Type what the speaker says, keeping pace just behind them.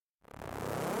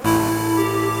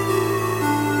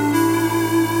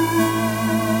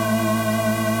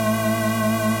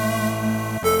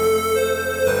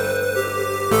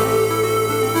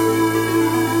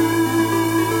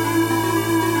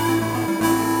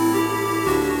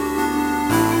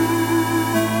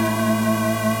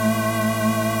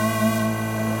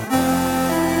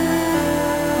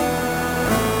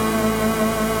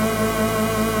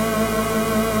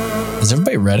Is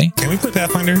everybody ready? Can we play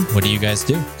Pathfinder? What do you guys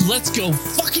do? Let's go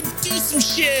fucking do some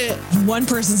shit. One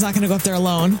person's not going to go up there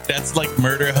alone. That's like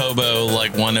murder hobo,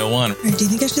 like 101. All right, do you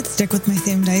think I should stick with my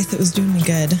same dice? It was doing me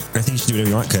good. I think you should do whatever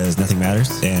you want because nothing matters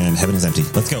and heaven is empty.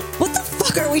 Let's go. What the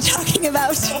fuck are we talking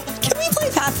about? Can we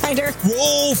play Pathfinder?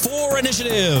 Roll for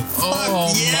initiative.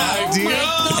 Oh, yeah, dude.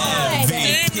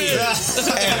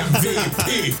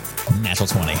 MVP. Natural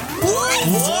 20.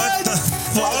 What the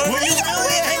fuck? Were you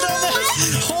really ahead on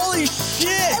this? Holy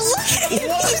shit. Look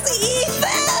at he's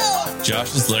evil.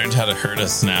 Josh has learned how to hurt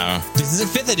us now. This is a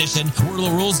 5th edition where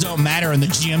the rules don't matter and the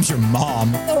GM's your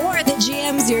mom. Or the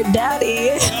GM's your daddy.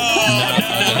 No.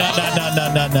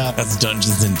 That's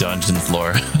Dungeons and Dungeons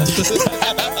lore.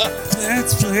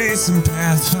 Let's play some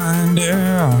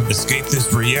Pathfinder. Escape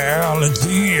this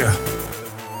reality.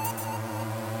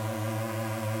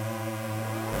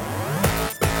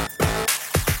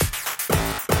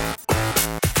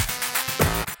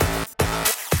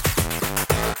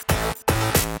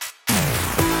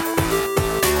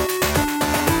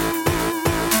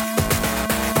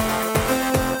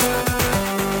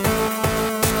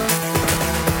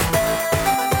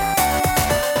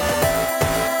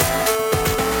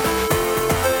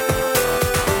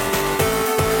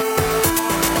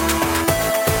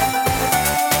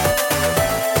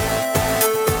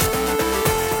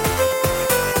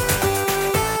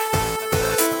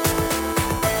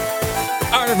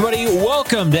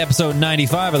 Welcome to episode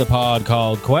 95 of the pod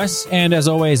called Quest. And as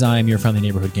always, I'm your friendly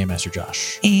neighborhood game master,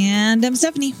 Josh. And I'm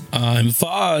Stephanie. I'm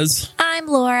Foz. I'm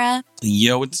Laura.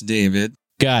 Yo, it's David.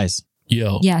 Guys.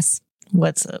 Yo. Yes.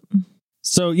 What's up?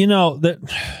 So,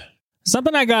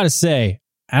 something I got to say,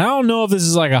 and I don't know if this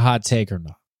is like a hot take or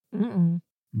not,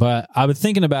 but I've been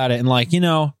thinking about it and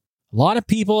a lot of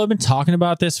people have been talking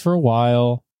about this for a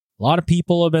while. A lot of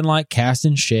people have been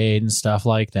casting shade and stuff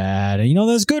like that. And,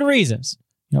 there's good reasons.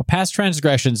 Past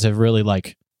transgressions have really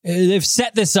they've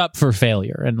set this up for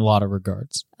failure in a lot of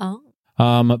regards. Oh.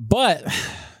 But,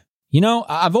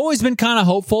 I've always been kind of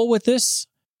hopeful with this.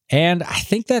 And I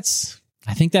think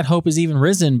that hope has even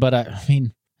risen. But I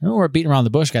know we're beating around the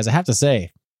bush, guys. I have to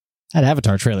say, that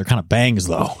Avatar trailer kind of bangs,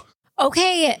 though.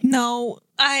 Okay. No,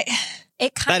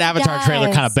 That Avatar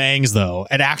trailer kind of bangs, though.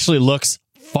 It actually looks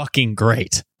fucking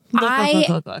great.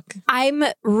 Look. I'm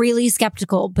really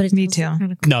skeptical, but it's Me too.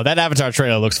 Kind of cool. No, that Avatar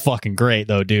trailer looks fucking great,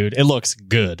 though, dude. It looks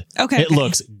good. Okay. It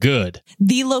looks good.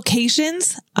 The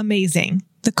locations, amazing.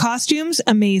 The costumes,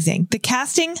 amazing. The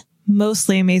casting,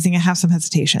 mostly amazing. I have some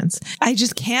hesitations. I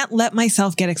just can't let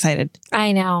myself get excited.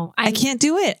 I know. I can't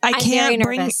do it. I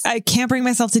can't bring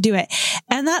myself to do it.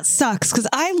 And that sucks because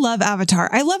I love Avatar.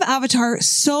 I love Avatar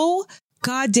so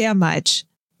goddamn much.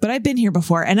 But I've been here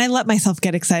before and I let myself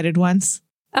get excited once.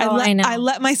 I know. I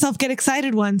let myself get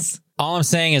excited once. All I'm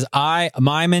saying is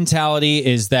my mentality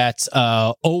is that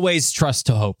always trust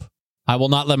to hope. I will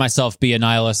not let myself be a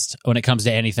nihilist when it comes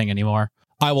to anything anymore.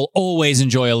 I will always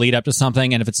enjoy a lead up to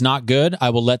something, and if it's not good,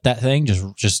 I will let that thing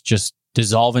just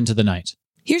dissolve into the night.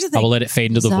 Here's the thing. I will let it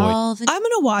fade into the void. I'm going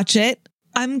to watch it.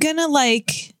 I'm going to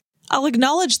I'll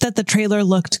acknowledge that the trailer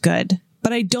looked good,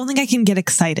 but I don't think I can get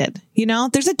excited.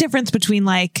 There's a difference between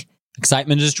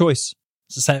Excitement is a choice.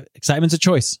 Excitement's a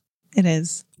choice. It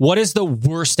is. What is the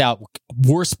worst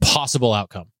possible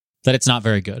outcome? That it's not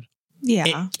very good.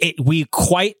 Yeah. We've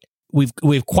quite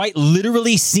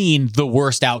literally seen the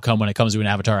worst outcome when it comes to an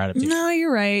Avatar adaptation. No, you're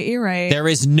right. There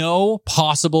is no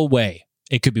possible way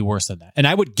it could be worse than that. And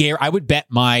I would bet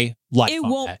my life It on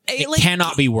won't. that. It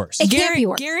cannot be worse. It can't be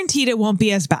worse. Guaranteed it won't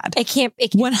be as bad. It can't.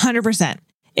 100%.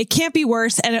 It can't be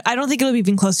worse. And I don't think it'll be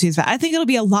even close to as bad. I think it'll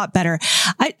be a lot better.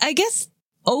 I guess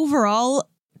overall,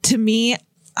 to me,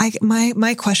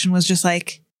 my question was just why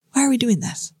are we doing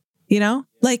this?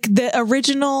 The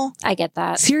original I get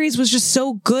that series was just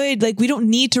so good. We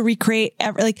don't need to recreate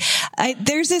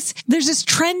there's this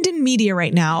trend in media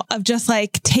right now of just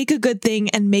take a good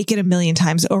thing and make it a million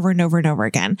times over and over and over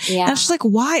again. Yeah. And it's just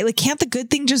why? Can't the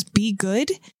good thing just be good?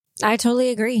 I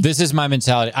totally agree. This is my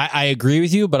mentality. I agree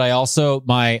with you, but I also,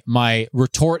 my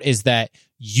retort is that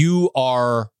you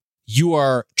are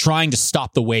trying to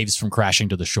stop the waves from crashing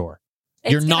to the shore.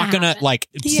 You're not going to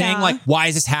saying why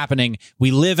is this happening?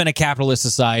 We live in a capitalist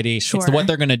society. Sure. It's what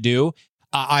they're going to do.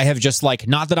 I have just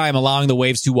not that I am allowing the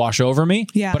waves to wash over me,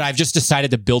 but I've just decided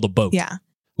to build a boat. Yeah.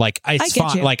 It's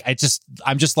fine. I'm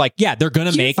just they're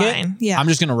going to make fine. it. Yeah. I'm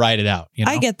just going to ride it out.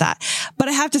 I get that. But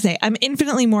I have to say, I'm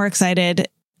infinitely more excited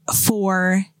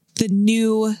for the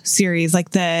new series,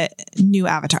 the new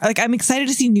Avatar. I'm excited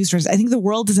to see new stories. I think the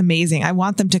world is amazing. I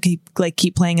want them to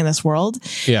keep playing in this world.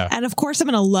 Yeah. And of course, I'm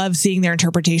going to love seeing their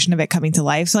interpretation of it coming to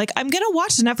life. So I'm going to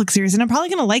watch the Netflix series and I'm probably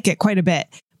going to like it quite a bit.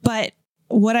 But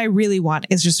what I really want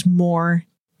is just more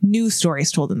new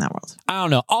stories told in that world. I don't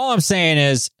know. All I'm saying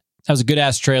is that was a good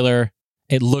ass trailer.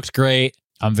 It looked great.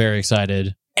 I'm very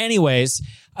excited. Anyways,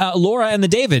 Laura and the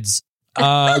Davids,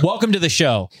 welcome to the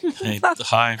show. Hey,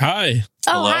 hi. Hi.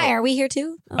 Oh, Hello. hi. Are we here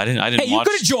too? Oh. I didn't Hey, you watch.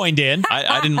 could have joined in.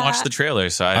 I didn't watch the trailer,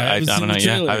 so I haven't don't seen know the yet.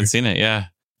 trailer. I haven't seen it. Yeah.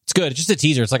 It's good. It's just a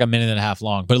teaser. It's like a minute and a half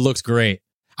long, but it looks great.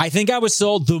 I think I was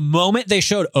sold the moment they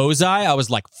showed Ozai. I was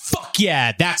like, fuck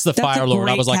yeah, that's the That's Fire a Lord.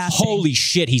 I great was like, casting. holy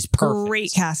shit, he's perfect.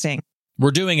 Great casting.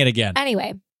 We're doing it again.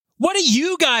 Anyway, What do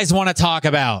you guys want to talk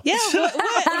about? Yeah.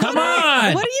 Come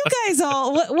on. What are you guys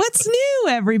all? What's new,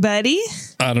 everybody?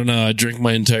 I don't know. I drank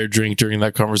my entire drink during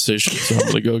that conversation, so I'm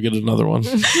going to go get another one.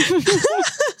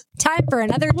 time for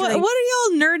another What drink.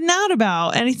 are y'all nerding out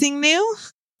about? Anything new?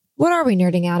 What are we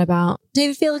nerding out about?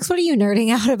 David Felix, what are you nerding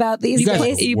out about these You guys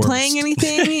days? are You worst. playing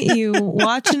anything? You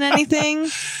watching anything?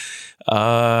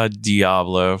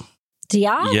 Diablo.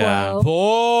 Diablo? Yeah.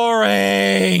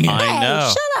 Boring. I Hey, know.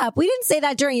 shut up. We didn't say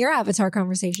that during your Avatar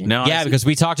conversation. No, Yeah, because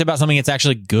we talked about something that's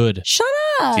actually good. Shut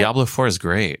up. Diablo 4 is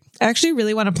great. I actually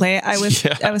really want to play it. I was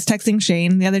Yeah. I was texting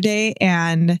Shane the other day,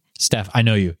 and Steph, I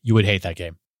know you. You would hate that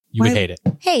game. You would Why- hate it.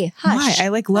 Hey, hush. why? I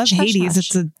love Hush, hush, Hades.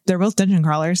 hush. They're both dungeon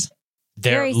crawlers.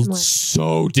 They're Very similar.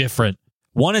 so different.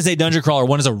 One is a dungeon crawler.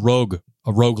 One is a rogue.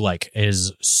 A roguelike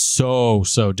is so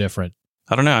different.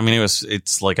 I don't know. I mean,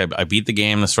 it's like I beat the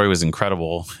game. The story was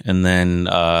incredible. And then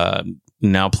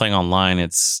now playing online,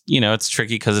 it's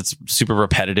tricky because it's super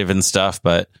repetitive and stuff.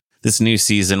 But this new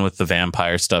season with the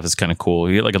vampire stuff is kind of cool.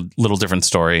 You get like a little different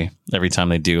story every time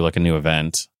they do like a new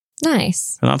event.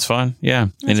 Nice. And that's fun. Yeah.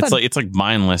 And fun. it's like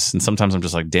mindless. And sometimes I'm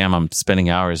just like, damn, I'm spending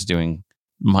hours doing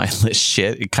mindless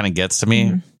shit. It kind of gets to me.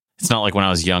 Mhm. It's not like when I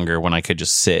was younger when I could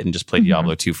just sit and just play Mhm.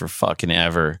 Diablo 2 for fucking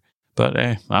ever. But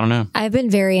I don't know. I've been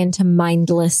very into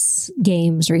mindless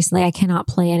games recently. I cannot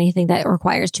play anything that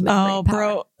requires too much Oh, brain power.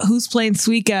 bro, who's playing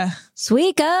Suika?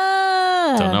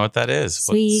 Suika. Don't know what that is.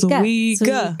 Suika. Suika.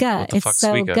 Suika. What the It's fuck's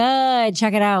so Suika? good.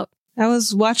 Check it out. I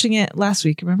was watching it last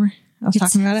week. Remember? I was It's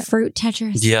talking about it. Fruit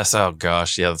Tetris. Yes. Oh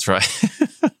gosh. Yeah, that's right.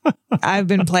 I've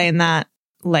been playing that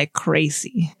like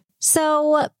crazy.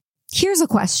 So here's a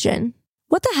question.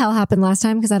 What the hell happened last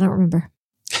time? Because I don't remember.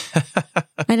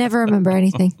 I never remember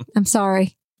anything. I'm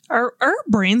sorry. Are our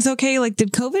brains okay? Like,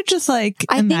 did COVID just like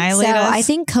I think so. annihilate us? I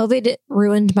think COVID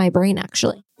ruined my brain,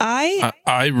 actually. I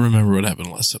remember what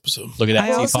happened last episode. Look at that. I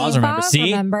See, also- Foz remembers. Foz See?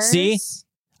 remembers. See?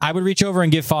 I would reach over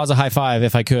and give Foz a high five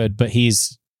if I could, but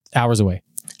he's hours away.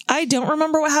 I don't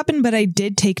remember what happened, but I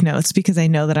did take notes because I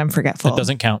know that I'm forgetful. That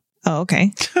doesn't count. Oh,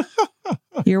 okay.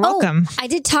 You're welcome. I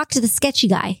did talk to the sketchy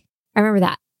guy. I remember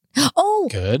that. Oh,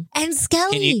 Good. and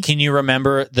Skelly. Can you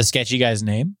remember the sketchy guy's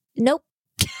name? Nope.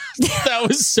 That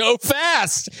was so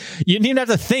fast. You didn't even have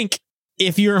to think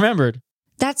if you remembered.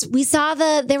 We saw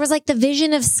there was like the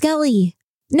vision of Skelly.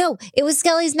 No, it was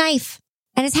Skelly's knife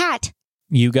and his hat.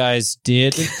 You guys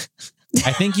did.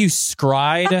 I think you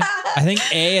scried. I think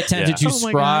A attempted Yeah. to Oh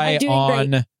my God. scry I'm doing on.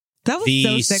 great. That was the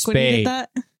so sick when you spade. did that.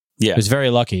 Yeah. It was very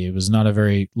lucky. It was not a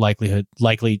very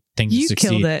likely thing to You succeed.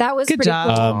 killed it. That was good pretty job.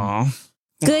 cool. Aw.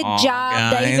 Good Aw,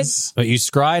 job, guys. But you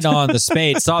scried on the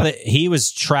spade. Saw that he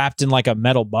was trapped in like a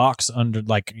metal box under,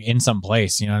 like in some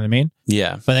place. You know what I mean?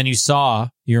 Yeah. But then you saw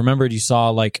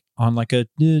like on like a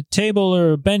table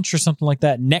or a bench or something like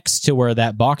that next to where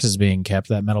that box is being kept,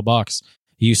 that metal box.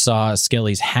 You saw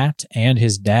Skelly's hat and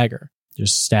his dagger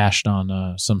just stashed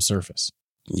on some surface.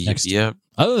 Next. Yep.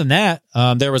 Other than that,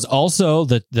 there was also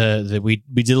we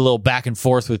did a little back and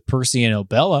forth with Percy and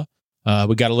Obella.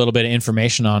 We got a little bit of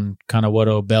information on kind of what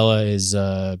Obella is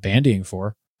bandying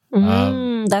for.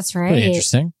 That's right. Pretty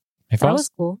interesting. Hey, That Foz? was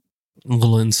cool. A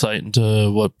little insight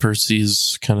into what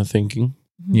Percy's kind of thinking.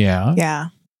 Yeah.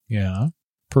 Yeah.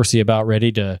 Percy about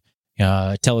ready to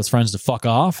tell his friends to fuck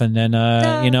off and then,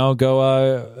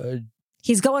 go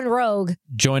He's going rogue.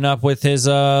 join up with his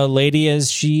lady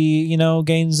as she,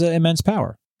 gains immense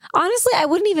power. Honestly, I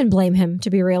wouldn't even blame him, to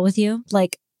be real with you.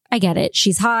 Like, I get it.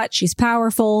 She's hot. She's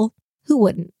powerful. Who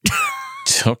wouldn't?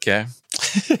 Okay.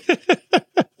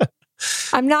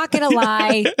 I'm not going to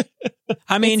lie.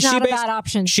 I mean, It's not a bad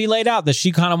option. she laid out that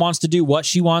she kind of wants to do what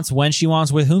she wants, when she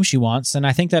wants, with whom she wants. And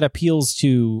I think that appeals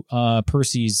to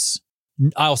Percy's,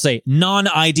 I'll say,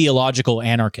 non-ideological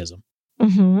anarchism.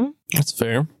 Mm-hmm. That's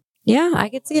fair. Yeah, I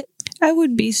could see it. I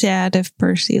would be sad if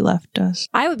Percy left us.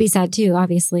 I would be sad too,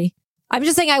 obviously. I'm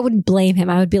just saying I wouldn't blame him.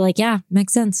 I would be like, yeah,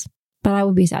 makes sense. But I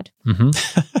would be sad. Mm-hmm.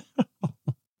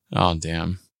 Oh,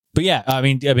 damn. But yeah, I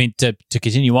mean, to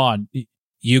continue on,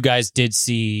 you guys did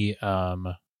see.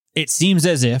 It seems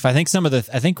as if I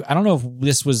don't know if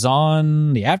this was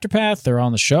on the Afterpath or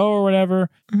on the show or whatever.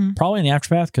 Mhm. Probably in the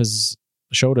Afterpath because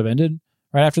the show would have ended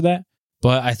right after that.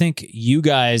 But I think you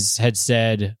guys had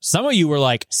said, some of you were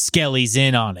like, Skelly's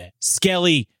in on it.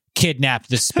 Skelly kidnapped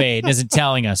the spade and isn't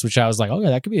telling us, which I was like, okay,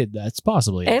 that could be that's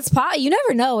possibly it. You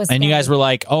never know. And you guys were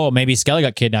like, oh, maybe Skelly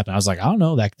got kidnapped. And I was like, I don't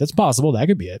know. That's possible. That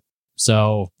could be it.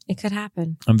 So it could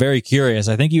happen. I'm very curious.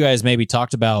 I think you guys maybe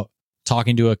talked about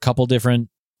talking to a couple different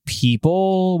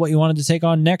people, what you wanted to take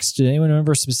on next. Did anyone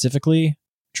remember specifically?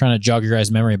 Trying to jog your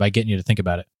guys' memory by getting you to think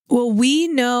about it. Well, we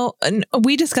know,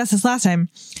 we discussed this last time.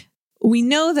 We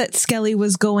know that Skelly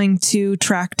was going to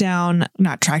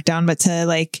not track down, but to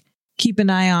like keep an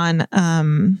eye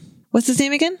on, what's his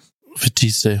name again?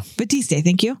 Batiste.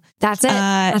 Thank you. That's it.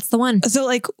 That's the one. So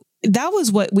like, that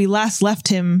was what we last left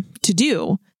him to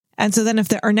do. And so then if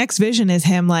our next vision is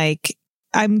him, like,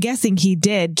 I'm guessing he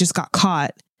just got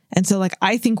caught. And so like,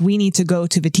 I think we need to go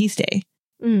to Batiste.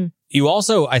 Mm. You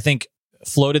also, I think,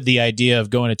 floated the idea of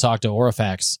going to talk to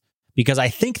Orifax, because I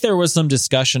think there was some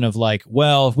discussion of like,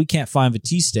 well, if we can't find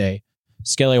Batiste,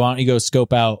 Skelly, why don't you go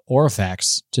scope out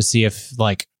Orifax to see if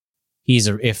like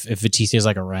if Batiste is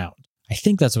like around. I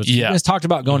think that's what you guys talked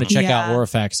about, going to check out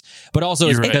Orifax, but also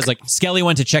it's because like Skelly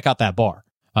went to check out that bar.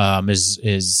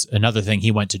 Is another thing he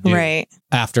went to do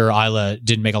after Isla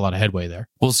didn't make a lot of headway there.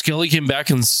 Well, Skelly came back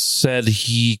and said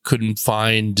he couldn't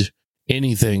find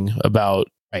anything about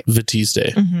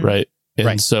Batiste, right?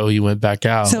 And so he went back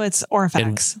out. So it's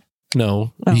Orifax.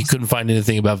 He couldn't find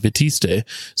anything about Batiste.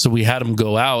 So we had him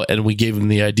go out and we gave him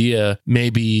the idea,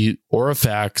 maybe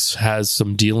Orifax has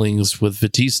some dealings with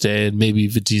Batiste and maybe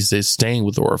Batiste is staying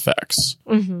with Orifax.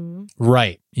 Mm-hmm.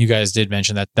 Right. You guys did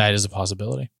mention that is a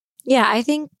possibility. Yeah, I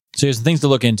think. So there's some things to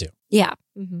look into. Yeah.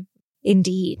 Mm-hmm.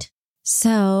 Indeed.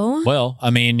 So. Well,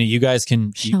 I mean, you guys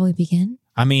can. Shall we begin?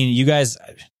 I mean, you guys.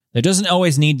 There doesn't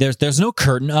always need. There's no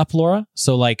curtain up, Laura.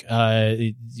 So like,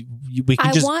 we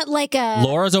can just. I want like a.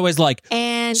 Laura's always like.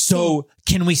 And so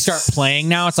can we start playing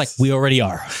now? It's like we already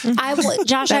are.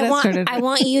 Josh, I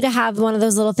want you to have one of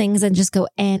those little things and just go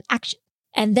and action,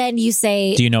 and then you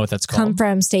say. Do you know what that's called? Come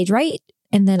from stage right,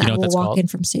 and then I will walk in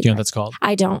from stage. Do you know what that's called?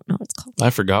 I don't know what it's called.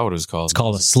 I forgot what it was called. It's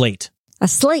called a slate. A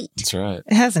slate. That's right.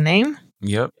 It has a name.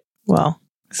 Yep. Well,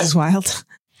 this is wild.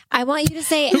 I want you to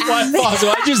say. So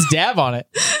I just dab on it.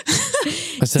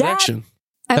 I said action.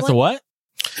 That's a what?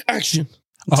 Action.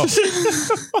 Oh.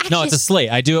 No, it's a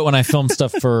slate. I do it when I film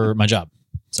stuff for my job.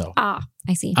 So I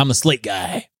see. I'm a slate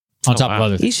guy on top of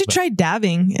other things. You should try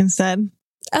dabbing instead.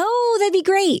 Oh, that'd be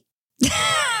great.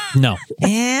 No.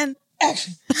 And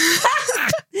action.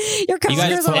 Your you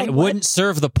guys wouldn't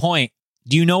serve the point.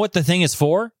 Do you know what the thing is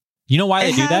for? You know why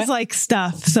they do that? It has like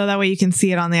stuff, so that way you can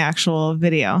see it on the actual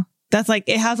video. That's like,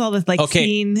 it has all this like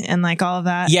scene and like all of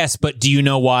that. Yes, but do you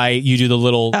know why you do the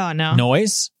little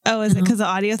noise? Oh, is it because the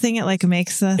audio thing? It like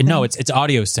makes the thing? No, it's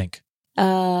audio sync.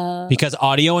 Because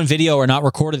audio and video are not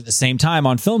recorded at the same time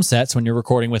on film sets when you're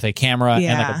recording with a camera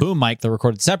and like a boom mic. They're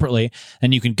recorded separately,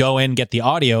 and you can go in, get the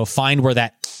audio, find where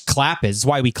that clap is. It's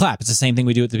why we clap. It's the same thing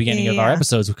we do at the beginning of our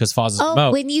episodes because Foz is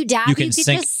remote. When you dab, you can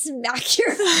just smack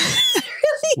your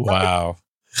Wow.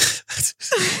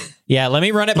 Yeah, let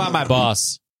me run it by my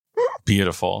boss.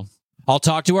 Beautiful. I'll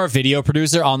talk to our video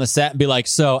producer on the set and be like,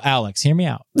 so Alex, hear me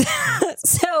out.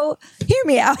 So hear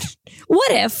me out.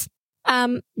 What if?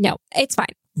 No, it's fine.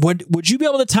 Would you be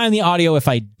able to time the audio if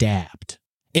I dabbed?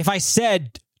 If I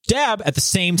said dab at the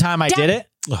same time I did it,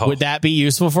 would that be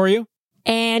useful for you?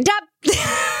 And dab.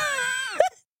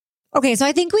 Okay, so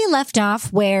I think we left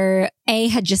off where A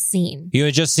had just seen. You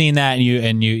had just seen that,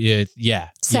 and you yeah.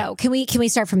 So can we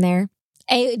start from there?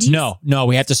 No,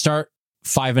 we have to start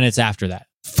 5 minutes after that.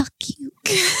 Fuck you.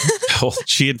 Well,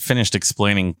 she had finished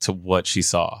explaining to what she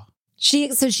saw. She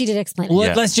did explain it.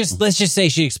 Well, let's just say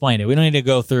she explained it. We don't need to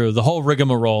go through the whole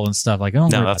rigmarole and stuff. Like, no,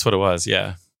 that's what it was.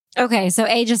 Yeah. Okay, so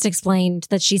A just explained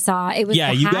that she saw it was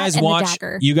the you hat guys and watch. the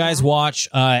dagger. You guys watch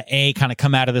A kind of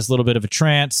come out of this little bit of a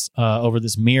trance over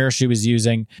this mirror she was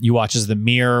using. You watch as the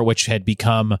mirror, which had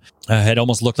become had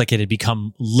almost looked like it had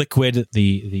become liquid.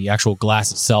 The actual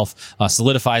glass itself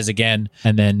solidifies again,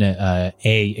 and then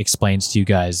A explains to you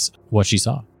guys what she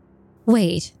saw.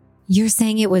 Wait, you're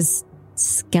saying it was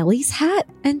Skelly's hat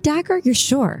and dagger? You're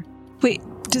sure? Wait,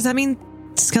 does that mean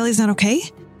Skelly's not okay?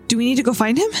 Do we need to go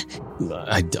find him?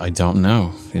 I don't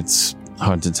know. It's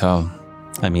hard to tell.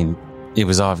 I mean, it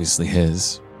was obviously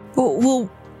his.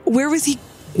 Well, where was he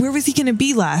going to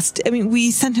be last? I mean, we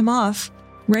sent him off,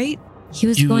 right? He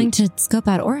was going to scope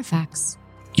out Orifax.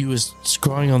 You was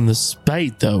scrying on the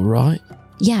spade, though, right?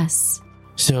 Yes.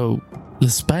 So the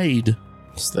spade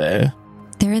was there.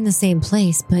 They're in the same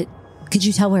place, but could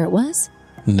you tell where it was?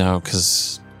 No,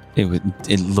 because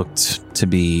it looked to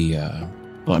be.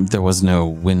 There was no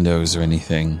windows or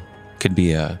anything. Could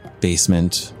be a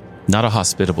basement. Not a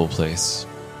hospitable place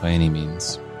by any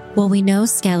means. Well, we know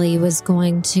Skelly was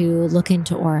going to look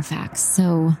into Orifax,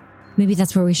 so maybe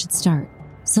that's where we should start.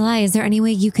 Salai, is there any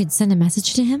way you could send a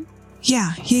message to him?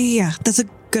 Yeah. That's a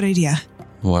good idea.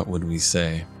 What would we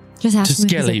say? Just ask To him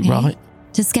if he's Skelly, okay. right?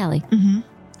 To Skelly. Mm-hmm.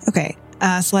 Okay.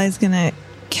 Sly's gonna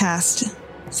cast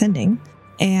sending,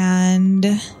 and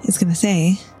it's gonna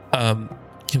say,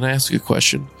 Can I ask a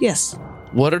question? yes.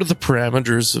 What are the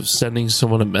parameters of sending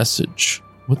someone a message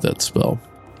with that spell?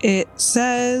 It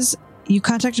says you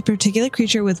contact a particular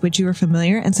creature with which you are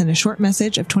familiar and send a short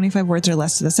message of 25 words or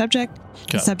less to the subject. The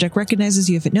Okay. subject recognizes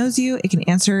you if it knows you. It can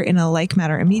answer in a like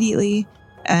manner immediately,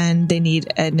 and they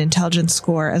need an intelligence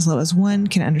score as low as 1,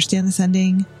 can understand the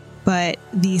sending. But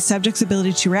the subject's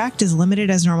ability to react is limited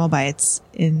as normal by its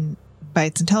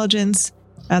intelligence.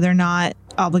 They're not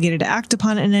obligated to act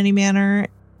upon it in any manner.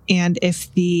 And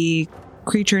if the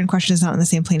creature in question is not in the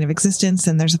same plane of existence,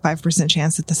 then there's a 5%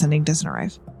 chance that the sending doesn't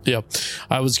arrive. Yeah.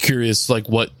 I was curious, like,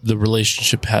 what the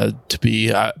relationship had to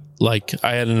be. I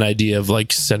had an idea of,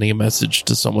 like, sending a message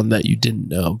to someone that you didn't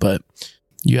know, but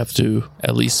you have to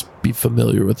at least be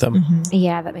familiar with them. Mm-hmm.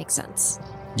 Yeah, that makes sense.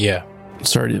 Yeah.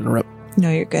 Sorry to interrupt.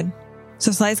 No, you're good.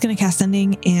 So Sly's going to cast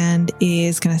sending and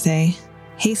is going to say,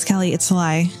 "Hey, Skelly, it's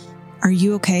Sly. Are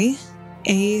you okay?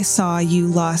 A saw you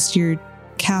lost your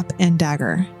cap and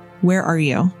dagger. Where are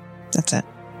you?" That's it.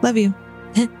 Love you.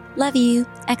 Love you.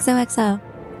 XOXO.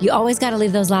 You always got to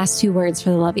leave those last 2 words for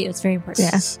the love you. It's very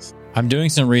important. Yeah. I'm doing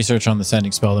some research on the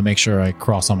sending spell to make sure I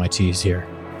cross all my T's here.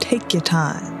 Take your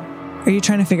time. Are you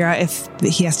trying to figure out if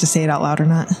he has to say it out loud or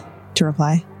not to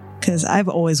reply? Because I've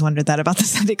always wondered that about the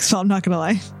sending spell. I'm not going to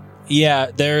lie. Yeah,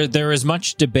 there is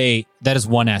much debate. That is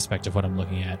one aspect of what I'm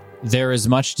looking at. There is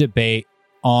much debate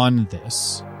on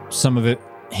this. Some of it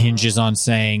hinges on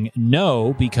saying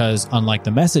no, because unlike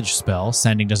the message spell,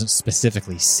 sending doesn't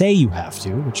specifically say you have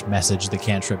to, which message the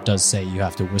cantrip does say you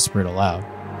have to whisper it aloud.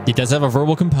 It does have a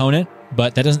verbal component,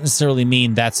 but that doesn't necessarily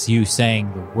mean that's you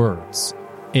saying the words.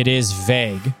 It is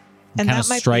vague. And Kind of that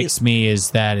might strikes me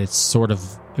is that it's sort of,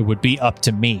 it would be up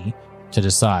to me to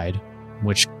decide,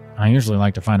 which I usually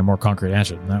like to find a more concrete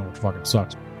answer than that, which fucking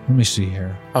sucks. Let me see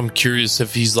here. I'm curious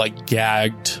if he's, like,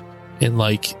 gagged and,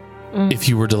 like, if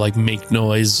he were to, like, make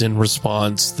noise in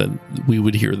response, then we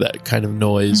would hear that kind of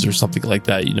noise or something like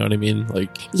that. You know what I mean?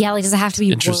 Like, Yeah, like, does it have to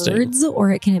be Interesting. words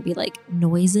or can it be like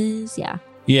noises? Yeah.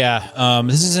 Yeah,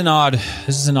 this is an odd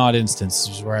instance.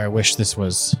 This is where I wish this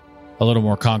was a little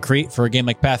more concrete for a game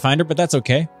like Pathfinder, but that's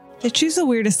okay. They choose the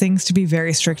weirdest things to be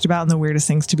very strict about and the weirdest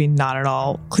things to be not at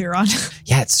all clear on.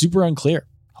 Yeah, it's super unclear.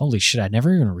 Holy shit, I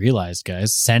never even realized,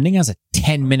 guys. Sending has a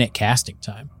 10-minute casting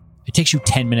time. It takes you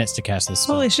 10 minutes to cast this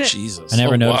spell. Holy shit. Jesus. I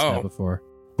never Oh, noticed wow. that before.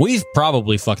 We've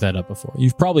probably fucked that up before.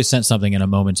 You've probably sent something in a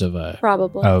moment of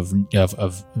Probably. of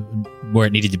where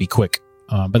it needed to be quick.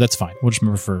 But that's fine. We'll just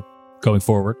remember for going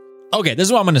forward. Okay, this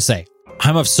is what I'm going to say.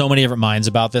 I'm of so many different minds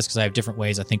about this because I have different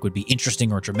ways I think would be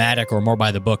interesting or dramatic or more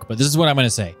by the book. But this is what I'm going to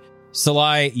say.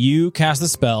 Salai, you cast the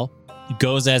spell. It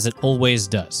goes as it always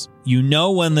does. You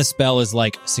know when the spell is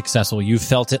like successful. You've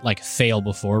felt it like fail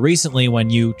before. Recently when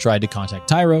you tried to contact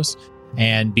Tyros,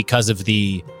 and because of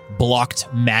the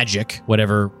blocked magic,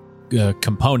 whatever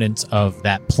component of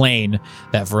that plane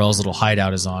that Varel's little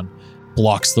hideout is on,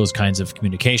 blocks those kinds of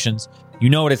communications. You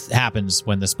know what happens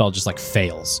when the spell just like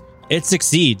fails. It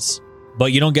succeeds,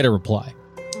 but you don't get a reply.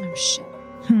 Oh, shit.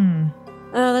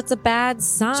 Oh, that's a bad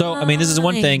sign. So, I mean, this is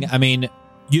one thing. I mean,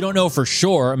 you don't know for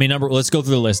sure. I mean, let's go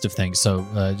through the list of things. So,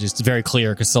 just very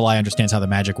clear, because Salai understands how the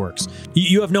magic works.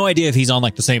 You have no idea if he's on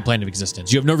like the same plane of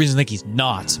existence. You have no reason to think he's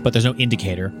not, but there's no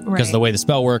indicator because Right. the way the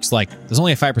spell works, like there's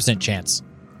only a 5% chance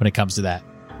when it comes to that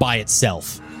by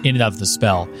itself, in and of the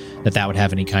spell, that would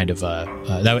have any kind of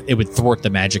that it would thwart the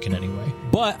magic in any way.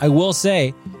 But I will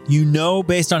say, you know,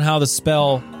 based on how the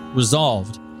spell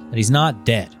resolved, that he's not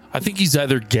dead. I think he's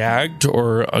either gagged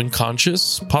or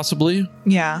unconscious, possibly.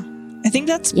 Yeah. I think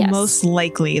that's Yes. most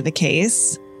likely the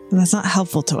case. But that's not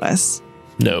helpful to us.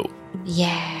 No.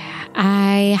 Yeah.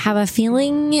 I have a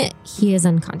feeling he is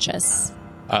unconscious.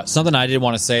 Something I did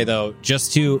want to say, though,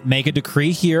 just to make a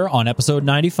decree here on episode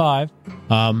 95,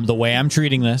 the way I'm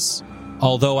treating this,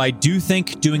 although I do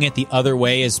think doing it the other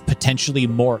way is potentially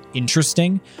more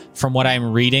interesting from what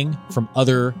I'm reading from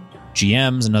other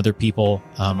GMs and other people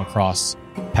across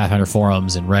Pathfinder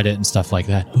forums and Reddit and stuff like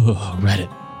that. Oh, Reddit.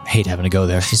 I hate having to go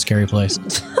there. It's a scary place.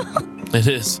 It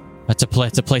is. It's a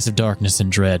place of darkness and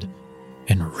dread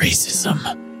and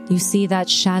racism. You see that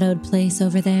shadowed place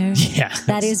over there? Yeah.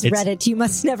 That is it's- Reddit. You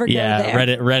must never Yeah, go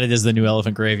there. Reddit is the new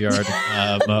elephant graveyard,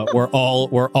 where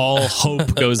all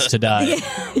hope goes to die.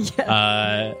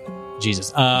 Yeah.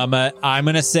 Jesus. I'm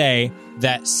going to say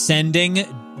that sending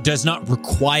does not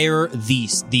require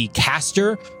the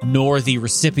caster nor the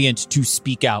recipient to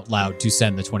speak out loud to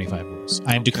send the 25 rules.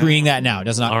 I am decreeing that now. It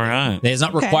does not. All right. It is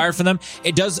not required for them.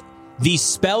 It does. The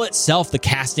spell itself, the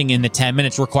casting in the 10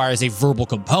 minutes, requires a verbal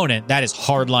component. That is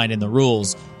hardlined in the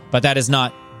rules, but that does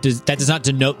not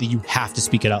denote that you have to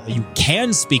speak it out. You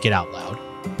can speak it out loud,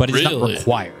 but it's not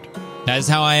required. That is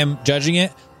how I am judging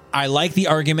it. I like the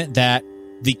argument that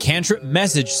the cantrip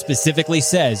message specifically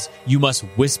says you must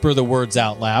whisper the words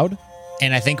out loud.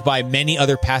 And I think by many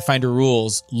other Pathfinder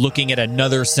rules, looking at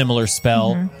another similar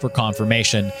spell for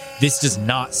confirmation, this does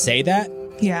not say that.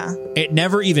 Yeah. It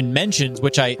never even mentions,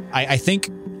 which I think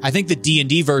the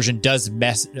D&D version does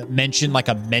mention like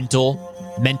a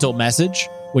mental message,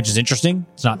 which is interesting.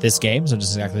 It's not this game, so it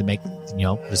doesn't exactly make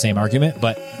the same argument.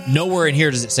 But nowhere in here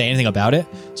does it say anything about it,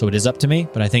 so it is up to me.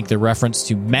 But I think the reference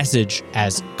to message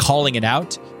as calling it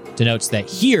out denotes that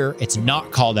here it's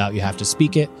not called out. You have to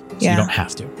speak it, so you don't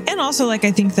have to. And also, like,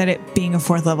 I think that it being a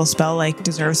 4th level spell, like,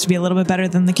 deserves to be a little bit better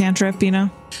than the cantrip.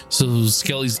 So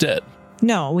Skelly's dead.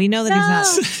 No, we know that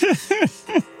he's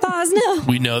not. Pause. No.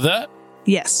 We know that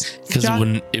Yes, because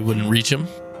it wouldn't reach him.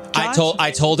 I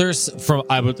told her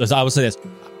I would say this.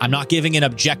 I'm not giving an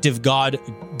objective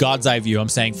God's eye view. I'm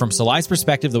saying from Salai's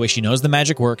perspective, the way she knows the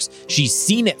magic works, she's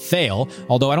seen it fail.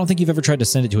 Although I don't think you've ever tried to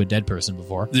send it to a dead person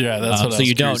before. Yeah, that's what I so was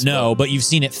you don't know, but you've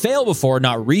seen it fail before,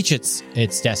 not reach its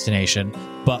destination.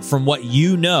 But from what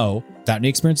you know, without any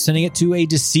experience sending it to a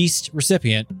deceased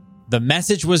recipient, the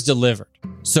message was delivered.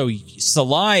 So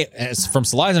Salai, from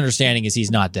Salai's understanding, is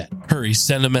he's not dead. Hurry,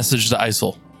 send a message to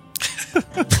Isol.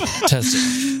 Test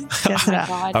it. Test it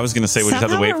out. I was going to say we just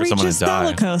have to wait for someone to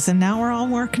die. Thelicos, and now we're all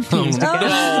more confused.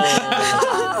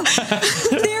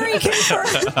 Very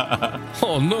confirmed.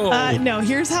 Oh no! No,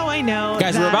 here's how I know.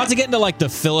 Guys, we're about to get into like the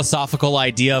philosophical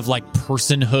idea of like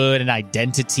personhood and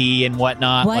identity and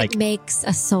whatnot. What makes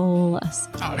a soul a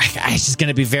soul? It's just going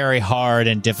to be very hard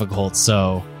and difficult.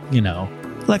 So,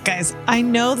 Look, guys, I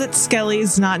know that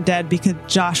Skelly's not dead because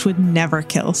Josh would never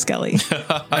kill Skelly.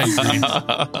 I agree.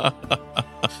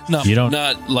 No, You don't-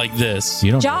 not like this.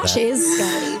 you don't. Josh is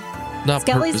Skelly. Not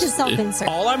Skelly's just purposely. self-insert.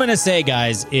 All I'm going to say,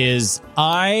 guys, is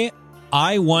I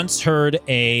once heard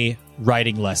a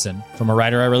writing lesson from a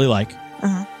writer I really like,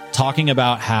 talking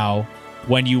about how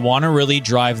when you want to really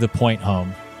drive the point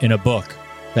home in a book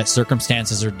that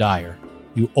circumstances are dire,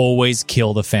 you always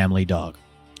kill the family dog.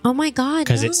 Oh my God.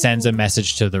 Because no. it sends a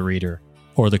message to the reader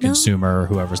or the consumer or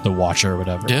whoever's the watcher or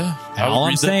whatever. Yeah. And all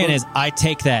I'm saying is I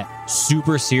take that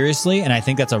super seriously, and I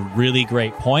think that's a really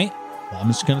great point. I'm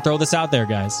just going to throw this out there,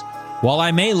 guys. While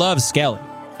I may love Skelly,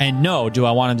 and no, do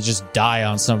I want him to just die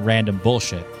on some random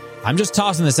bullshit, I'm just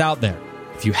tossing this out there.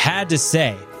 If you had to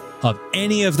say, of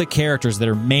any of the characters that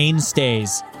are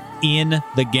mainstays in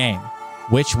the game,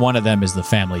 which one of them is the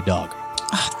family dog?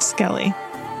 Skelly.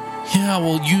 Yeah,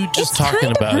 well, you just It's talking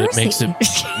kinda about it Percy.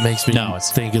 makes me No,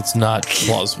 think it's not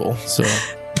plausible. So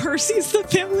Percy's the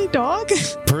family dog?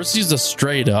 Percy's a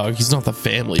stray dog. He's not the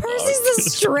family dog. Percy's a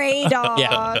stray dog.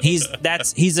 Yeah, he's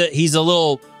a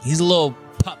little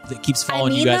pup that keeps I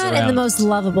following mean you guys that around. in the most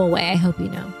lovable way. I hope you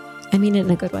know. I mean it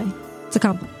in a good way. It's a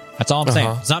compliment. That's all I'm saying.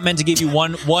 Uh-huh. It's not meant to give you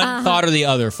one thought or the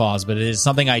other, Foz, but it is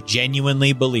something I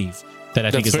genuinely believe that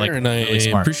I think That's is like fair, and I really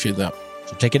smart. appreciate that.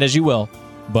 So take it as you will.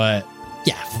 But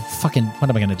yeah, fucking, what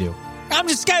am I gonna do? I'm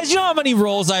just, guys, you know how many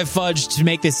rolls I've fudged to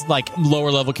make this like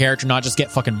lower level character not just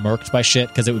get fucking murked by shit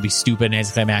because it would be stupid and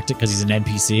anticlimactic because he's an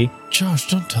NPC? Josh,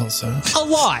 don't tell us that. A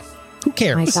lot. Who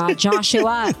cares? My God,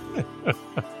 Joshua.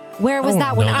 Where was I that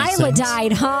don't when know these Isla things.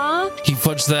 died, huh? He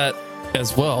fudged that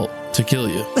as well to kill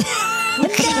you.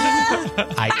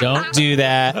 I don't do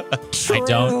that. I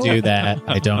don't do that.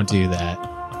 I don't do that.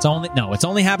 It's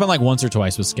only happened like once or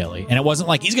twice with Skelly. And it wasn't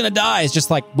like he's gonna die. It's just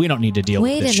like we don't need to deal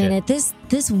with Wait this a minute.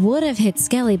 This would have hit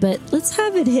Skelly, but let's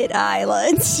have it hit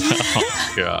Isla.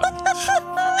 Oh, God.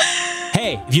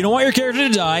 Hey, if you don't want your character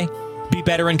to die, be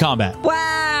better in combat.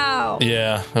 Wow.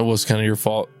 Yeah, that was kind of your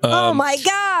fault. Oh my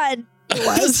God. It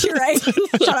was. You're right.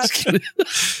 Shut up.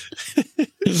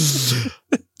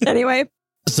 Anyway.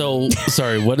 So,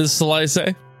 sorry, what does Salai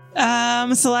say?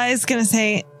 Salai's gonna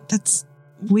say, that's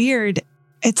weird.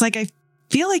 It's like, I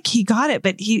feel like he got it,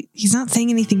 but he's not saying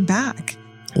anything back.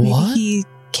 Maybe What? he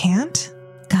can't?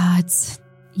 Gods.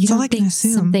 You That's all don't I can think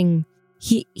assume. something...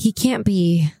 He can't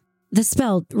be... The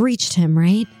spell reached him,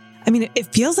 right? I mean, it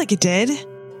feels like it did.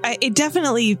 It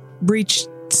definitely reached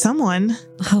someone.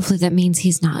 Hopefully that means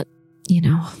he's not,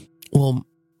 Well,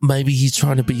 maybe he's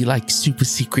trying to be like super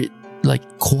secret,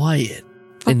 like quiet,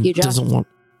 Fuck and you, Josh. doesn't want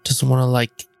to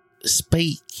like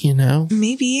speak. You know,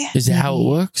 Maybe. is that how it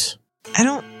works? I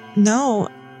don't No,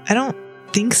 I don't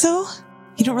think so.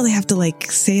 You don't really have to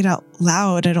like say it out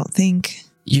loud, I don't think.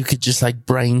 You could just like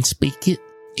brain speak it.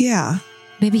 Yeah.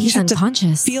 Maybe You he's have to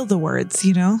unconscious. Feel the words,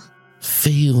 you know?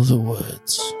 Feel the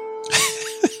words.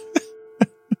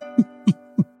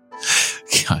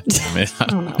 God damn it. I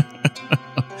don't know.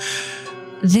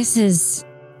 This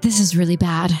is really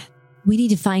bad. We need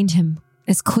to find him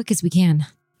as quick as we can.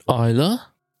 Isla,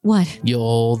 What?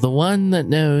 you're the one that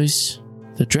knows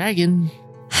the dragon.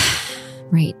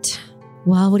 Right.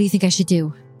 Well, what do you think I should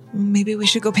do? Maybe we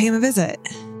should go pay him a visit.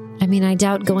 I mean, I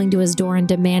doubt going to his door and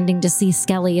demanding to see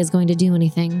Skelly is going to do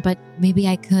anything, but maybe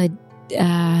I could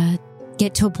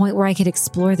get to a point where I could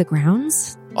explore the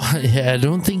grounds? I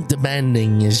don't think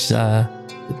demanding is the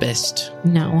best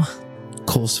No.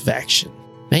 course of action.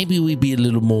 Maybe we be a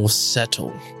little more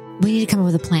subtle. We need to come up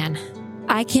with a plan.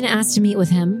 I can ask to meet with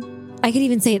him. I could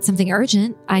even say it's something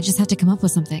urgent. I just have to come up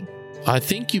with something. I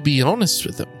think you be honest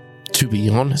with him. To be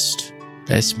honest,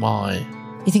 that's my...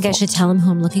 You think I should tell him who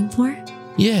I'm looking for?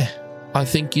 Yeah, I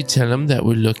think you tell him that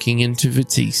we're looking into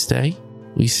Batiste.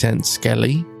 We sent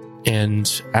Skelly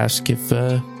and ask if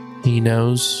he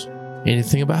knows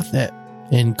anything about that,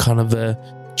 and kind of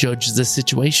judge the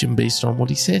situation based on what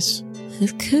he says.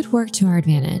 It could work to our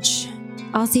advantage.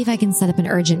 I'll see if I can set up an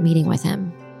urgent meeting with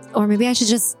him. Or maybe I should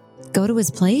just go to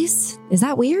his place? Is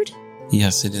that weird?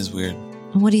 Yes, it is weird.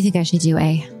 What do you think I should do,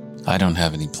 A? I don't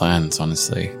have any plans,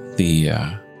 honestly.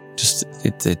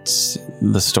 It's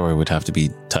the story would have to be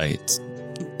tight.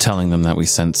 Telling them that we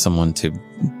sent someone to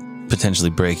potentially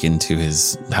break into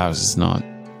his house is not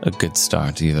a good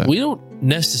start either. We don't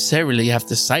necessarily have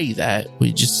to say that.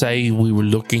 We just say we were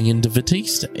looking into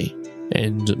Batiste,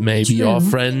 and maybe True. our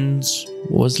friends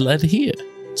was led here.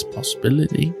 It's a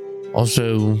possibility.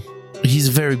 Also, he's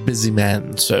a very busy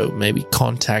man, so maybe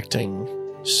contacting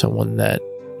someone that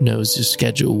knows his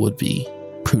schedule would be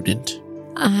prudent.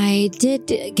 I did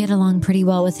get along pretty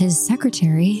well with his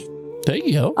secretary. There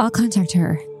you go. I'll contact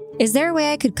her. Is there a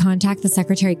way I could contact the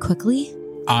secretary quickly?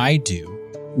 I do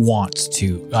want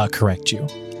to correct you.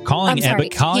 I'm sorry,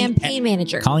 campaign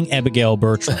manager. Calling Abigail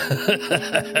Bertram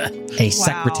a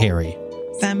secretary.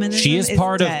 Feminism She is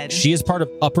part dead. of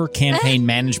upper campaign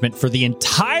management for the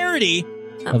entirety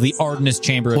of the Ardenist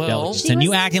Chamber of Well, Delegates. she And you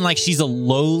was- acting like she's a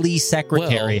lowly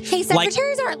secretary. Hey,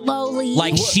 secretaries aren't lowly.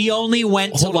 Like she only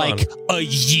went to Hold on. like a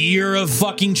year of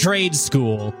fucking trade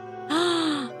school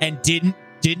and didn't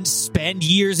spend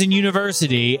years in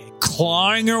university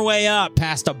clawing her way up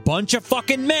past a bunch of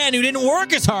fucking men who didn't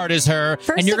work as hard as her.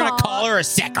 First And you're of going to all- call her a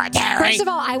secretary? First of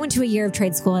all, I went to a year of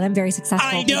trade school and I'm very successful.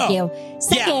 I Thank know. you. Yeah,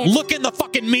 Second, look in the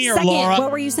fucking mirror, second, Laura.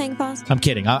 what were you saying, Foz? I'm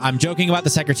kidding. I'm joking about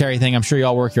the secretary thing. I'm sure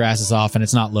y'all work your asses off, and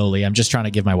it's not lowly. I'm just trying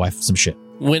to give my wife some shit.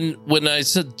 When I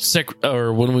said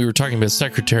when we were talking about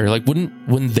secretary, like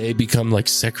wouldn't they become like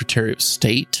Secretary of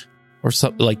State or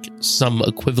something, like some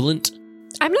equivalent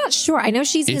I'm not sure. I know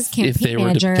she's his If they campaign were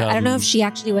to manager. I don't know become- if she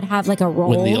actually would have like a role.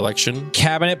 when the election?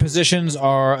 Cabinet positions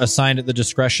are assigned at the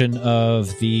discretion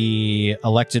of the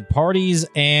elected parties,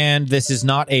 and this is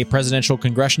not a presidential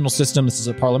congressional system. This is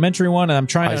a parliamentary one, and I'm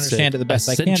trying to I understand said it the best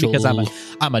I can because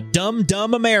I'm a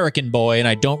dumb American boy, and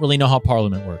I don't really know how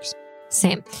Parliament works.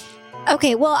 Same.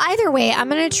 Okay, well, either way, I'm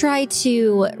going to try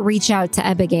to reach out to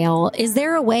Abigail. Is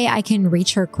there a way I can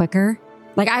reach her quicker?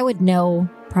 Like, I would know,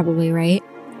 probably, right?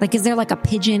 Like, is there like a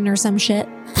pigeon or some shit?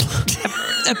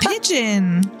 A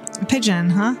pigeon. A pigeon,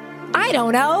 huh? I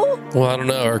don't know. Well, I don't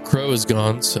know. Our crow is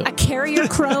gone, so A carrier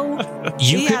crow.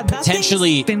 You Yeah, could that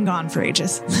potentially thing's been gone for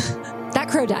ages. That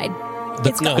crow died.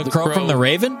 the, No, the the crow crow- from the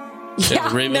Raven.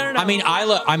 Yeah. Raven. No. I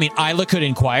mean, Isla could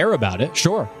inquire about it.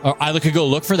 Sure, or Isla could go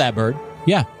look for that bird.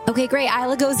 Yeah, Okay, great.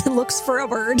 Isla goes and looks for a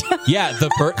bird. yeah. The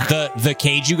bird, the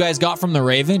cage you guys got from the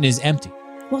Raven is empty.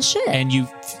 Well, shit. And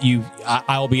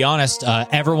I'll be honest,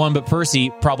 everyone but Percy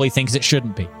probably thinks it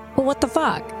shouldn't be. Well, what the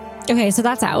fuck? Okay, so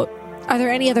that's out. Are there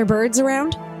any other birds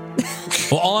around?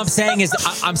 Well, all I'm saying is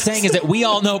that we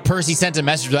all know Percy sent a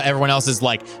message that everyone else is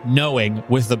like knowing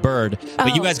with the bird,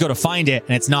 but you Oh. guys go to find it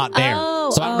and it's not there.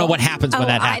 So I don't know what happens when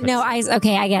that happens.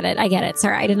 Okay, I get it.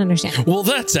 Sorry, I didn't understand. well,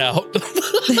 that's out.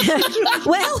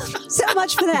 Well, so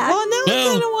much for that. Well, now I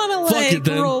No, kind of want to fuck it like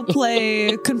then. role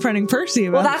play confronting Percy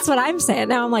about Well, that's what I'm saying.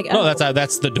 Now I'm like, oh. No,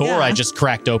 that's the door Yeah. I just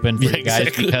cracked open for Yeah, you guys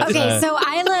exactly. because Okay, so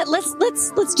Isla,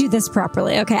 let's do this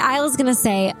properly. Okay, Isla's gonna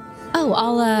say, "Oh,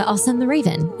 I'll send the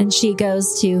Raven," and she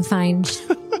goes to find.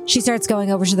 She starts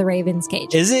going over to the Raven's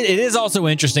cage. it is also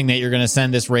interesting that you're going to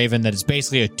send this Raven that is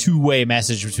basically a two-way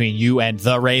message between you and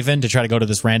the Raven to try to go to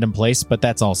this random place, but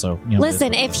that's also,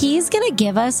 Listen, if he's gonna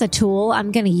give us a tool,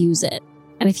 I'm gonna use it.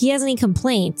 And if he has any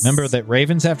complaints, remember that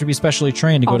Ravens have to be specially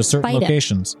trained to go I'll to certain fight him.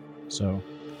 locations. So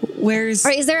Where's...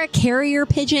 Or is there a carrier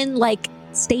pigeon like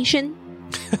station?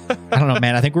 I don't know,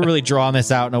 man. I think we're really drawing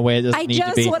this out in a way that doesn't I need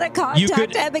to be. just want to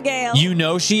contact Abigail. You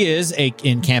know, she is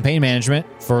in campaign management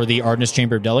for the Ardennis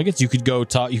Chamber of Delegates. You could go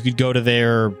talk. You could go to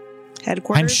their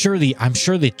headquarters. I'm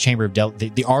sure the Chamber of the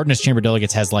Ardennis Chamber of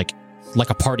Delegates has like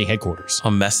a party headquarters,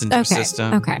 a messenger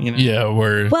system. Okay. You know? Yeah,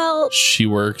 where well, she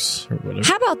works or whatever.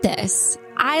 How about this?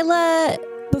 Isla,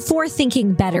 before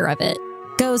thinking better of it,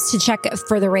 goes to check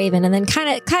for the Raven, and then kind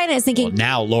of is thinking. Well,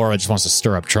 now Laura just wants to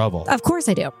stir up trouble. Of course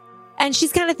I do. And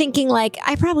she's kind of thinking like,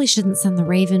 I probably shouldn't send the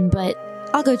Raven, but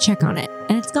I'll go check on it.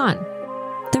 And it's gone.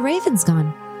 The Raven's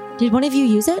gone. Did one of you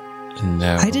use it?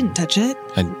 No. I didn't touch it.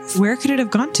 Where could it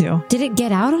have gone to? Did it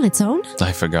get out on its own?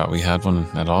 I forgot we had one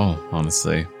at all,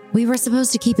 honestly. We were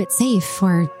supposed to keep it safe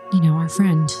for, our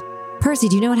friend. Percy,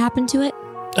 do you know what happened to it?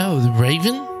 Oh, the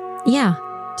Raven? Yeah.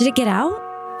 Did it get out?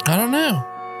 I don't know.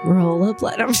 Roll a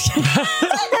blood. I'm just kidding.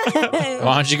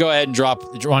 Why don't you go ahead and drop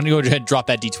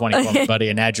that D20 for me, buddy,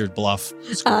 and add your bluff.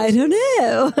 I don't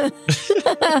know.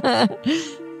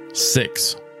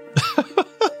 6.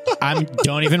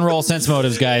 Don't even roll sense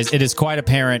motives, guys. It is quite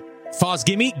apparent. Foz,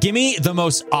 give me the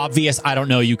most obvious I don't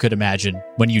know you could imagine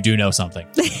when you do know something.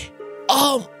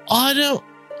 I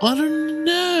don't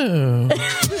know.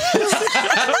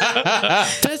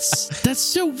 That's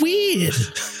so weird.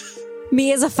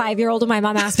 Me as a 5-year-old, and my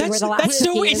mom asked me where the last that's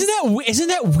so is. Isn't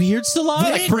that weird, Salai?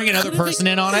 Like bring another person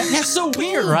in on it. That's so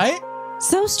weird, right?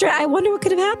 So strange. I wonder what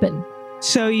could have happened.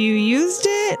 So you used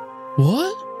it?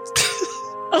 What?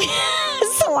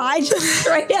 Salai just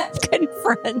straight up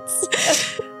confronts.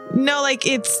 No, like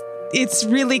it's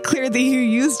really clear that you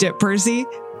used it, Percy.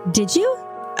 Did you?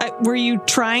 Were you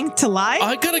trying to lie?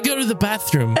 I gotta go to the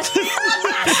bathroom.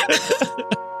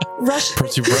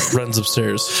 Percy runs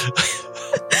upstairs.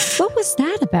 What was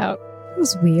that about? It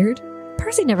was weird.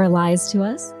 Percy never lies to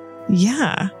us.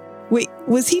 Yeah. Wait,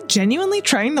 was he genuinely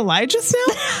trying to lie just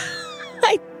now?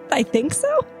 I think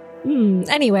so.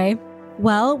 Anyway,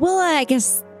 well, we'll, I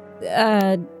guess,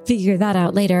 figure that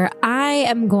out later. I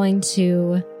am going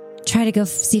to try to go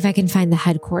see if I can find the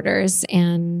headquarters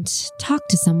and talk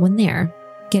to someone there.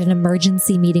 Get an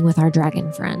emergency meeting with our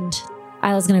dragon friend.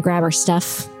 Isla's going to grab her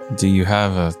stuff. Do you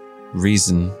have a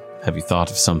reason? Have you thought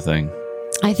of something?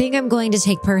 I think I'm going to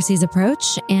take Percy's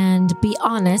approach and be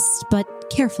honest, but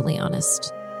carefully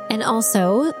honest. And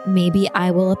also, maybe I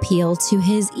will appeal to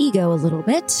his ego a little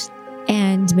bit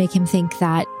and make him think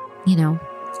that,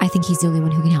 I think he's the only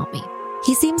one who can help me.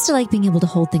 He seems to like being able to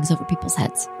hold things over people's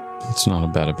heads. It's not a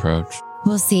bad approach.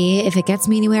 We'll see if it gets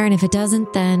me anywhere, and if it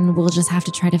doesn't, then we'll just have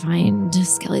to try to find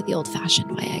Skelly the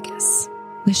old-fashioned way, I guess.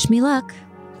 Wish me luck.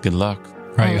 Good luck.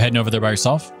 Are you heading over there by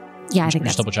yourself? Yeah, I think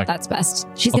Just double check. that's best.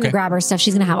 She's going to grab her stuff.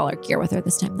 She's going to have all her gear with her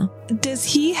this time, though. Does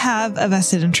he have a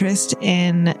vested interest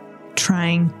in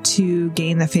trying to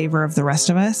gain the favor of the rest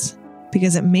of us?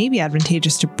 Because it may be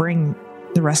advantageous to bring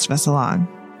the rest of us along.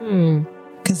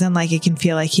 Because then, it can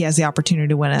feel like he has the opportunity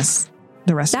to win us,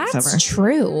 the rest of us over. That's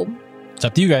true. It's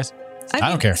up to you guys. I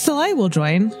don't care. Salai will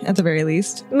join, at the very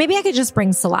least. Maybe I could just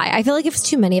bring Salai. I feel like if it's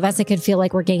too many of us, it could feel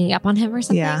like we're ganging up on him or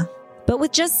something. Yeah. But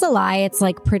with just Salai, it's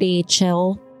pretty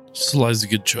chill. Salai's a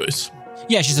good choice.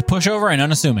 Yeah, she's a pushover and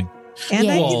unassuming. And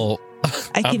Yeah.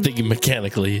 I'm thinking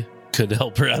mechanically could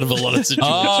help her out of a lot of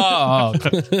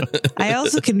situations. I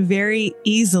also can very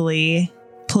easily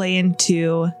play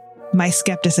into my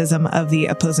skepticism of the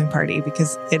opposing party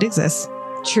because it exists.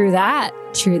 True that.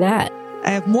 I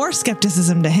have more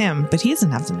skepticism to him, but he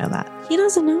doesn't have to know that. He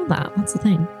doesn't know that. That's the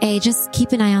thing. Hey, just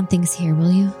keep an eye on things here,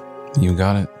 will you? You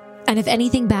got it. And if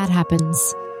anything bad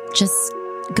happens, just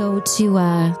go to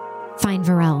find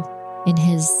Varel in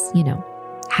his,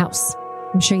 house.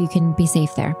 I'm sure you can be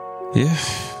safe there. Yeah.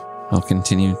 I'll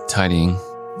continue tidying.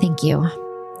 Thank you.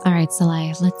 All right,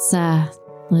 Salai,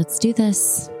 let's do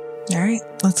this. All right,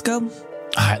 let's go. All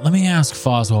right, let me ask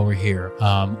Foz while we're here.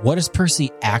 What does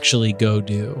Percy actually go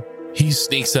do? He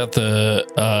sneaks out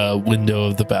the window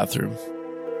of the bathroom.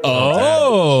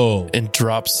 Oh! And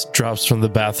drops from the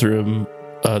bathroom,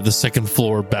 the second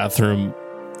floor bathroom.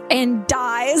 And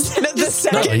dies. The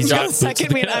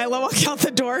second me and Yeah. Isla walk out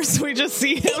the door, so we just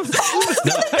see him.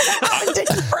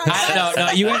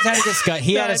 No, you guys had to discuss.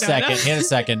 He had a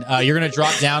second. You're going to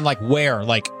drop down, where?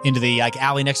 Into the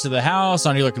alley next to the house?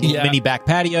 On your little mini back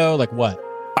patio? What?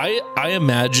 I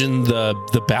imagine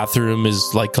the bathroom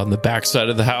is on the back side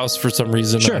of the house for some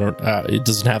reason. Sure. I don't, it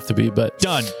doesn't have to be, but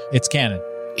Done. It's canon.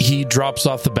 he drops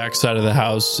off the back side of the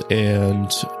house and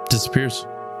disappears.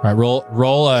 All right,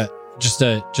 roll just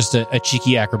a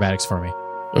cheeky acrobatics for me.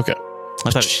 Okay. I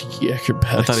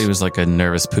thought he was like a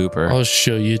nervous pooper. I'll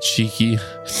show you cheeky.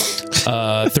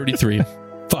 33.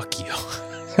 Fuck you.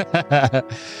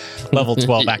 Level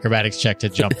 12 acrobatics check to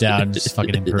jump down, just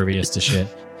fucking impervious to shit.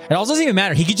 It also doesn't even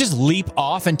matter. He could just leap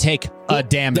off and take a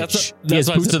damage. That's he has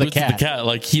why I boots said of the cat.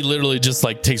 Like he literally just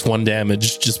like takes 1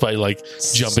 damage just by like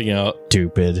jumping out.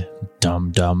 Stupid,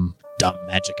 dumb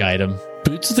magic item.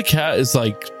 Boots of the cat is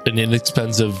like an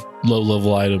inexpensive low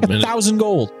level item. 1,000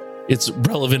 gold. It's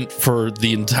relevant for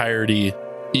the entirety.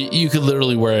 You could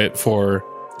literally wear it for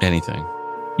anything.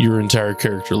 Your entire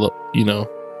character,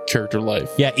 character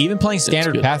life. Yeah, even playing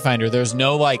standard Pathfinder, there's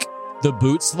no like the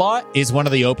boot slot is one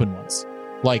of the open ones.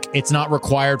 Like it's not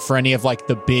required for any of like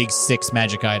the big 6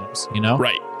 magic items, you know?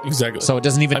 Right. Exactly. So it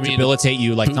doesn't even debilitate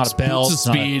you. Like boots, not a belt. Boots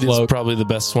of speed is probably the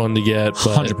best one to get.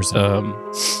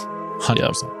 100%.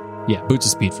 100%. Yeah, boots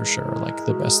of speed for sure are like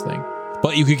the best thing.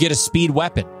 But you could get a speed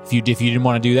weapon if you didn't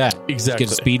want to do that. Exactly. Just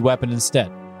get a speed weapon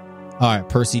instead. All right,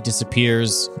 Percy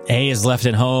disappears. A is left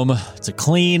at home to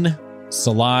clean.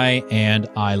 Salai and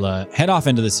Isla head off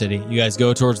into the city. You guys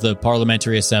go towards the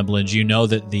parliamentary assemblage. You know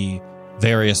that the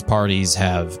various parties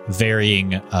have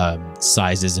varying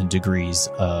sizes and degrees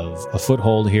of a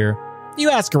foothold here.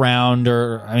 You ask around,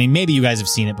 maybe you guys have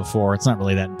seen it before. It's not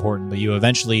really that important, but you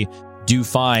eventually do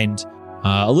find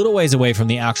a little ways away from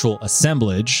the actual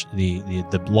assemblage, the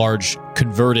large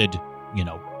converted,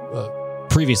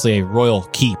 previously a royal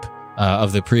keep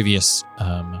of the previous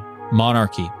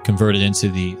monarchy, converted into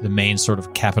the main sort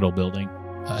of capital building,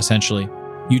 essentially.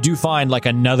 You do find like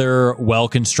another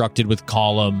well-constructed with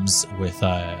columns with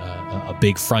a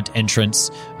big front entrance,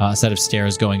 a set of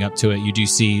stairs going up to it. You do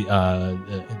see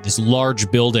this large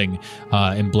building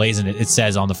emblazoned. It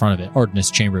says on the front of it,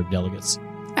 Ordinance Chamber of Delegates.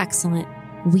 Excellent.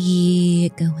 We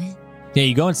go in. Yeah,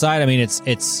 you go inside. I mean,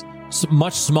 it's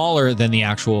much smaller than the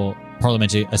actual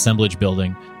parliamentary assemblage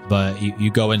building, but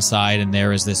you go inside and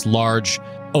there is this large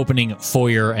opening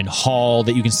foyer and hall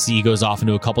that you can see goes off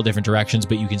into a couple different directions,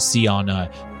 but you can see on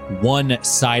one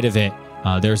side of it,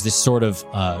 there's this sort of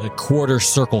quarter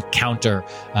circle counter,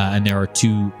 and there are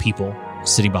 2 people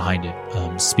sitting behind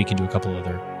it, speaking to a couple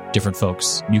other different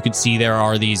folks. You can see there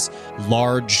are these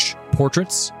large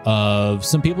portraits of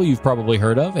some people you've probably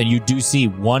heard of, and you do see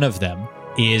one of them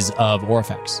is of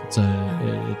Orphex.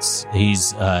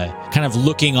 He's kind of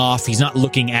looking off. He's not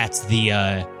looking at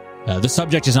the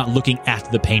subject is not looking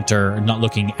at the painter, not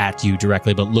looking at you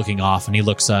directly, but looking off, and he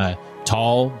looks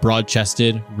tall,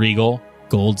 broad-chested, regal,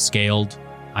 gold-scaled.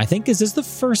 I think, is this the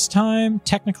first time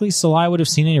technically Salai would have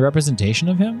seen any representation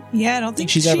of him? Yeah, I don't think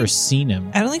she's ever seen him.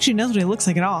 I don't think she knows what he looks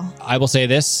like at all. I will say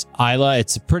this, Isla,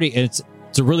 it's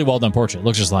a really well-done portrait. It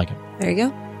looks just like him. There you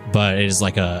go. But it is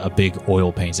like a big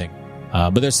oil painting.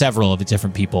 But there's several of the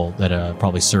different people that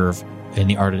probably serve in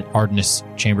the Ardennis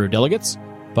Chamber of Delegates.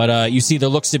 But you see there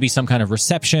looks to be some kind of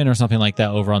reception or something like that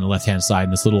over on the left-hand side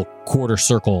in this little quarter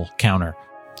circle counter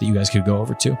that you guys could go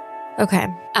over to. Okay.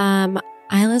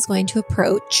 Isla's going to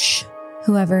approach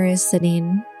whoever is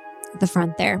sitting at the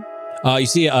front there. You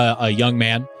see a young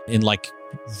man in like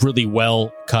really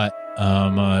well cut,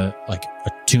 like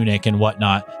a tunic and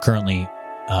whatnot, currently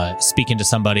speaking to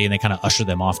somebody, and they kind of usher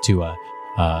them off to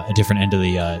a different end of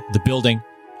the building,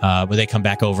 where they come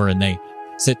back over and they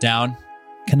sit down.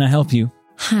 Can I help you?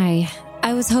 Hi.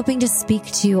 I was hoping to speak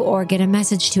to or get a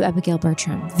message to Abigail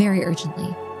Bertram very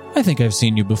urgently. I think I've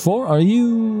seen you before.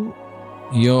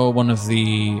 You're one of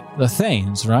the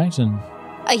Thanes, right? And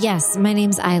yes, my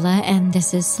name's Isla, and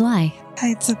this is Sly. Hi,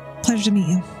 it's a pleasure to meet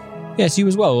you. Yes, you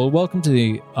as well. Well, welcome to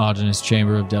the Ardennis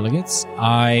Chamber of Delegates.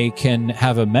 I can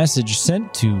have a message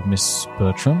sent to Miss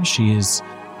Bertram. She is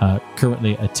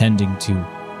currently attending to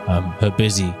her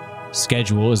busy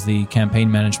schedule as the campaign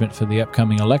management for the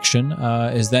upcoming election.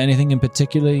 Is there anything in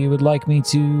particular you would like me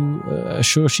to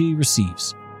assure she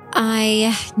receives?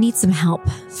 I need some help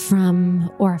from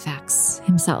Orphex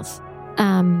himself.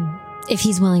 If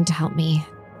he's willing to help me.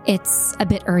 It's a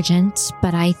bit urgent,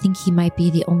 but I think he might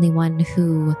be the only one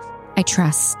who I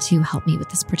trust to help me with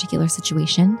this particular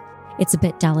situation. It's a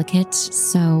bit delicate,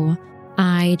 so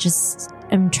I just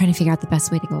am trying to figure out the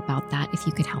best way to go about that, if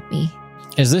you could help me.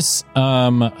 Is this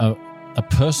a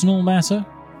personal matter?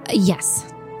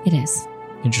 Yes, it is.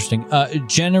 Interesting.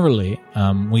 Generally,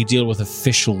 we deal with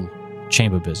official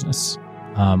chamber business.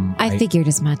 I figured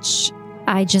as much.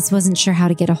 I just wasn't sure how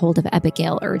to get a hold of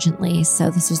Abigail urgently,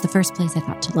 so this was the first place I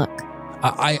thought to look.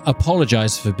 I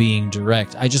apologize for being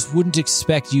direct. I just wouldn't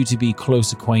expect you to be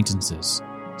close acquaintances,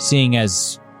 seeing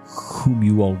as whom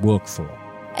you all work for.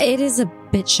 It is a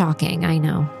bit shocking, I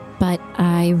know, but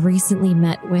I recently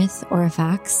met with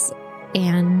Orphex,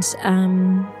 and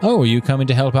Oh, are you coming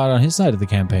to help out on his side of the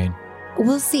campaign?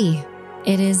 We'll see.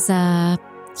 It is,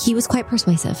 he was quite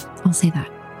persuasive, I'll say that.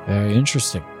 Very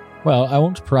interesting. Well, I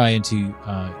won't pry into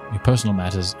your personal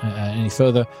matters any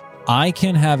further. I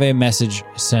can have a message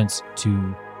sent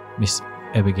to Miss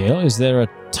Abigail. Is there a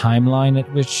timeline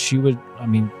at which she would,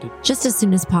 Just as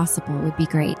soon as possible would be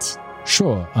great.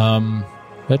 Sure.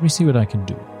 Let me see what I can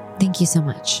do. Thank you so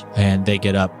much. And they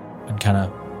get up and kind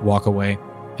of walk away.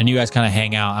 And you guys kind of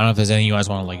hang out. I don't know if there's anything you guys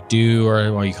want to do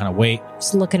or you kind of wait.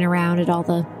 Just looking around at all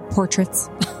the portraits.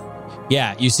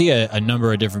 Yeah, you see a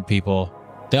number of different people.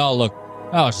 They all look,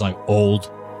 just like old.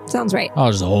 Sounds right.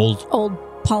 Oh, just old. Old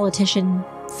politician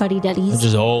fuddy-duddies. They're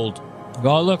just old.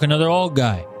 Oh, look, another old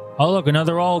guy. Oh, look,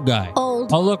 another old guy.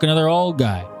 Old. Oh, look, another old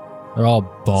guy. They're all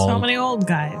bald. So many old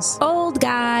guys. Old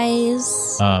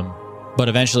guys. But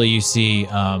eventually you see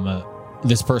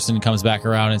this person comes back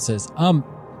around and says,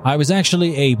 I was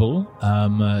actually able,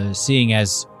 seeing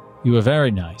as you were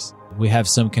very nice. We have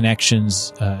some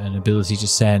connections, and ability to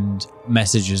send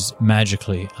messages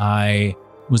magically. I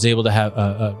was able to have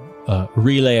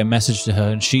relay a message to her,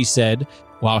 and she said,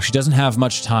 while she doesn't have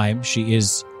much time, she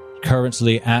is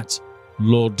currently at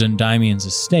Lord Dundamian's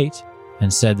estate,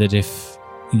 and said that if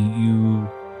you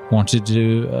wanted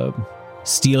to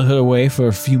steal her away for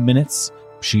a few minutes,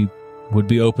 she would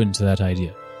be open to that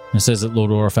idea. And it says that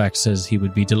Lord Orifax says he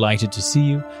would be delighted to see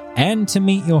you and to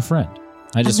meet your friend.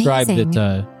 I described Amazing.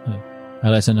 that, I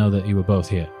let her know that you were both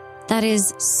here. That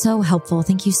is so helpful.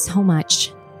 Thank you so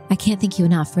much. I can't thank you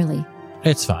enough, really.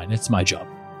 It's fine. It's my job.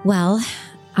 Well,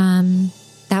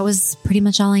 that was pretty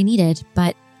much all I needed,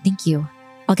 but thank you.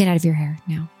 I'll get out of your hair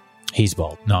now. He's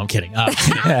bald. No, I'm kidding. I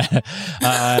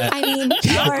mean,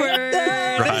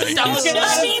 Right.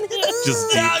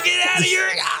 Just get out of your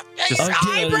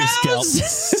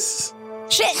eyebrows.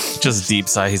 Shit. Just deep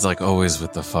sigh. He's like, always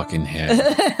with the fucking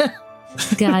hair.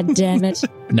 God damn it.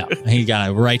 No, he got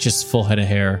a righteous full head of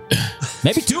hair.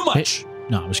 Maybe too much.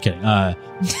 No, I'm just kidding.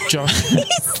 John,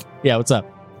 Yeah, what's up?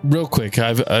 real quick, I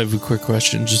have a quick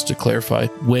question just to clarify.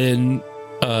 When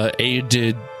A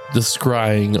did the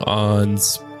scrying on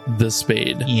the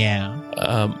spade, Yeah.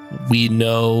 we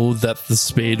know that the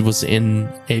spade was in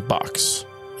a box,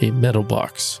 a metal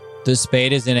box. The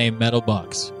spade is in a metal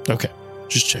box. Okay,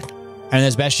 just check. And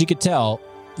as best you could tell,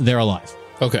 they're alive.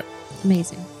 Okay,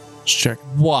 Amazing. just check.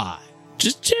 Why?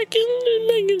 Just checking and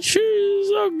making sure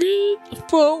it's all good.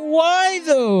 But why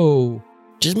though?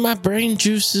 Just my brain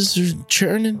juices are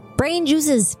churning. Brain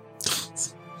juices.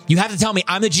 You have to tell me.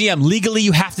 I'm the GM. Legally,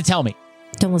 you have to tell me.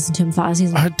 Don't listen to him, Foz.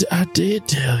 He's like, I did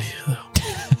tell you though.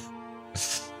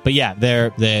 But yeah,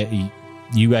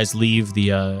 you guys leave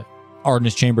the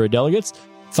Arden's Chamber of Delegates.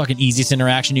 Fucking easiest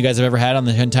interaction you guys have ever had on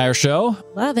the entire show.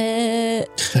 love it.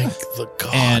 Thank the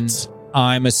gods. And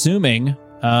I'm assuming,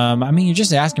 you're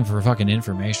just asking for fucking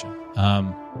information.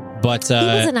 But He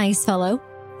was a nice fellow.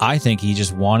 I think he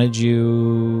just wanted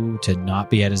you to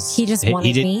not be at his... He just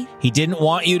wanted me. He didn't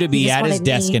want you to He be just at his wanted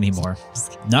desk me. anymore.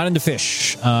 Not into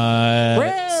fish. Rude.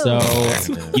 So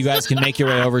you guys can make your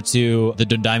way over to the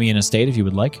Dundamian estate if you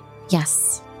would like.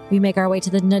 Yes. We make our way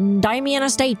to the Dundamian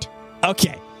estate.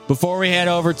 Okay. Before we head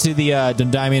over to the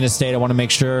Dundamian estate, I want to make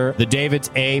sure the Davids,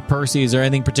 Percy, is there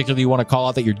anything particular you want to call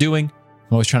out that you're doing?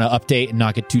 I'm always trying to update and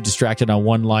not get too distracted on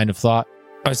one line of thought.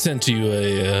 I sent you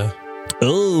a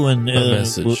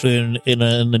message.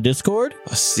 in the Discord?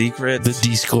 A secret. the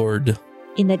Discord.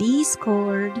 In the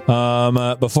Discord.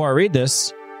 Before I read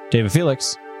this, David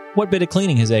Felix, what bit of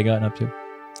cleaning has A gotten up to?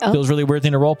 Oh. Feels really weird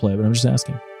thing to roleplay, but I'm just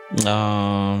asking.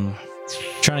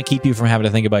 Trying to keep you from having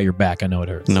to think about your back. I know it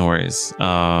hurts. No worries.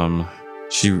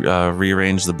 She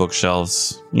rearranged the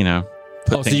bookshelves, So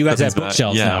you guys have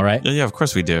bookshelves now, right? Yeah, of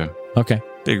course we do. Okay.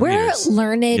 Big We're readers.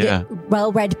 learned, Yeah.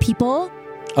 well-read people.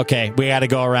 Okay, we got to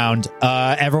go around.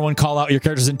 Everyone call out your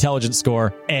character's intelligence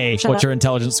score. A, Shut what's up. your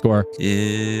intelligence score?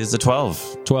 Is a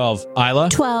 12. 12. Isla?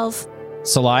 12.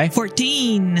 Salai?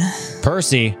 14.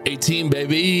 Percy? 18,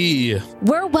 baby.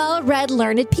 We're well-read,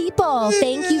 learned people.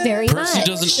 Thank you very Percy much.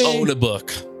 doesn't own a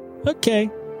book. Okay.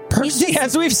 Percy,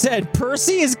 as we've said,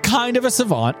 Percy is kind of a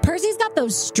savant. Percy's got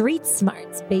those street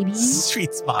smarts, baby.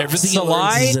 Street spot. Everything he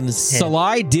learns is in his head.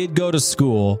 Salai did go to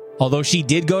school, although she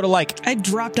did go to I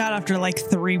dropped out after like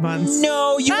 3 months.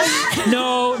 No, you went,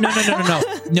 no,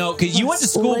 because you went to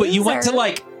school, but you went to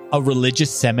Loser. a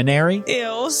religious seminary.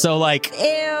 Ew. So Ew. I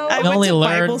Not went only to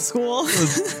learn- Bible school.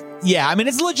 yeah,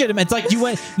 it's legitimate. It's like you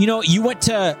went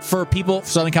to, for people,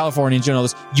 Southern Californians, you know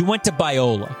this, you went to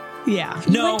Biola. Yeah.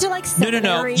 You went to, like, No.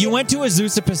 seminary? You went to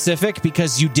Azusa Pacific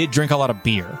because you did drink a lot of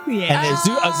beer. Yeah. And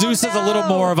Azusa is a little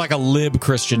more of like a lib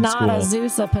Christian Not school.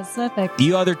 Azusa Pacific.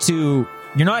 You other two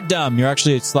You're not dumb. You're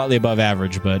actually slightly above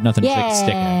average, but nothing to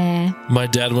stick at. My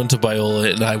dad went to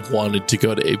Biola, and I wanted to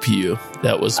go to APU.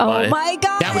 That was Oh my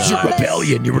God. That was your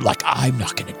rebellion. You were like, I'm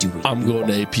not going to do it. I'm going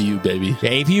to APU, baby.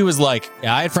 Yeah, APU was like,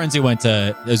 I had friends who went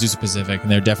to Azusa Pacific, and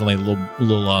they're definitely a little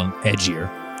edgier.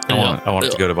 I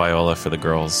wanted to go to Biola for the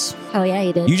girls. Hell yeah,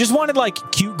 you did. You just wanted like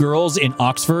cute girls in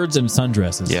Oxfords and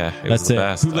sundresses. Yeah, that's the it.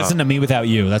 best. Who listened to Me Without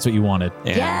You? That's what you wanted.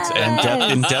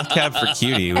 And Death Cab for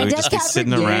Cutie. We And would Death just be Cab for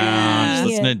sitting Cutie. around, just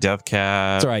listening to Death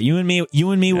Cab. That's all right. You and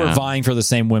me were vying for the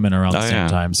same women around the same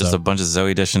time. So Just a bunch of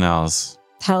Zoe Deschanel's.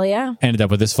 Hell yeah. ended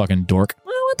up with this fucking dork.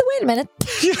 Oh, wait a minute.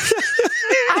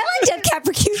 I like Dead Cat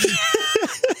for Cutie.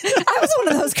 I was one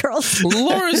of those girls.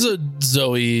 Laura's a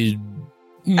Zoe.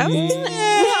 I was gonna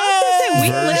say, we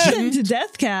Version? listened to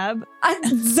Death Cab.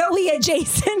 Zoe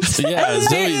adjacent. Yeah,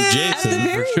 Zoe's At Jason the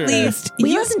very for sure. least.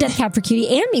 We listened to Dead Cat for Cutie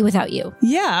and Me Without You.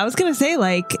 Yeah, I was going to say,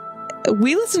 like,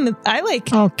 we listened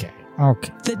to, Okay.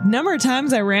 the number of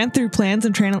times I ran through plans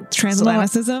and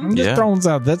transatlanticism. I'm just Yeah. throwing this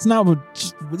out. This is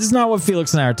not what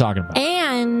Felix and I are talking about.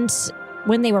 And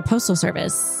when they were Postal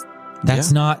Service.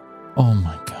 That's not. Oh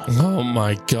my god. Oh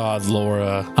my God,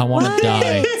 Laura. I want to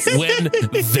die. When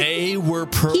they were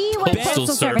He went Postal Postal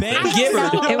Service. Service. Ben I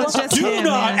Gibbard. know. It was just Do him,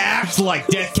 not man. act like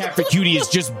Death Cat for Cutie is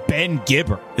just Ben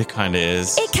Gibbard. It kind of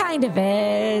is. It kind of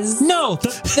is. No,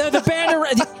 the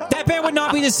band that band would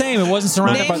not be the same. It wasn't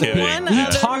surrounded by the kidding. band. One What are you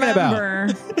other talking about? member.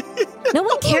 No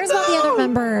one cares about the other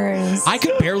members. I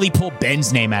could barely pull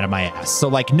Ben's name out of my ass. So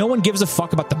like no one gives a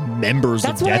fuck about the members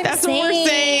That's of what Death. I'm That's what we're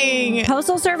saying.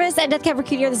 Postal Service and Death Cat for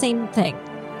Cutie are the same thing.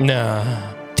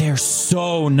 Nah. They're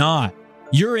so not.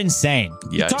 You're insane.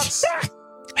 You Yikes.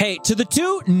 Hey, to the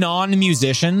two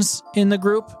non-musicians in the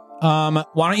group, why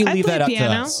don't you I leave play that up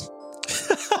piano. to us?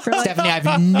 For like- Stephanie,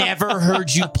 I've never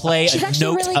heard you play She's a actually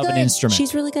note really of good. an instrument.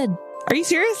 She's really good. Are you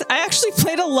serious? I actually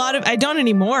played a lot of, I don't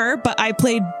anymore, but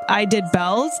I did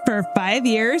bells for 5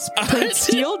 years, played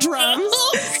steel drums.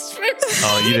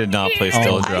 Oh, you did not play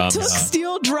steel Oh. drums. I took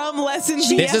steel drum lessons.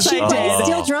 This Yes, is- I Oh. did.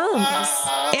 Steel drums.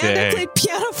 And I Dang. played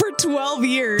piano for 12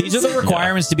 years. These are the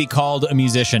requirements to be called a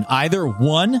musician. Either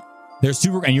one, they're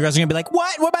super, and you guys are gonna be like,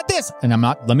 "What? What about this?" And I'm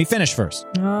not. Let me finish first.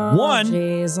 Oh, One.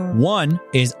 jeez. One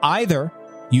is either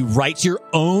you write your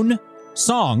own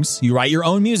songs, you write your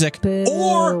own music, Boo.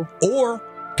 or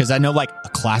because I know like a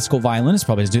classical violinist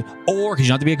probably does do, or because you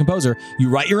don't have to be a composer, you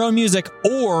write your own music,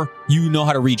 or you know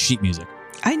how to read sheet music.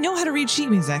 I know how to read sheet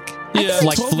music. Yeah,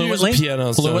 Like 12 years of fluently? piano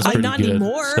sounds Fluently? pretty Not good.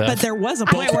 anymore, Steph. but there was a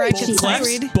point where I could sight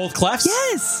read. Both clefs.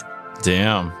 Yes.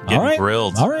 Damn. Getting All right.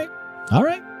 grilled. All right.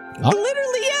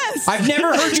 Literally, yes. I've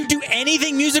never heard you do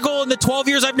anything musical in the 12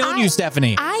 years I've known you,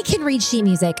 Stephanie. I can read sheet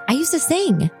music. I used to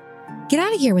sing. Get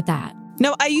out of here with that.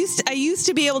 No, I used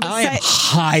to be able to I am sight.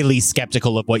 highly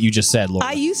skeptical of what you just said, Laura.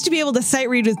 I used to be able to sight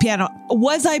read with piano.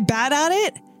 Was I bad at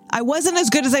it? I wasn't as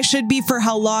good as I should be for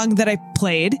how long that I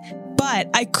played, but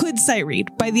I could sight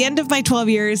read. By the end of my 12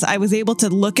 years, I was able to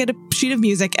look at a sheet of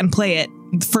music and play it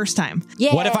the first time.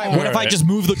 Yeah. What if I just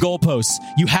move the goalposts?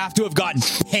 You have to have gotten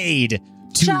paid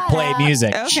to Shut play up.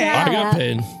 music. Okay. I got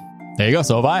paid. There you go.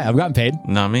 So have I. I've gotten paid.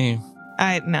 Not me.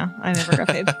 I never got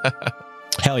paid.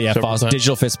 Hell yeah, Several Foss. times.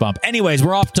 Digital fist bump. Anyways,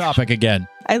 we're off topic again.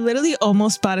 I literally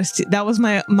almost bought that was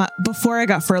my before I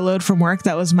got furloughed from work.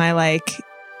 That was my like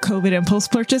COVID impulse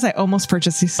purchase. I almost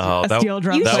purchased a steel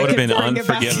drum. That so I would have could been bring it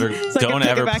back- unforgettable. so I could Don't pick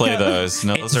it ever back play up. those.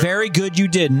 No, It's those are very good you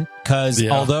didn't, because Yeah.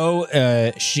 although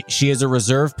she is a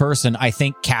reserved person, I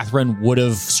think Catherine would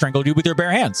have strangled you with her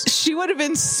bare hands. She would have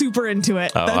been super into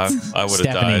it. Oh, That's- I would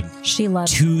have Stephanie. died. She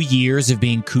loves 2 years of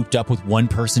being cooped up with one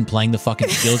person playing the fucking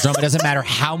steel drum. It doesn't matter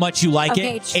how much you like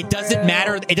Okay, it. It doesn't true.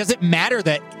 matter. It doesn't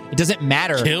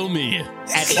matter Kill me.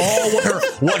 at all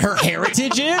what her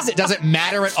heritage is. It doesn't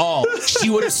matter at all. She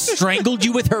would have strangled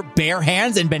you with her bare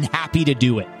hands and been happy to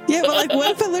do it. Yeah, but like,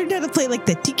 what if I learned how to play like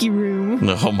the tiki room?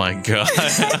 Oh my god.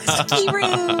 tiki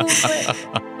room.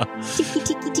 Tiki,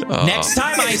 tiki, tiki. Oh. Next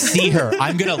time I see her,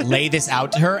 I'm gonna lay this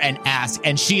out to her and ask,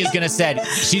 and she's gonna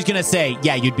say,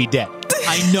 "Yeah, you'd be dead."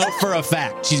 I know for a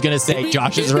fact she's gonna say,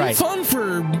 "Josh is It'd be right." fun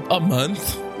for a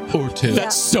month or two.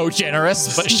 That's so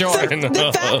generous, but sure.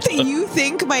 The fact that you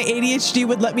think my ADHD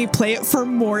would let me play it for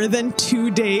more than 2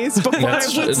 days before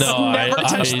That's- I would no, never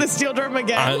touch I- the steel drum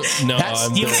again. That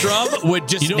steel drum would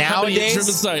just You know how many nowadays.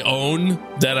 instruments I own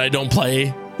that I don't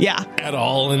play Yeah. at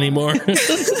all anymore?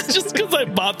 Just because I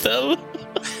bought them.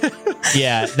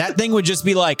 Yeah, that thing would just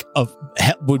be like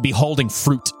would be holding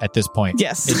fruit at this point.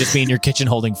 Yes. It'd just be in your kitchen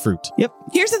holding fruit. Yep.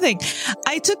 Here's the thing.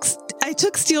 I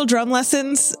took steel drum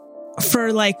lessons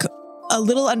for like a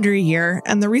little under a year.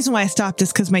 And the reason why I stopped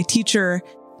is because my teacher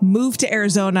moved to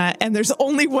Arizona and there's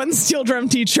only one steel drum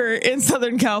teacher in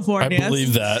Southern California. I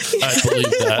believe that.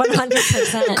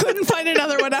 100%. Couldn't find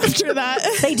another one after that.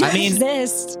 They do I mean-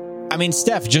 exist. I mean,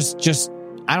 Steph, just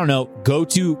I don't know, go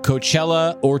to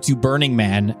Coachella or to Burning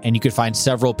Man, and you could find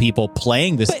several people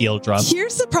playing the steel drum.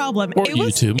 Here's the problem. Or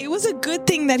It was a good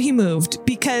thing that he moved,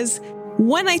 because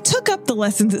when I took up the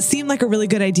lessons, it seemed like a really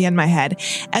good idea in my head.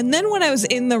 And then when I was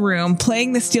in the room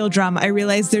playing the steel drum, I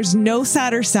realized there's no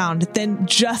sadder sound than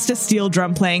just a steel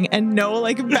drum playing and no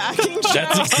like backing That's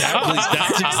track.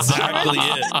 exactly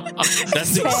it.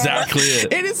 That's exactly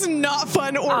it. It is not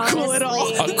fun or cool at all.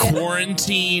 Honestly. A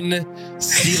quarantine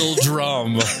steel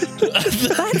drum.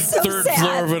 That's so Third sad.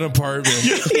 floor of an apartment.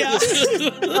 Yeah.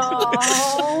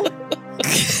 Oh,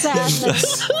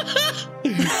 sadness.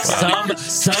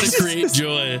 Some create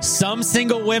joy. Some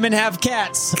single women have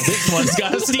cats. This one's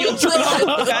got a steel drum.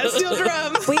 Got a steel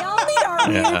drum. We all need our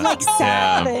weird, like,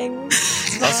 sad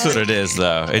things. That's what it is,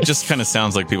 though. It just kind of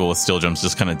sounds like people with steel drums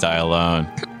just kind of die alone.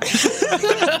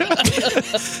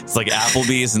 It's like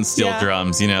Applebee's and steel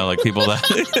drums, you know, like people that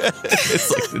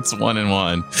it's like it's one and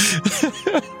one.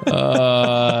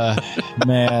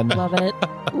 Man. Love it.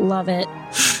 Love it.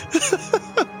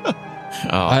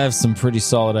 I have some pretty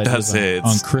solid ideas That's it.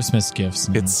 on Christmas gifts.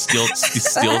 It's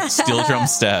steel drum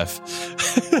Steph.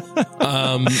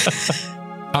 All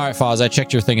right, Foz, I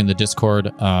checked your thing in the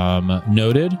Discord.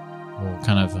 Noted.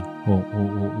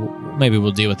 Maybe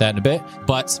we'll deal with that in a bit.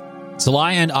 But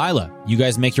Salai and Isla, you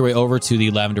guys make your way over to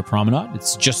the Lavender Promenade.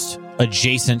 It's just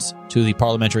adjacent to the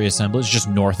Parliamentary Assembly. It's just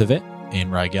north of it in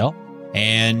Rigel.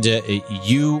 And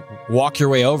you walk your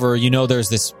way over. You know there's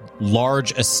this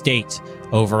large estate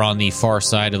over on the far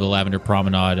side of the Lavender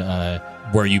Promenade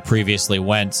where you previously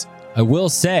went. I will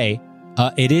say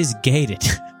it is gated,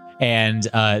 and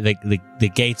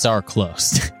the gates are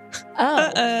closed.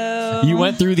 Oh. You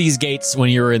went through these gates when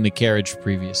you were in the carriage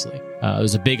previously.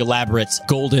 There's a big elaborate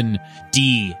golden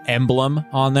D emblem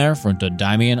on there for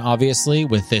Dundamian, obviously,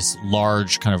 with this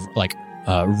large kind of like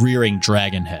rearing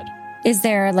dragon head. Is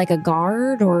there like a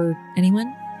guard or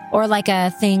anyone? Or like a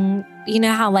thing, you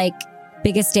know how like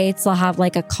big estates will have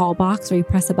like a call box where you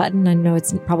press a button? I know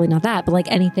it's probably not that, but like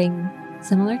anything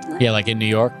similar to that? Yeah, like in New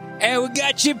York. Hey, we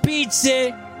got your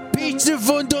pizza. Pizza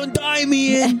from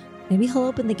Dundamian. Maybe he'll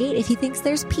open the gate if he thinks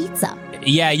there's pizza.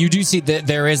 Yeah, you do see that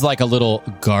there is like a little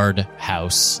guard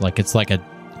house. Like it's like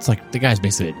the guy's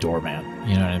basically a doorman.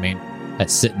 You know what I mean?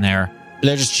 That's sitting there.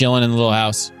 They're just chilling in the little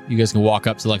house. You guys can walk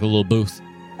up to like a little booth.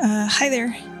 Hi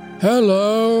there.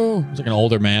 Hello. It's like an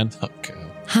older man. Okay.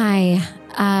 Hi.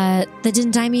 The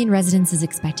Dundamian residence is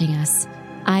expecting us.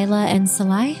 Isla and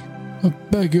Salai? I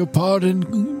beg your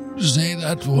pardon. Say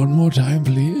that one more time,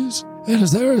 please. And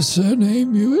is there a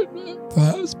surname you would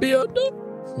perhaps be under?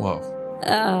 Whoa.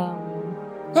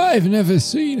 I've never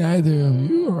seen either of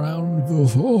you around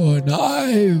before, and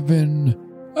I've been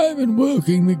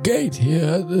working the gate here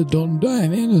at the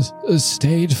Dundamian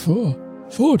estate for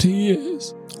 40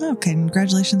 years. Okay,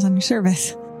 congratulations on your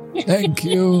service. Thank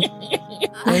you.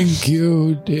 Thank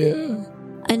you, dear.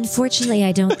 Unfortunately,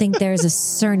 I don't think there's a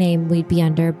surname we'd be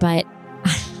under, but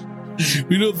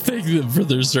We don't thank them for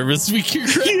their service. We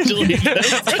congratulate them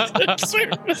for their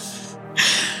service.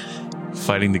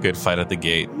 Fighting the good fight at the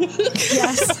gate.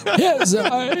 yes.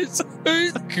 Yes,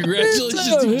 Congratulations,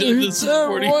 you've done this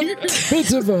for 40 years.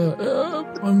 Bit of a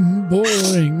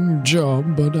boring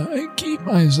job, but I keep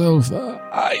myself.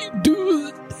 I do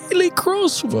the daily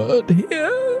crossword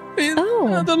here in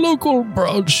the local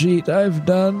broadsheet. I've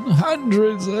done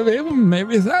hundreds of them,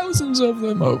 maybe thousands of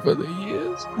them over the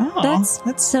years. Oh,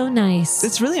 That's so nice.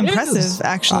 it's really impressive, Yes.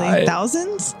 actually.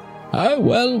 Thousands?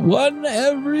 Well, one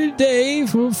every day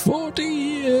for 40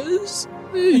 years.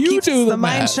 You Keeps do the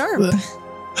mind math. sharp.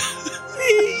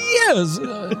 Yes,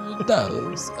 it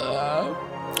does.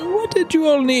 What did you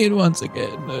all need once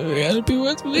again? Help you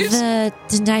with, please? The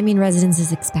Dundamian residence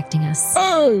is expecting us.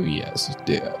 Oh, yes,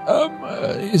 dear.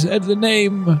 You said the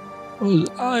name was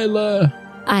Isla.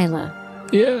 Isla.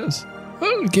 Yes.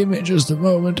 Well, give me just a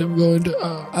moment. I'm going to,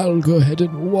 I'll go ahead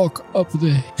and walk up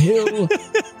the hill.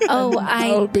 Oh,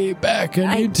 I'll be back.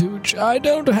 I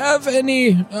don't have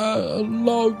any,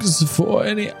 logs for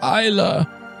any Isla.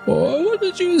 Or what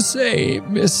did you say,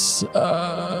 Miss,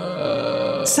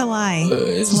 Salai.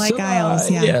 Salai Giles,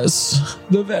 yeah. Yes,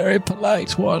 the very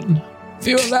polite one. If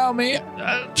you allow me,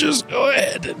 I'll just go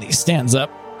ahead and He stands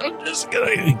up.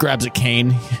 He grabs a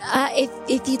cane,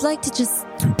 If you'd like to just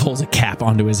and pulls a cap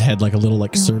onto his head like a little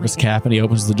like service cap, and he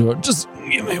opens the door. Just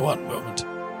give me one moment.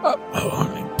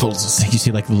 he pulls. You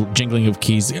see like the little jingling of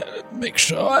keys. Make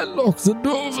sure I lock the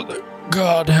door for the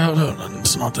God, hold on.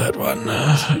 It's not that one.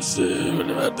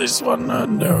 What about this one?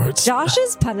 No, it's... Josh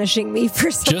is punishing me for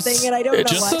something, and I don't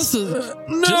know what.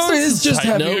 No, he's just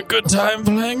having note. a good time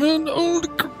playing an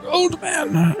old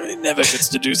man. He never gets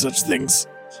to do such things.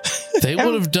 They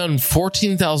would have done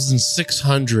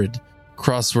 14,600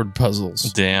 crossword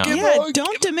puzzles. Damn.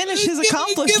 Don't diminish his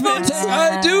accomplishments.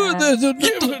 I do.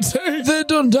 The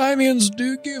Dundimians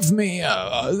do give me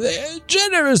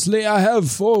generously. I have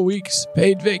 4 weeks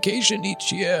paid vacation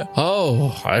each year.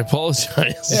 Oh, I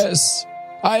apologize. Yes,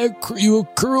 you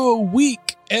accrue a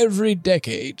week every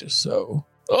decade. So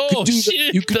Oh,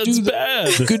 shit, that's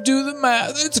bad. You could do the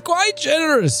math. It's quite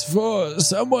generous for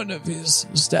someone of his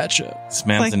stature. This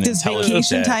man's Like, an does intelligent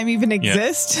vacation dad. time even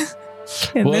exist?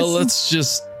 In Well, this? let's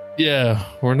just,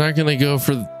 we're not going to go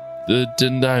for the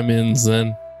Dindimans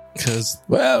then, because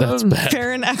that's bad.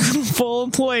 Fair and equitable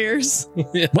employers.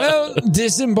 Well,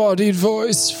 disembodied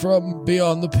voice from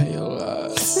beyond the pale.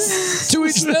 To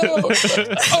each their own.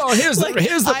 Oh, here's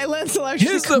the Island selection.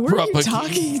 here's the Who are you proper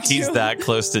talking to? He's that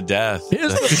close to death.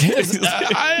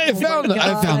 I found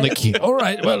the key. All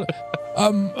right, well,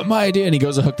 my idea. And he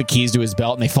goes to hook the keys to his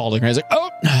belt, and they fall to the ground. He's like, oh,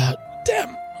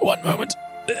 damn! 1 moment.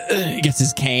 He gets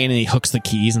his cane and he hooks the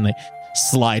keys, and they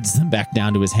slides them back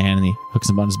down to his hand, and he hooks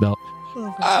them on his belt.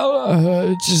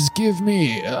 I'll just give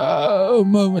me a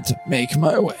moment to make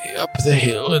my way up the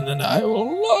hill, and then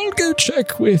I'll go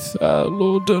check with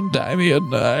Lord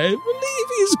Dundimian. I believe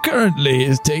he's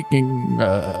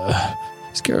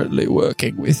currently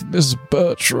working with Miss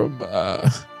Bertram.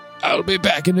 I'll be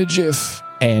back in a jiff.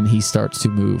 And he starts to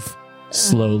move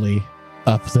slowly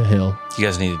up the hill. You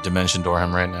guys need to dimension door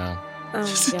him right now.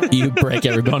 Oh, God. You break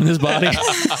every bone in his body.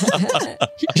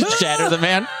 Just shatter the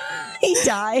man. He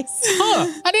dies.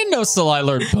 Huh, I didn't know Salai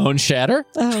learned bone shatter.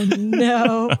 Oh,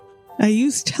 no. I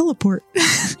used teleport.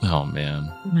 Oh man.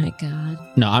 Oh, my God.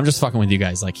 No, I'm just fucking with you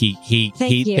guys. Like Thank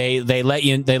you. they let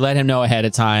him know ahead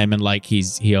of time, and like he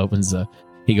goes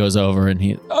over and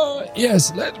he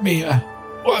yes, let me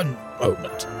 1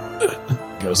 moment.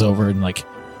 Goes over and like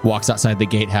walks outside the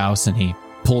gatehouse, and he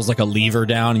pulls like a lever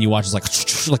down, and you watch as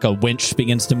like a winch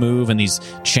begins to move, and these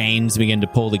chains begin to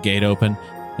pull the gate open.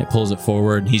 It pulls it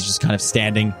forward, and he's just kind of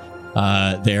standing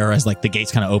there as like the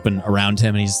gates kind of open around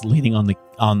him, and he's leaning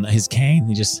on his cane.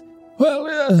 He just,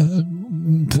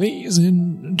 please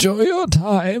enjoy your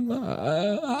time.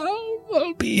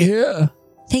 I'll be here.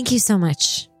 Thank you so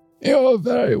much. You're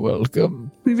very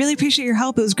welcome. We really appreciate your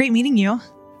help. It was great meeting you.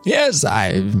 Yes,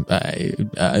 I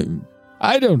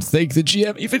don't think the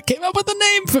GM even came up with a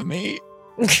name for me.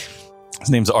 His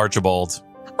name's Archibald.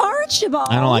 Archibald.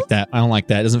 I don't like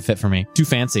that. It doesn't fit for me. Too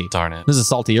fancy. Darn it. This is a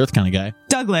salty earth kind of guy.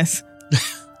 Douglas.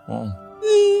 Well.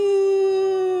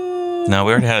 No,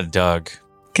 we already had a Doug.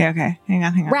 Okay. Hang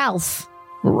on. Ralph.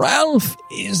 Ralph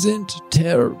isn't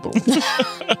terrible.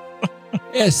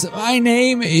 Yes, my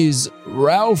name is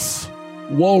Ralph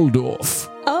Waldorf.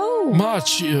 Oh.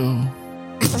 Machio.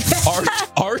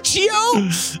 Archio?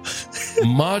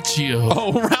 Machio.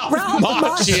 Oh, Ralph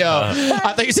Macchio.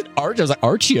 I thought you said Archio. I was like,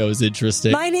 Archio is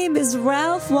interesting. My name is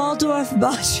Ralph Waldorf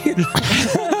Bachio.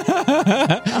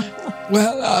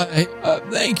 Well,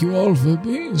 thank you all for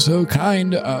being so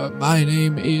kind. My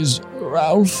name is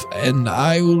Ralph, and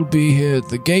I will be here at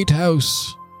the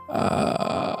gatehouse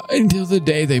until the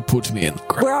day they put me in the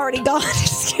ground. We're already gone.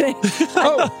 Just kidding.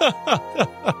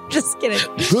 Just kidding.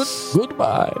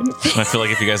 Goodbye. I feel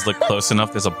like if you guys look close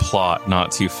enough, there's a plot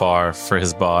not too far for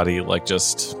his body, like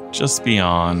just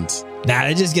beyond. Nah,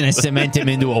 they're just gonna cement him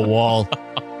into a wall.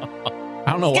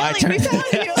 I don't know why. Skelly, we found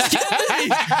you.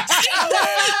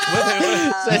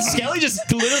 Skelly just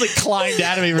literally climbed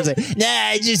out of me for saying,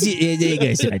 "Nah, they're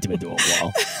gonna cement him into a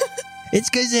wall." It's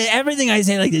because everything I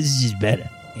say like this is just better.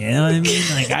 You know what I mean?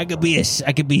 Like I could be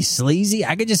sleazy.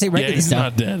 I could just say regular He's stuff.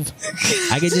 not dead.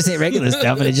 I could just say regular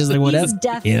stuff, and it's just like whatever. He's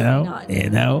definitely not dead. You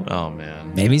know. Oh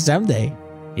man. Maybe someday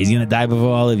he's gonna die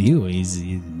before all of you.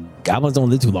 Goblins don't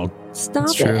live too long.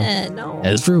 Stop true. it. No.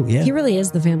 That's true. Yeah. He really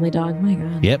is the family dog. My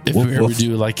God. Yep. If Woof, we ever woof.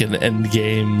 do like an end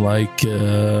game, like,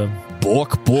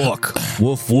 Bork, bork.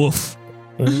 Woof, woof.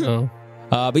 I don't know.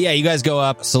 But yeah, you guys go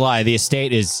up. Salai, the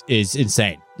estate is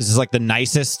insane. This is like the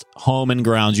nicest home and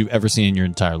grounds you've ever seen in your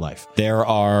entire life. There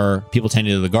are people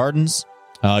tending to the gardens.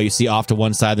 You see off to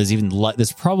one side,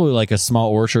 there's probably like a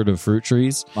small orchard of fruit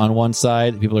trees on one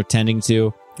side that people are tending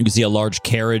to. You can see a large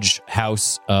carriage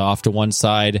house off to one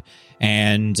side.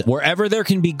 And wherever there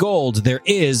can be gold, there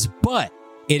is, but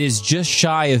it is just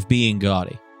shy of being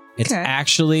gaudy. It's Okay.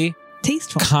 actually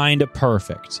Tasteful. kind of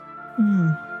perfect.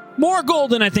 More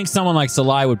gold than I think someone like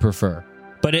Salai would prefer.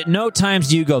 But at no times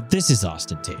do you go, this is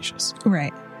ostentatious.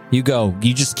 Right. You go.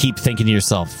 You just keep thinking to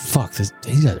yourself, fuck, these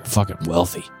guys are fucking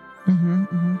wealthy.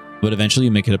 But eventually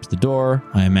you make it up to the door.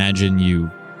 I imagine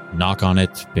you knock on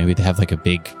it. Maybe they have like a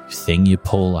big thing you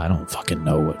pull. I don't fucking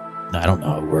know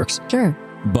how it works. Sure.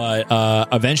 But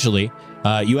eventually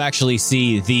you actually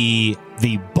see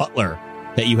the butler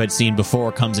that you had seen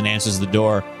before comes and answers the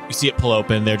door. You see it pull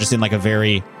open. They're just in like a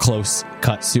very close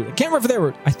cut suit. I can't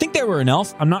remember I think they were an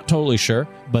elf. I'm not totally sure.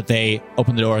 But they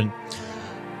open the door and...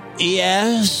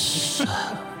 Yes?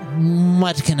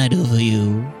 What can I do for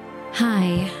you?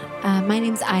 Hi, my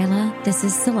name's Isla. This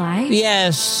is Salai.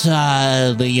 Yes,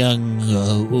 the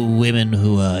young women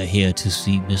who are here to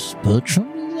see Miss Bertram.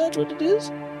 Is that what it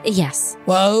is? Yes.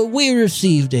 Well, we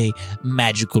received a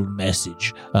magical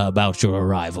message about your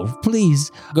arrival.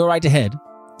 Please, go right ahead.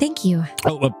 Thank you.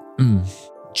 Oh, do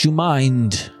you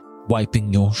mind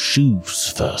wiping your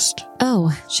shoes first?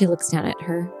 Oh, she looks down at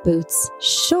her boots.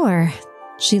 Sure.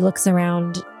 She looks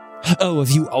around. Oh,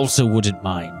 if you also wouldn't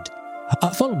mind,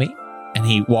 follow me. And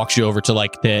he walks you over to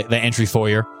like the entry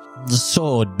foyer. The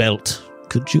sword belt.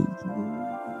 Could you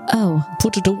Oh,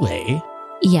 put it away?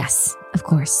 yes, of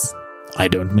course. I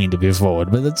don't mean to be forward,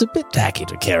 but it's a bit tacky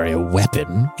to carry a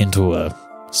weapon into a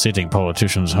sitting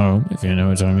politician's home, if you know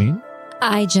what I mean.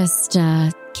 I just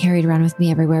carried around with me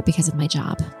everywhere because of my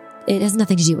job. It has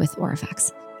nothing to do with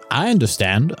Orifax. I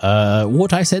understand.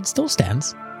 What I said still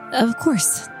stands. Of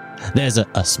course. There's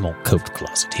a small coat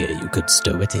closet here. You could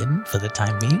stow it in for the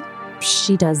time being.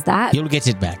 She does that. You'll get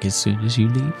it back as soon as you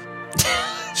leave.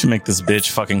 Should make this bitch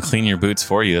fucking clean your boots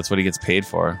for you. That's what he gets paid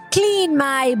for. Clean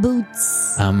my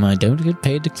boots. I don't get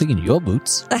paid to clean your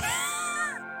boots.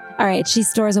 All right, she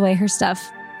stores away her stuff.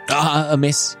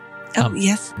 Miss.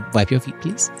 Yes. Wipe your feet,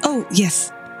 please. Oh,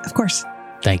 yes. Of course.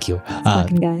 Thank you.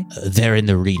 Fucking guy. They're in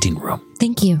the reading room.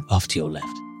 Thank you, Off to your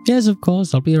left. Yes, of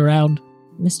course. I'll be around.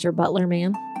 Mr. Butler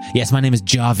Man. Yes, my name is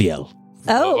Javiel.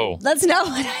 Oh, that's not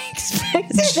what I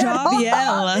expected.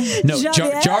 Javiel. No,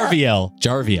 Javiel.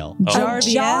 Jarviel.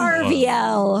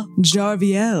 Jarviel.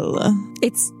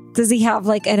 Jarviel. Does he have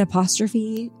like an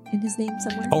apostrophe in his name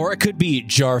somewhere? Or it could be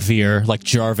Jarvier, like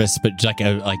Jarvis, but like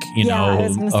I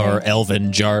was gonna or say.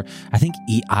 Elven I think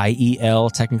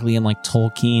IEL technically in like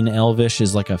Tolkien Elvish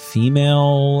is like a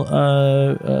female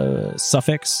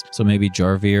suffix. So maybe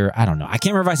Jarvier. I don't know. I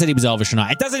can't remember if I said he was Elvish or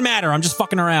not. It doesn't matter. I'm just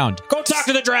fucking around. Go talk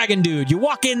to the dragon dude. You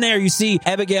walk in there. You see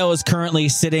Abigail is currently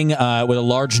sitting with a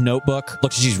large notebook.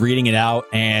 Looks like she's reading it out,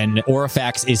 and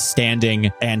Orifax is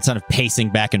standing and sort of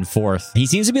pacing back and forth. He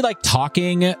seems to be like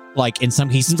talking like he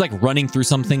seems like running through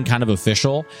something kind of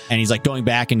official, and he's like going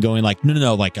back and going like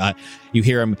no like you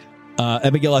hear him,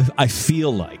 Abigail, I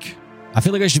feel like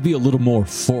I should be a little more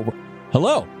forward.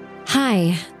 Hello.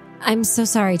 Hi. I'm so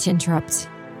sorry to interrupt.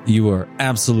 You are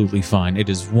absolutely fine. It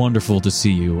is wonderful to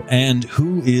see you. And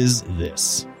who is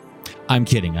this? I'm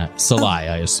kidding. Salai,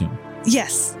 I assume.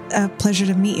 Yes. Pleasure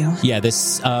to meet you. Yeah,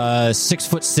 this 6'6",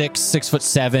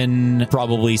 6'7",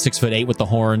 probably 6'8" with the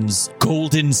horns,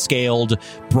 golden scaled,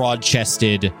 broad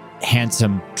chested,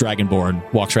 handsome dragonborn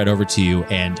walks right over to you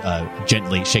and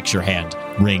gently shakes your hand,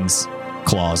 rings,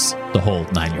 claws, the whole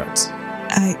 9 yards.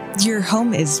 Your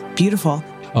home is beautiful.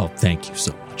 Oh, thank you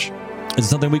so much. Is it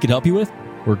something we could help you with?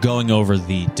 We're going over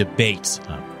the debate.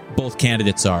 Both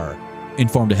candidates are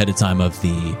informed ahead of time of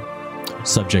the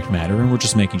subject matter, and we're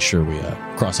just making sure we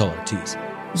cross all our T's.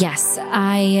 Yes,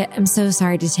 I am so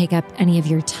sorry to take up any of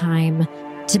your time.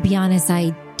 To be honest, I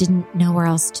didn't know where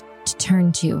else to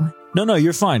turn to. No,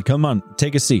 you're fine. Come on,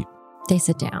 take a seat. They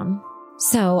sit down.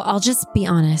 So I'll just be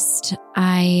honest.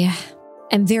 I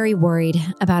am very worried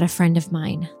about a friend of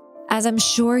mine. As I'm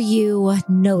sure you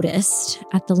noticed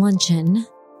at the luncheon,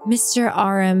 Mr.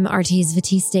 Aram Artis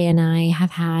Vitiste and I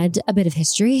have had a bit of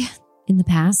history in the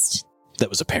past. That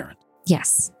was apparent.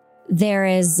 Yes. There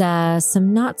is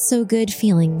some not so good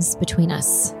feelings between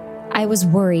us. I was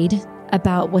worried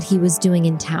about what he was doing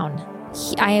in town.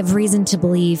 I have reason to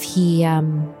believe he,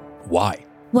 Why?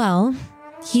 Well,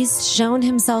 he's shown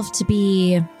himself to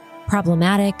be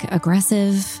problematic,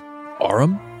 aggressive.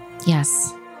 Aram?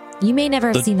 Yes. You may never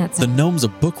have seen that The side. gnome's a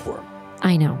bookworm.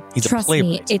 I know. He's a Trust me,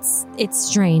 playwright. it's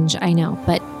strange, I know,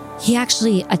 but he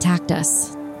actually attacked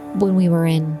us when we were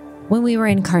in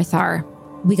Karthar.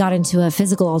 We got into a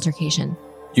physical altercation.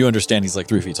 You understand he's like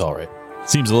 3 feet tall, right? It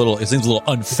seems a little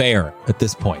unfair at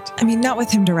this point. I mean, not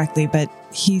with him directly, but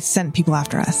he sent people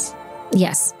after us.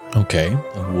 Yes. Okay.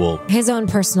 Well, His own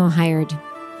personal hired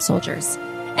soldiers.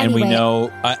 and we Anyway,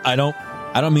 know I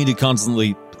don't mean to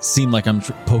constantly seem like I'm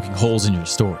poking holes in your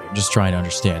story. I'm just trying to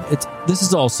understand. This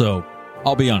is also,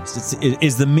 I'll be honest,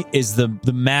 is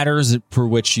the matters for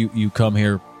which you come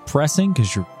here pressing,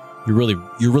 because you're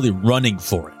really running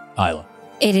for it, Isla.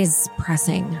 It is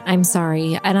pressing. I'm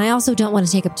sorry. And I also don't want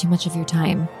to take up too much of your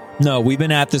time. No, we've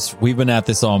been at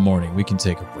this all morning. We can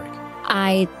take a break.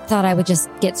 I thought I would just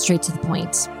get straight to the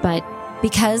point, but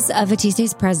because of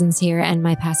Batiste's presence here and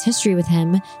my past history with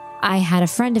him, I had a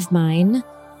friend of mine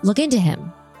look into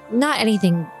him. Not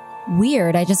anything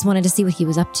weird, I just wanted to see what he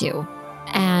was up to.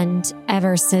 And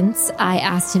ever since I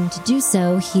asked him to do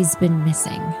so, he's been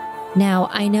missing. Now,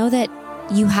 I know that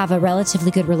you have a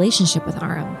relatively good relationship with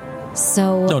Aram,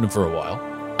 so... Known him for a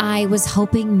while. I was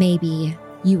hoping maybe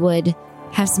you would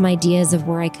have some ideas of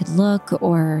where I could look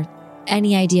or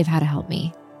any idea of how to help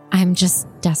me. I'm just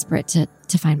desperate to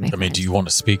find my friend. Do you want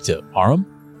to speak to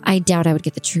Aram? I doubt I would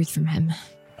get the truth from him.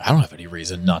 I don't have any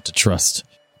reason not to trust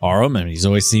Aram. He's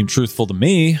always seemed truthful to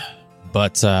me.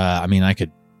 But, I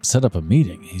could set up a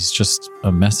meeting. He's just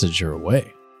a messenger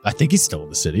away. I think he's still in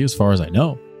the city, as far as I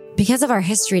know. Because of our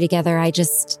history together, I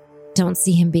just don't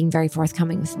see him being very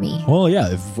forthcoming with me. Well,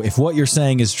 yeah, if what you're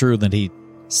saying is true, then he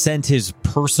sent his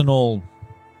personal...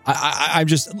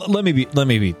 Let me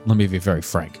be very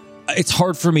frank. It's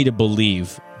hard for me to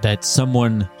believe that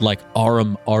someone like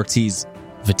Aram Artis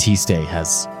Batiste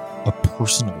has a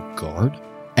personal guard.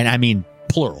 And I mean,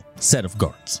 plural, set of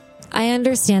guards. I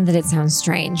understand that it sounds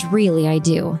strange. Really, I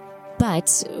do.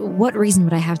 But what reason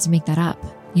would I have to make that up,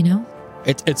 you know?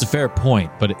 It's a fair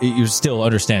point, but you still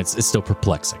understand it's still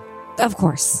perplexing. Of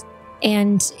course.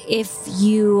 And if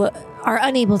you are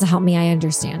unable to help me, I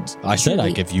understand. I said,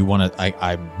 if you want to,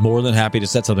 I'm more than happy to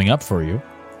set something up for you.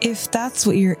 If that's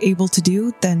what you're able to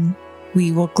do, then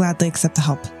we will gladly accept the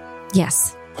help.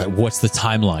 Yes. What's the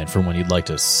timeline for when you'd like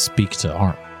to speak to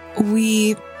Aram?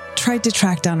 We tried to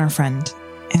track down our friend,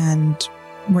 and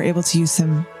we're able to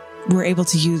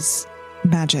use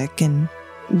magic, and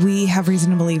we have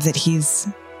reason to believe that he's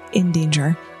in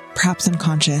danger, perhaps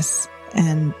unconscious,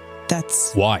 and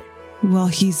that's... Why? Well,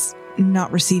 he's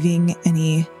not receiving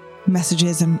any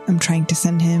messages I'm trying to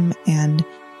send him, and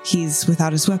he's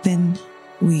without his weapon.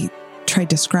 We tried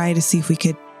to scry to see if we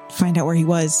could find out where he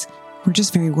was. We're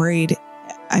just very worried.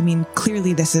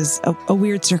 Clearly this is a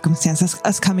weird circumstance,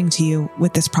 us coming to you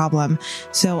with this problem.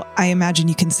 So I imagine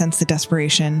you can sense the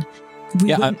desperation.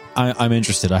 I'm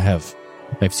interested. I have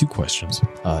 2 questions.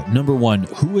 Number 1,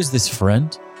 who is this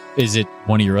friend? Is it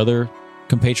one of your other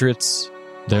compatriots?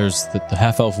 There's the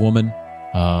half-elf woman.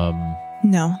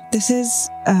 No, this is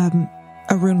a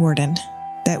rune warden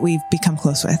that we've become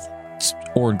close with.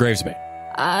 Or in Gravesbane.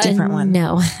 Different one.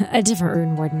 No, a different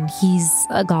rune warden. He's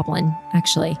a goblin,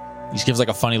 actually. He just gives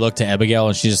a funny look to Abigail,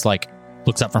 and she just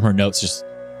looks up from her notes, just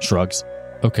shrugs.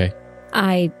 Okay.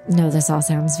 I know this all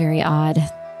sounds very odd.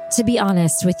 To be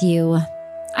honest with you,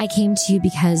 I came to you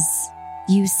because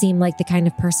you seem like the kind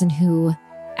of person who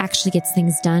actually gets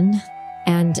things done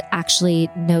and actually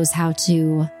knows how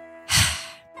to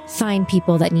find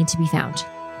people that need to be found.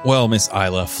 Well, Miss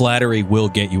Isla, flattery will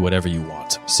get you whatever you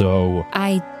want. So...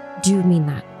 I do mean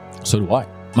that. So do I.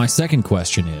 My second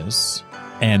question is,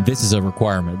 and this is a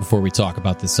requirement before we talk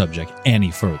about this subject any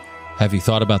further, have you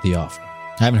thought about the offer?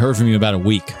 I haven't heard from you in about a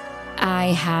week. I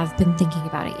have been thinking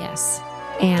about it, yes.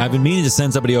 And I've been meaning to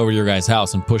send somebody over to your guys'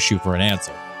 house and push you for an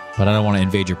answer, but I don't want to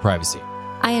invade your privacy.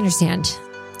 I understand.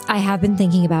 I have been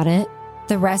thinking about it.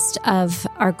 The rest of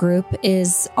our group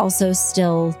is also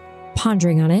still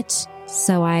pondering on it,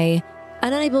 so I'm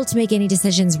unable to make any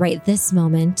decisions right this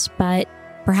moment, but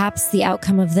perhaps the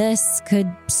outcome of this could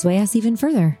sway us even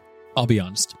further. I'll be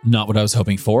honest, not what I was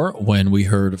hoping for when we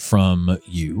heard from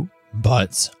you,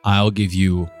 but I'll give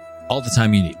you all the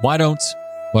time you need. Why don't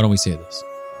we say this?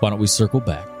 Why don't we circle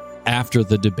back after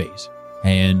the debate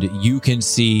and you can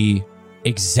see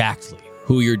exactly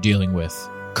who you're dealing with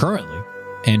currently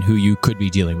and who you could be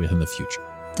dealing with in the future.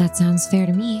 That sounds fair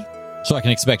to me. So I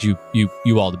can expect you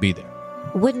all to be there.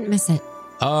 Wouldn't miss it.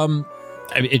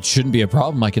 It shouldn't be a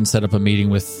problem. I can set up a meeting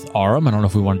with Aram. I don't know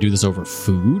if we want to do this over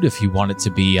food. If you want it to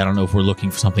be, I don't know if we're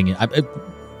looking for something.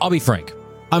 I'll be frank.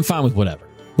 I'm fine with whatever.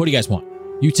 What do you guys want?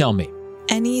 You tell me.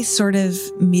 Any sort of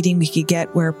meeting we could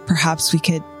get where perhaps we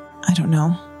could, I don't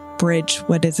know, bridge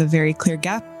what is a very clear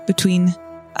gap between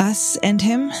us and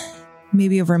him.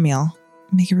 Maybe over a meal.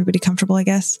 Make everybody comfortable, I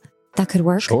guess. That could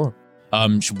work. Sure.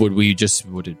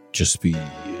 Would it just be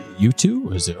you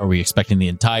two? Are we expecting the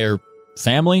entire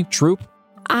family, troop?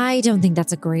 I don't think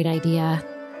that's a great idea.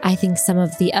 I think some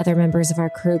of the other members of our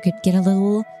crew could get a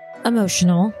little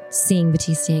emotional seeing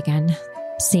Batiste again,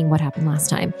 seeing what happened last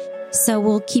time. So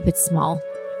we'll keep it small.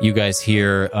 You guys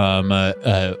hear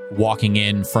walking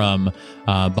in from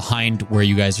behind where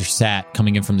you guys are sat,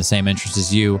 coming in from the same entrance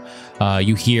as you.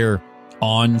 You hear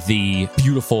on the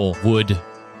beautiful wood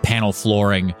panel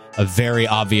flooring, a very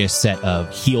obvious set of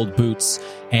heeled boots,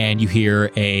 and you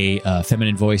hear a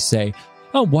feminine voice say,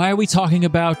 "Oh, why are we talking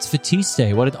about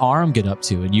Fatiste? What did Aram get up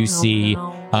to?" And you see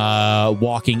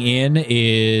walking in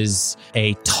is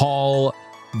a tall,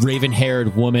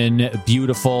 raven-haired woman,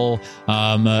 beautiful,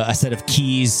 a set of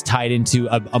keys tied into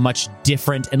a much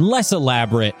different and less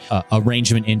elaborate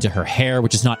arrangement into her hair,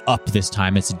 which is not up this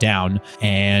time, it's down.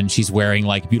 And she's wearing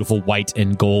like beautiful white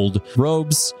and gold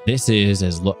robes. This is,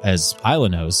 as Isla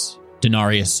knows,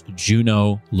 Denarius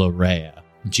Juno Lorea.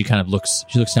 And she looks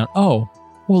down. "Oh,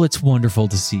 well, it's wonderful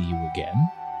to see you again."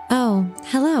 Oh,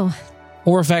 hello.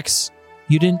 Orifex,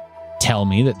 you didn't tell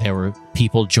me that there were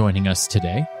people joining us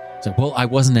today. So, well, I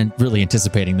wasn't really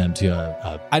anticipating them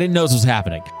to, I didn't know this was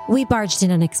happening. We barged in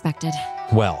unexpected.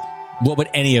 Well, what would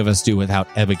any of us do without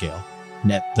Abigail?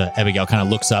 Abigail kind of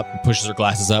looks up and pushes her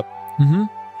glasses up. Mm-hmm.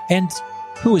 And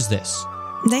who is this?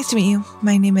 Nice to meet you.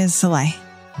 My name is Salai.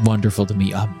 Wonderful to meet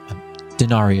you. I'm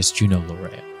Denarius Juno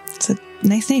Lorea. It's a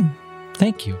nice name.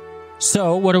 Thank you.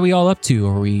 So, what are we all up to?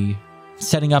 Are we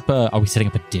setting up a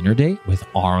dinner date with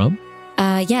Aram?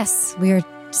 Yes, we are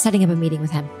setting up a meeting with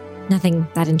him. Nothing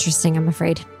that interesting, I'm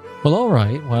afraid. Well, all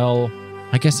right. Well,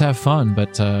 I guess have fun.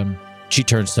 But she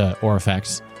turns to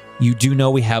Orifex. You do know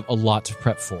we have a lot to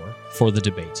prep for the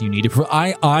debate. You need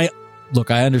to.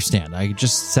 Look. I understand. I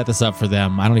just set this up for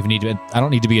them. I don't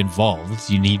need to be involved.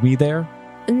 You need me there?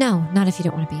 No, not if you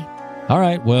don't want to be. All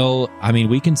right. Well, I mean,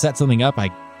 we can set something up.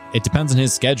 It depends on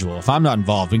his schedule. If I'm not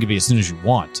involved, we can be as soon as you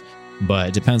want. But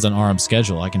it depends on Aram's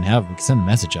schedule. We can send a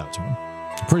message out to him.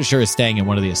 I'm pretty sure he's staying in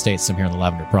one of the estates somewhere in the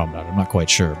Lavender Promenade. I'm not quite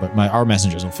sure, but our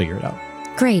messengers will figure it out.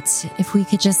 Great. If we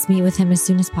could just meet with him as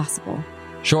soon as possible.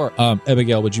 Sure.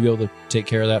 Abigail, would you be able to take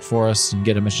care of that for us and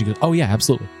get a message? She goes, "Oh, yeah,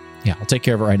 absolutely. Yeah, I'll take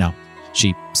care of it right now."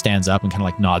 She stands up and kind of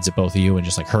like nods at both of you and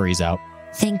just like hurries out.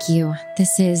 Thank you.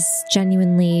 This is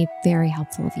genuinely very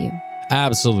helpful of you.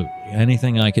 Absolutely.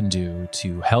 Anything I can do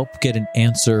to help get an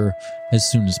answer as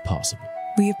soon as possible.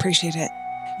 We appreciate it.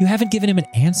 You haven't given him an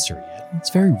answer yet. It's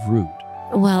very rude.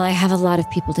 Well, I have a lot of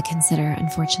people to consider,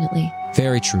 unfortunately.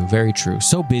 Very true, very true.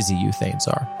 So busy you Thanes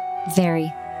are.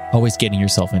 Very. Always getting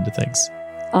yourself into things.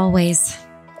 Always.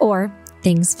 Or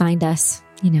things find us,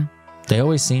 you know. They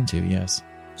always seem to, yes.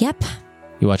 Yep.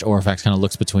 You watch Orifex kind of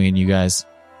looks between you guys.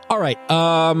 All right.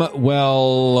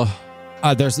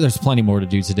 There's plenty more to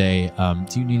do today.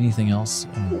 Do you need anything else?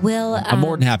 I'm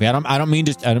more than happy. I don't mean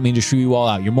to shoo you all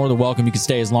out. You're more than welcome. You can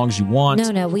stay as long as you want.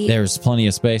 No, there's plenty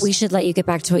of space. We should let you get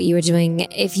back to what you were doing.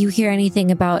 If you hear anything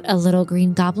about a little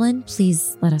green goblin,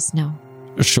 please let us know.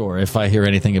 Sure. If I hear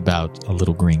anything about a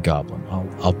little green goblin,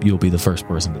 you'll be the first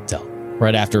person to tell.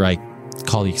 Right after I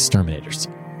call the exterminators.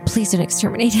 Please don't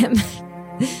exterminate him.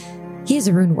 He is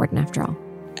a rune warden after all.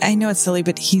 I know it's silly,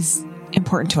 but he's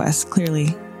important to us,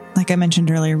 clearly. Like I mentioned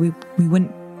earlier, we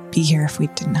wouldn't be here if we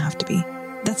didn't have to be.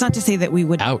 That's not to say that we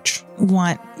would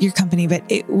want your company, but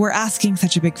we're asking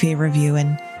such a big favor of you.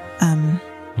 And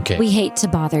okay. We hate to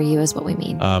bother you is what we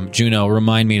mean. Juno,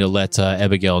 remind me to let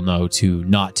Abigail know to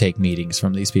not take meetings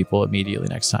from these people immediately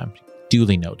next time.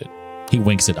 Duly noted. He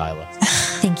winks at Isla.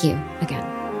 Thank you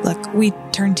again. Look, we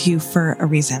turned to you for a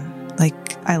reason.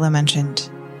 Like Isla mentioned,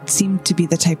 seemed to be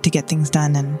the type to get things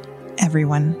done, and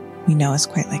everyone we know is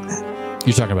quite like that.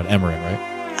 You're talking about Emerin, right?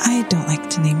 I don't like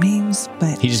to name names,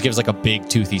 but... He just gives like a big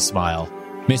toothy smile.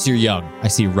 Miss, you're young. I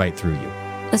see right through you.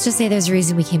 Let's just say there's a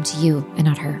reason we came to you and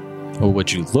not her. Well,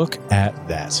 would you look at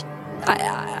that?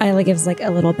 Isla gives like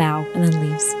a little bow and then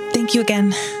leaves. Thank you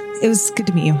again. It was good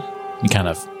to meet you. He kind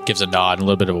of gives a nod and a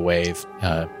little bit of a wave.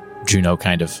 Juno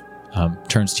kind of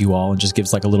turns to you all and just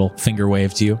gives like a little finger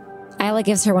wave to you. Isla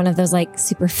gives her one of those like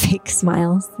super fake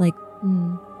smiles. Like,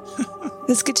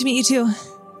 It's good to meet you too.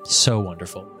 So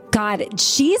wonderful. God,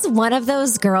 she's one of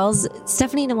those girls.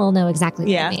 Stephanie will know exactly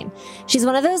what I mean. She's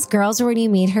one of those girls where when you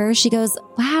meet her, she goes,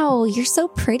 "Wow, you're so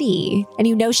pretty." And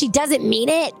you know she doesn't mean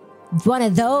it. One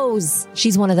of those.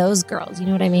 She's one of those girls. You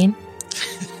know what I mean?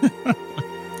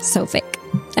 So fake.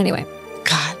 Anyway.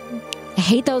 God. I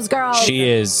hate those girls. She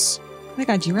is. Oh my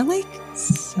God, you were like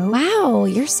so... Wow,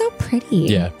 you're so pretty.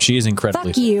 Yeah, she is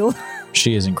incredibly Fuck you.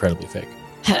 She is incredibly fake.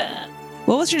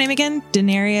 What was your name again?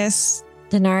 Denarius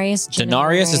Denarius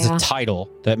is the title.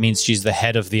 That means she's the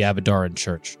head of the Abidaran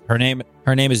Church. Her name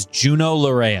is Juno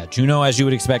Lorea. Juno, as you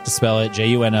would expect to spell it,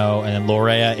 Juno, and then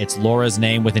Lorea, it's Laura's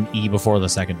name with an E before the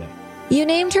second name. You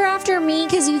named her after me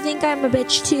because you think I'm a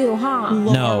bitch too, huh?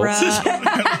 Laura.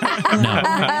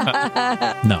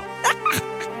 No.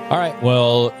 All right.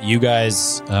 Well, you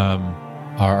guys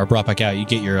are brought back out. You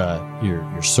get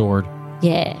your sword.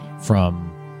 Yeah.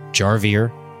 From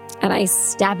Jarvir. And I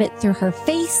stab it through her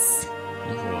face.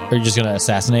 Are you just going to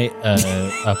assassinate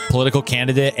a political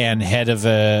candidate and head of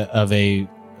the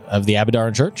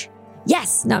Abedaran Church?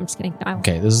 Yes. No, I'm just kidding. No.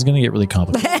 Okay, this is going to get really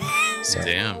complicated. So,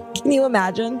 Damn. Can you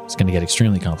imagine? it's going to get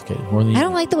extremely complicated. More than I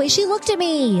don't like the way she looked at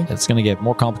me. It's going to get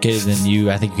more complicated than you.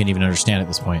 I think you can even understand at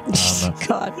this point.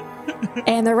 God.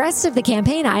 And the rest of the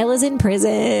campaign, Isla's in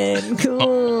prison.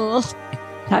 Cool.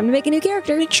 Time to make a new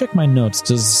character. Let me check my notes.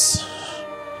 Does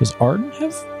Arden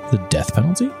have the death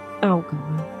penalty? Oh,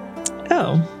 God.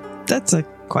 Oh, that's a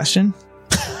question.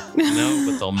 No,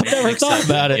 but they'll never mix thought up.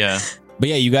 about it. Yeah. But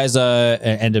yeah, you guys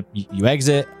end up, you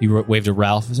exit, you wave to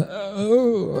Ralph.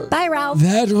 Bye, Ralph.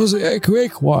 That was a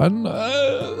quick one.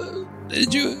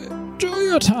 Did you enjoy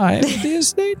your time at the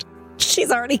estate?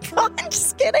 She's already gone.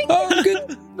 Just kidding. Oh,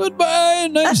 goodbye.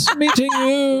 Nice meeting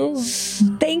you.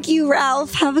 Thank you,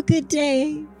 Ralph. Have a good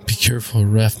day. Be careful,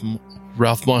 Ralph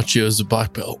Macchio is a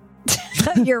black belt.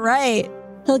 You're right.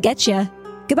 He'll get you.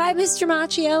 Goodbye, Mr.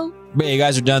 Macchio. But yeah, you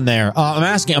guys are done there. I'm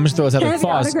asking, I'm just throwing this out Can I there. have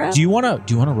your Foz, autograph? do you want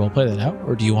to roleplay that out?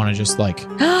 Or do you want to just like,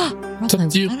 It's up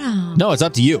to you. no, it's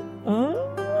up to you.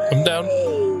 I'm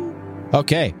down.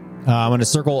 Okay. I'm going to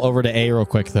circle over to A real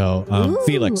quick, though. Ooh.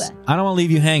 Felix, I don't want to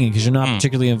leave you hanging because you're not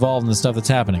particularly involved in the stuff that's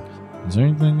happening. Is there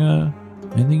anything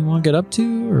you want to get up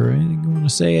to or anything you want to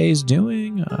say A's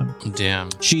doing? Damn.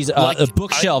 She's Like, the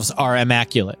bookshelves are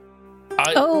immaculate.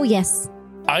 Oh, yes.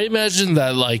 I imagine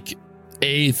that like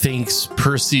A thinks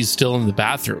Percy's still in the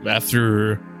bathroom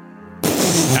after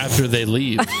they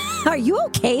leave. Are you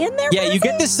okay in there? Yeah, you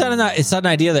get this sudden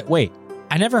idea that, wait,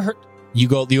 I never heard. You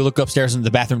look upstairs and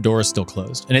the bathroom door is still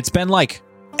closed. And it's been like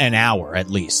an hour at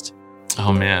least.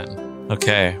 Oh, man.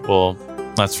 Okay. Well,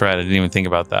 that's right. I didn't even think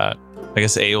about that. I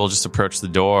guess A will just approach the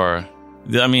door.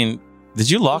 I mean, did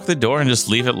you lock the door and just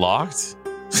leave it locked?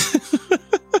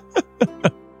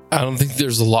 I don't think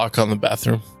there's a lock on the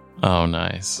bathroom. Oh,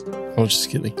 nice. I'm just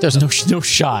kidding. There's no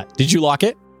shot. Did you lock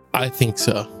it? I think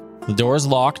so. The door is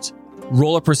locked.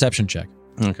 Roll a perception check.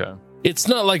 Okay. It's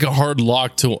not like a hard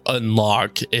lock to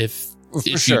unlock if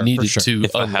sure, you needed for sure. to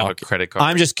If I have a unlock it. credit card.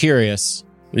 I'm just curious.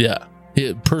 Yeah.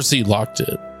 Percy locked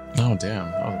it. Oh, damn.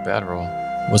 Oh, bad roll.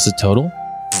 What's the total?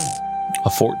 A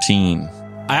 14.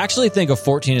 I actually think a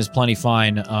 14 is plenty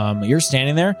fine. You're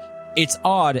standing there. It's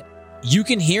odd. You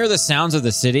can hear the sounds of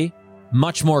the city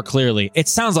much more clearly. It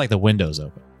sounds like the window's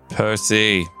open.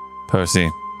 Percy.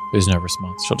 There's no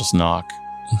response. She'll just knock.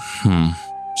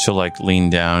 She'll like lean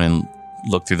down and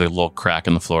look through the little crack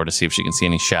in the floor to see if she can see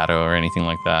any shadow or anything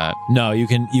like that. No, you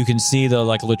can see the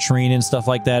like latrine and stuff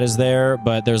like that is there,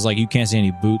 but there's like you can't see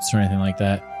any boots or anything like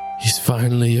that. He's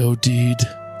finally OD'd.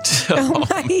 Oh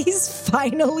my, he's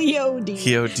finally OD'd.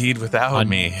 He OD'd without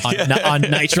me. on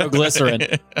nitroglycerin.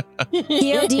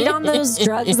 He OD'd on those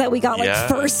drugs that we got like Yeah.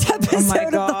 first episode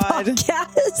of the God. I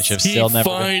podcast. should have He still never.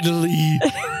 finally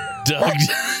dug.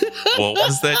 What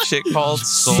was that shit called?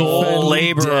 Soul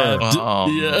laborer. Oh,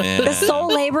 Yeah. man. The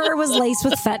soul laborer was laced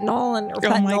with fentanyl and Oh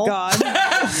my fentanyl. God.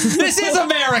 This is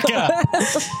America.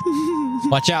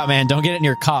 Watch out, man! Don't get it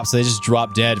near cops. They just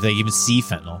drop dead if they even see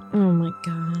fentanyl. Oh my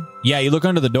God. Yeah, you look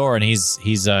under the door and he's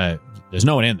there's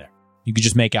no one in there. You could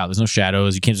just make out. There's no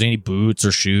shadows. You can't see any boots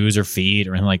or shoes or feet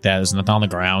or anything like that. There's nothing on the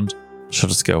ground. She'll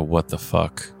just go, what the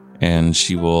fuck? And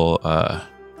she will,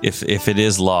 if it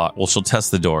is locked, well, she'll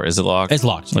test the door. Is it locked? It's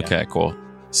locked. Yeah. Okay, cool.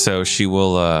 So she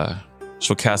will,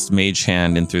 she'll cast Mage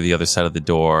Hand in through the other side of the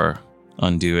door,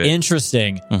 undo it.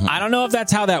 Interesting. Mhm. I don't know if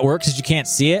that's how that works because you can't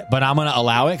see it, but I'm going to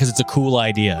allow it because it's a cool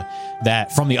idea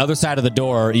that from the other side of the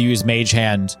door, you use Mage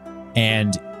Hand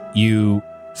and you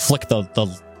flick the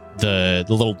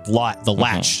little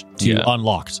latch to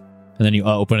unlocked. And then you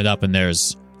open it up and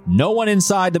there's no one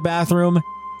inside the bathroom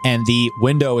and the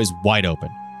window is wide open.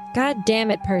 God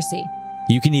damn it, Percy.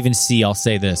 You can even see, I'll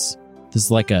say this is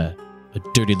like a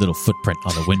dirty little footprint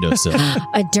on the windowsill.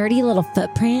 A dirty little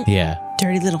footprint? Yeah.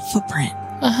 Dirty little footprint.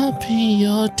 I'll be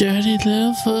your dirty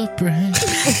little footprint.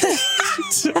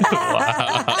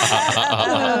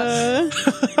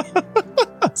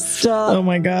 Stop. Oh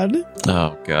my God.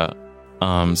 Oh,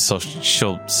 God. So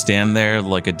she'll stand there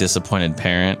like a disappointed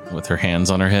parent with her hands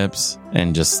on her hips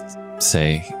and just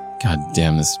say, God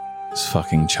damn this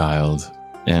fucking child.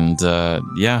 And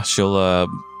she'll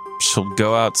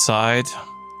go outside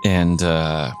and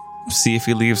see if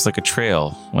he leaves like a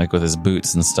trail, like with his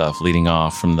boots and stuff leading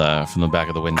off from the back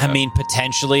of the window. I mean,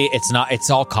 potentially it's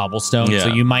all cobblestone, Yeah. so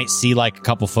you might see like a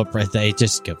couple footprints. They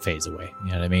just fades away.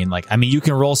 You know what I mean? Like, I mean, you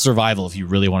can roll survival if you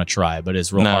really want to try, but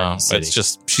it's real hard. In No, the city. it's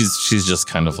just she's just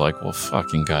kind of like, well,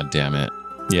 fucking goddamn it,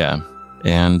 yeah.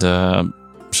 And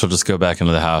she'll just go back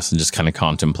into the house and just kind of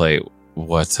contemplate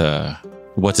what to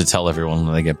tell everyone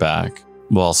when they get back,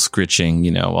 while scratching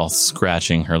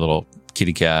her little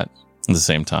kitty cat at the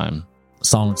same time.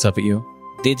 Song looks up at you.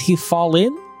 Did he fall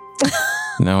in?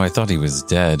 No, I thought he was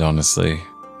dead, honestly.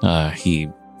 He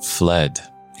fled.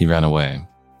 He ran away.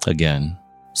 Again.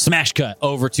 Smash cut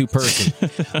over to Percy.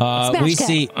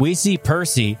 We see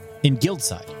Percy in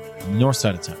Guildside, north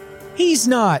side of town. He's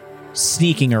not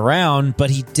sneaking around, but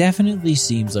he definitely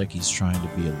seems like he's trying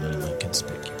to be a little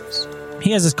inconspicuous.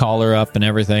 He has his collar up and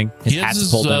everything. His hat's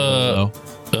pulled down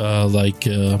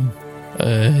low.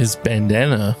 His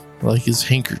bandana, like his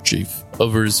handkerchief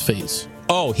over his face.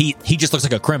 Oh, he just looks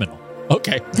like a criminal.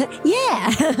 Okay.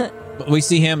 Yeah. We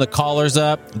see him, the collar's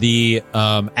up, the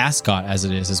ascot, as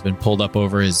it is, has been pulled up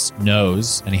over his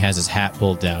nose, and he has his hat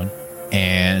pulled down,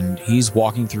 and he's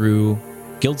walking through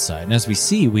Guildside. And as we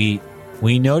see, we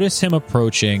notice him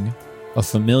approaching a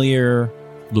familiar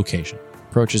location.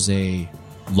 Approaches a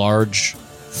large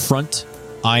front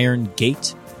iron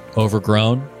gate,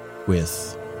 overgrown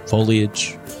with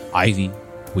foliage, ivy,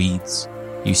 weeds.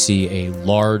 You see a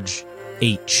large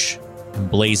H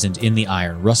emblazoned in the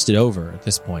iron, rusted over at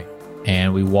this point.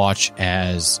 And we watch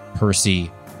as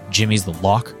Percy jimmies the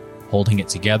lock, holding it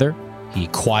together. He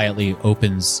quietly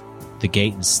opens the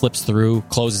gate and slips through,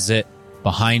 closes it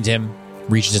behind him,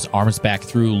 reaches his arms back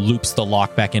through, loops the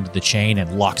lock back into the chain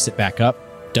and locks it back up.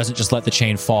 Doesn't just let the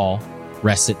chain fall,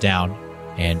 rests it down,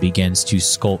 and begins to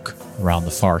skulk around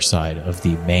the far side of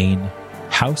the main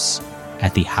house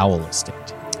at the Howell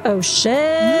estate. Oh,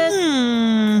 shit.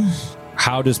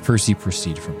 How does Percy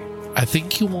proceed from here? I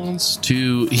think he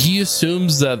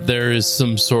assumes that there is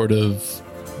some sort of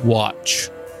watch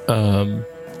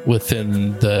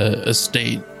within the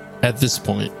estate at this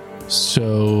point.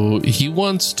 So he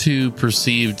wants to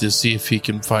perceive to see if he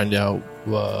can find out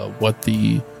what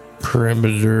the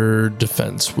perimeter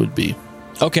defense would be.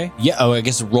 Okay. Yeah. Oh, I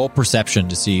guess roll perception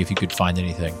to see if you could find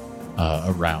anything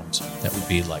around that would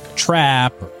be like a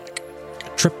trap or like a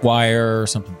tripwire or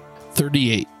something.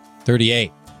 38.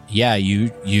 Yeah, you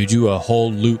do a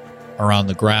whole loop around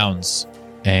the grounds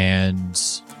and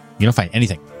you don't find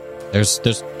anything. There's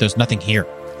nothing here.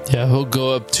 Yeah, he'll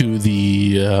go up to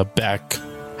the back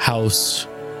house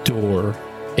door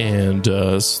and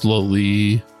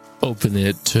slowly open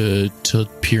it to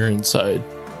peer inside.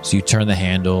 So you turn the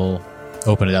handle,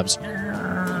 open it up. It's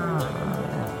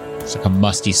like a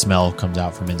musty smell comes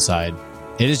out from inside.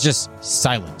 It is just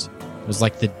silent. It was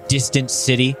like the distant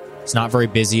city. It's not very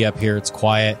busy up here. It's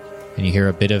quiet. And you hear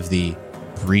a bit of the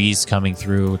breeze coming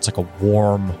through. It's like a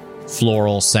warm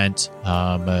floral scent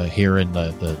here in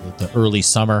the early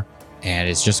summer. And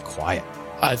it's just quiet.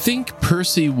 I think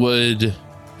Percy would,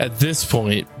 at this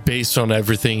point, based on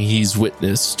everything he's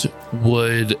witnessed,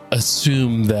 would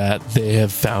assume that they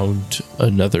have found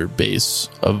another base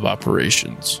of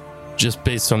operations. Just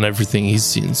based on everything he's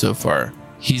seen so far.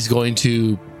 He's going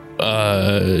to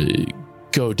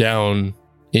go down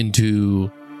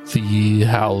into the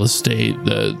Howell estate,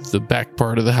 the back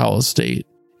part of the Howell estate,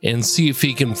 and see if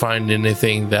he can find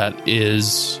anything that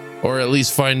is, or at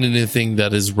least find anything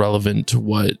that is relevant to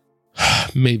what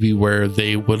maybe where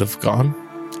they would have gone.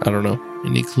 I don't know.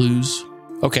 Any clues?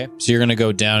 Okay, so you're going to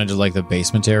go down into like the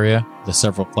basement area, the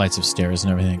several flights of stairs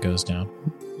and everything that goes down.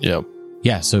 Yep.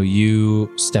 Yeah, so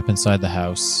you step inside the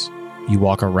house. You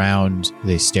walk around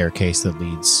the staircase that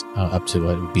leads up to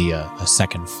what would be a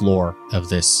second floor of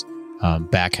this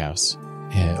back house,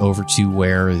 over to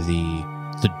where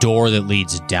the door that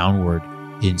leads downward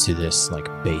into this like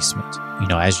basement. You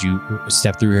know, as you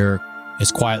step through here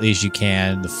as quietly as you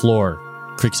can, the floor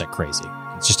creaks like crazy.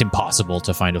 It's just impossible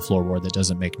to find a floorboard that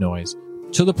doesn't make noise.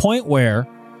 To the point where,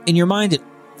 in your mind,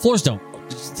 floors don't.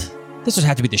 This would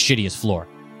have to be the shittiest floor.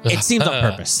 It seems on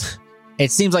purpose.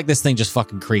 It seems like this thing just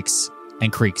fucking creaks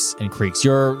and creaks and creaks.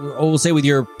 We'll say with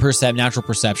your natural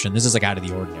perception, this is like out of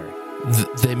the ordinary.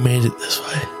 They made it this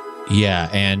way. Yeah,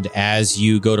 and as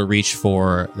you go to reach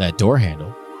for that door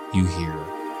handle, you hear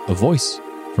a voice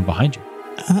from behind you.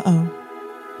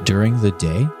 Uh-oh. During the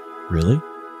day? Really?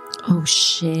 Oh,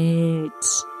 shit.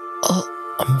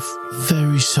 Oh, I'm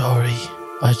very sorry.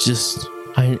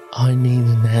 I need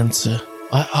an answer.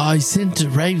 I sent a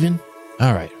raven.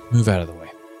 All right, move out of the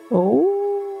way.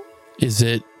 Oh. Is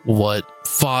it what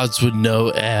Fods would know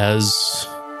as...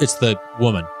 It's the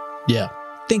woman. Yeah.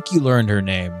 Think you learned her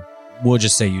name. We'll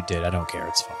just say you did. I don't care.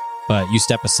 It's fine. But you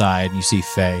step aside and you see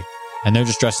Faye, and they're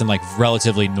just dressed in like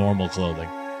relatively normal clothing.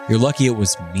 You're lucky it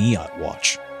was me at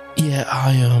watch. Yeah,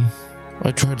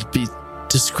 I tried to be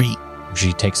discreet.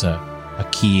 She takes a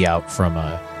key out from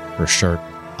her shirt,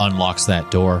 unlocks that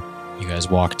door. You guys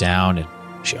walk down, and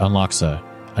she unlocks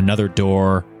another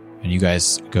door, and you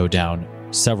guys go down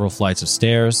several flights of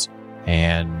stairs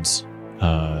and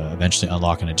eventually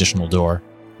unlock an additional door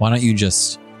why don't you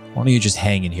just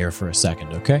hang in here for a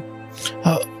second, okay?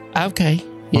 Oh, okay.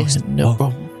 Yes, no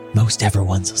problem. Most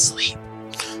everyone's asleep.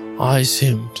 I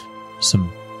assumed.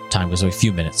 Some time goes by, a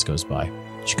few minutes goes by.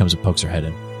 She comes and pokes her head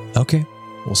in. Okay,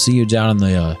 we'll see you down in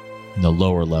the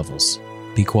lower levels.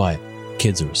 Be quiet.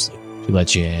 Kids are asleep. She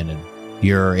lets you in, and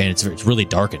it's really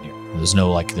dark in here.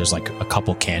 There's like a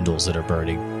couple candles that are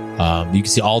burning. You can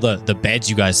see all the beds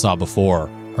you guys saw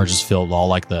before are just filled. All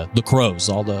like the crows,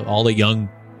 all the young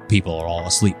people are all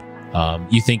asleep.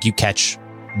 You think you catch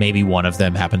maybe one of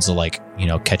them happens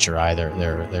to catch your eye.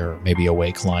 They're maybe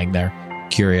awake lying there,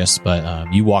 curious.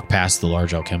 But you walk past the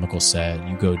large alchemical set. And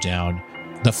you go down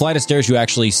the flight of stairs. You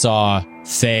actually saw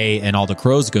Faye and all the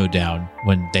crows go down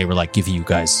when they were like giving you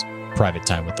guys private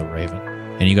time with the Raven.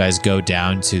 And you guys go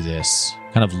down to this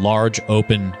kind of large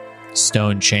open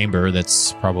stone chamber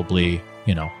that's probably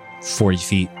 40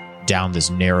 feet down this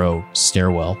narrow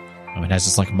stairwell. It has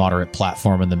this like moderate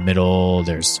platform in the middle.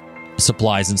 There's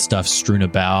supplies and stuff strewn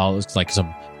about. It's like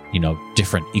some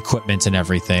different equipment and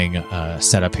everything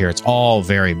set up here. It's all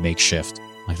very makeshift,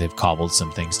 like they've cobbled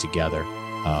some things together.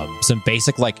 Some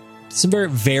very,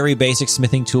 very basic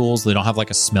smithing tools. They don't have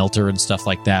like a smelter and stuff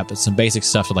like that, but some basic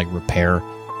stuff to like repair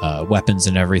weapons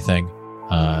and everything.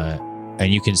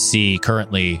 And you can see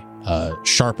currently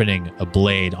sharpening a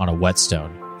blade on a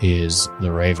whetstone is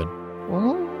the Raven.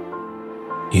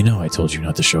 I told you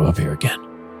not to show up here again.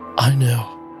 I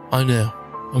know.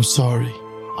 I'm sorry.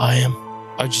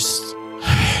 I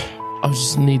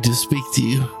just need to speak to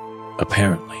you.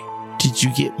 Apparently. Did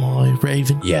you get my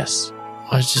Raven? Yes.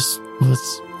 I just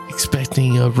was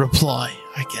expecting a reply,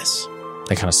 I guess.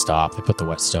 They kind of stop. They put the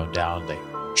whetstone down. They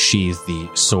sheathe the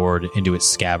sword into its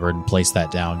scabbard and place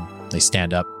that down. They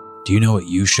stand up. Do you know what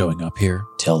you showing up here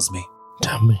tells me?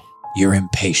 Tell me. You're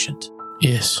impatient.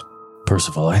 Yes.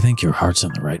 Percival, I think your heart's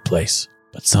in the right place.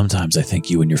 But sometimes I think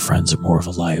you and your friends are more of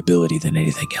a liability than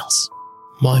anything else.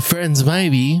 My friends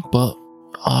maybe, but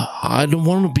I don't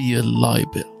want to be a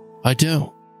liability. I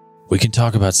don't. We can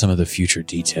talk about some of the future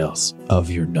details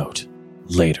of your note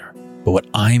later. But what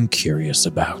I'm curious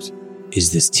about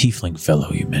is this tiefling fellow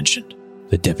you mentioned,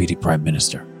 the Deputy Prime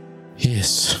Minister.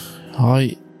 Yes,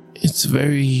 it's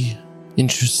very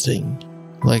interesting.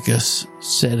 Like I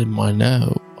said in my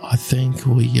note, I think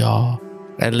we are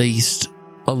at least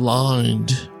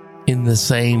aligned in the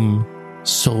same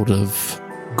sort of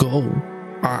goal.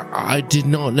 I did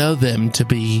not know them to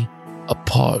be a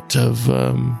part of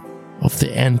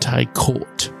the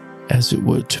anti-court, as it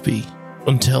were to be,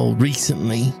 until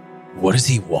recently. What does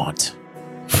he want?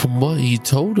 From what he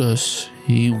told us,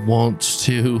 he wants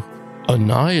to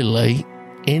annihilate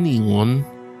anyone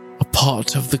a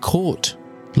part of the court,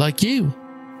 like you.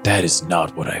 That is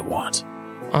not what I want.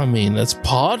 I mean, that's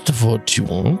part of what you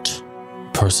want.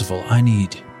 Percival, I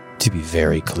need to be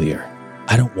very clear.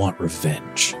 I don't want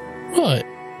revenge. Right.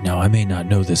 Now, I may not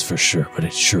know this for sure, but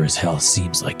it sure as hell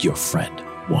seems like your friend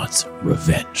wants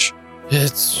revenge.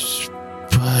 It's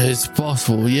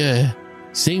possible, yeah.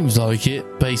 Seems like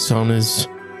it, based on his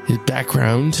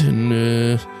background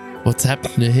and what's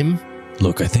happened to him.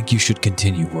 Look, I think you should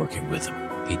continue working with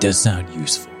him. He does sound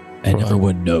useful, and Right.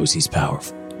 everyone knows he's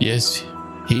powerful. Yes,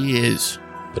 he is.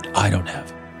 But I don't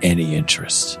have any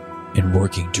interest in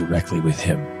working directly with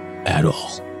him at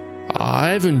all.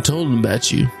 I haven't told him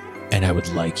about you. And I would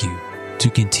like you to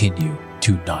continue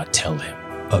to not tell him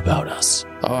about us.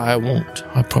 Oh, I won't.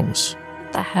 I promise.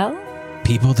 The hell?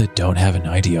 People that don't have an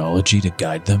ideology to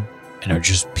guide them and are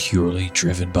just purely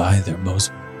driven by their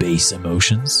most base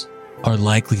emotions are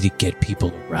likely to get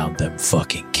people around them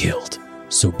fucking killed.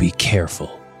 So be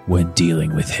careful when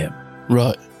dealing with him.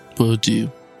 Right. Will do.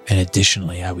 And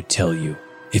additionally, I would tell you,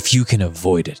 if you can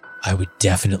avoid it, I would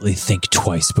definitely think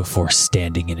twice before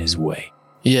standing in his way.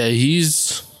 Yeah, he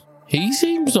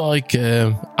seems like,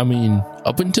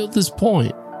 up until this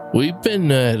point, we've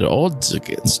been at odds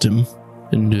against him.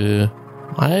 And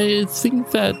I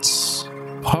think that's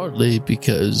partly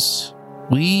because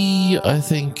we, I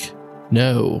think,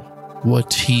 know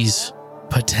what he's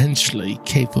potentially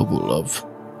capable of.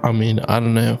 I mean, I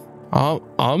don't know.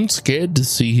 I'm scared to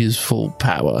see his full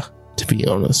power, to be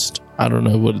honest. I don't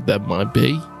know what that might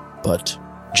be, but...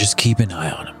 Just keep an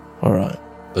eye on him. All right.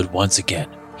 But once again,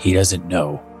 he doesn't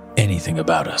know anything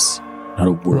about us. Not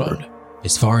a word. Right.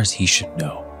 As far as he should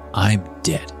know, I'm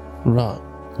dead. Right.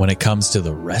 When it comes to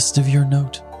the rest of your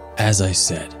note, as I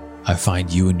said, I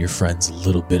find you and your friends a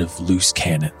little bit of loose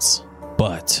cannons.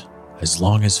 But as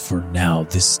long as for now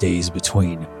this stays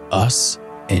between us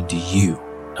and you,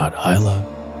 not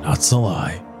Isla, not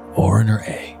Salai, or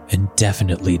A, and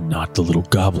definitely not the little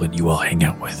goblin you all hang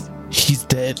out with, He's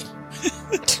dead.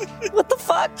 What the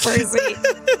fuck, Percy?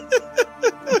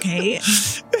 Okay.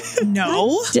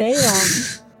 No. Damn.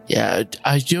 Yeah,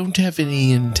 I don't have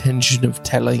any intention of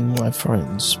telling my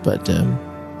friends, but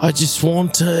I just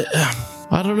want to.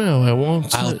 I don't know. I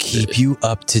want. I'll keep you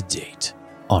up to date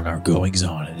on our goings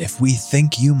on, and if we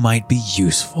think you might be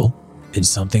useful in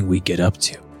something we get up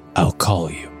to, I'll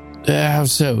call you. How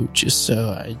so? Just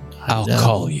so I'll know.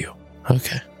 call you.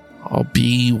 Okay. I'll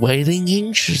be waiting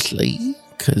anxiously,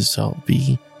 because I'll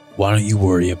be. Why don't you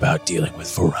worry about dealing with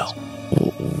Pharrell?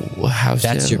 How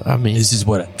That's so? your. I mean,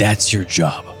 That's your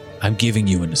job. I'm giving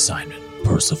you an assignment,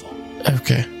 Percival.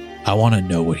 okay. I want to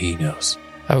know what he knows.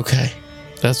 Okay.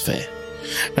 That's fair.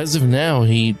 As of now,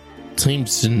 he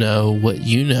seems to know what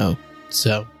you know.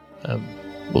 So,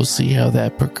 we'll see how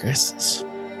that progresses.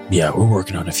 Yeah, we're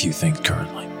working on a few things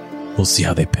currently. We'll see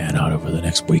how they pan out over the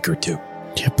next week or two.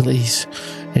 Yeah, please.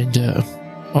 And,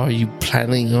 are you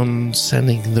planning on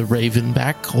sending the Raven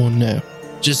back or no?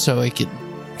 Just so I can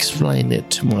explain it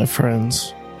to my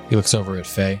friends. He looks over at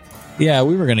Faye. Yeah,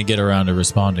 we were going to get around to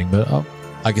responding, but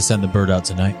I can send the bird out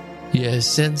tonight. Yeah,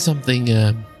 send something,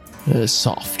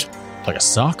 soft. Like a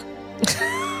sock?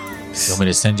 You want me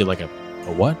to send you like a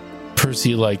what?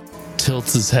 Percy,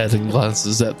 tilts his head and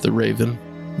glances at the Raven.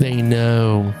 They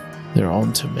know they're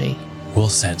on to me. We'll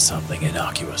send something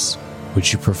innocuous.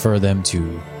 Would you prefer them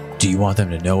to... Do you want them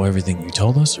to know everything you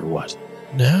told us, or what?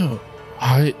 No,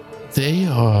 they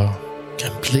are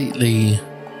completely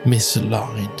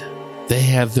misaligned. They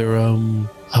have their own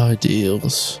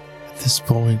ideals at this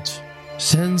point.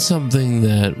 Send something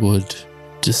that would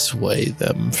dissuade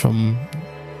them from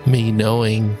me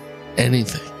knowing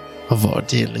anything of our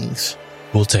dealings.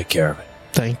 We'll take care of it.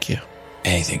 Thank you.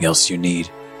 Anything else you need?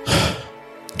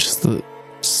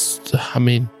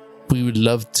 We would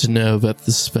love to know about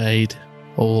the spade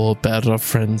or about our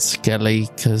friend Skelly,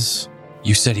 because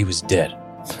You said he was dead.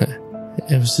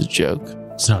 it was a joke.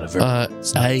 It's not a very,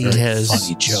 has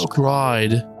funny joke.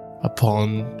 spied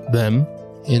upon them,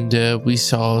 and we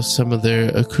saw some of their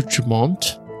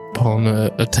accoutrement upon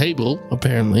a table,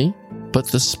 apparently. But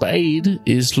the spade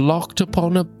is locked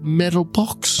upon a metal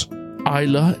box.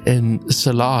 Isla and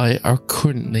Salai are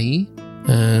currently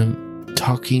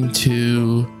talking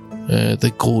to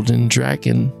the Golden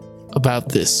Dragon about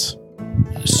this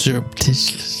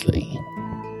surreptitiously.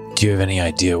 Do you have any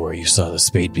idea where you saw the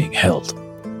spade being held?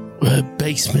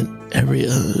 Basement area,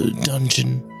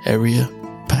 dungeon area,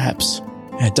 perhaps.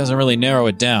 It doesn't really narrow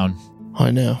it down.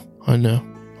 I know.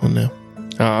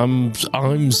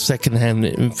 I'm secondhand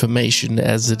information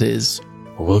as it is.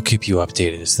 We'll keep you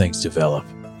updated as things develop.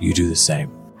 You do the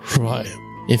same. Right.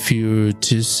 If you were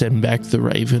to send back the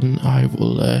Raven, I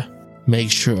will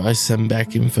make sure I send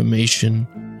back information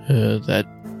that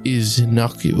is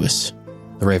innocuous.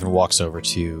 The Raven walks over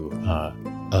to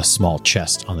a small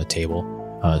chest on the table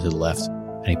to the left,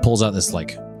 and he pulls out this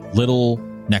little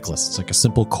necklace. It's like a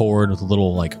simple cord with a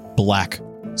little black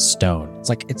stone.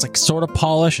 It's like sort of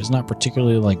polished. It's not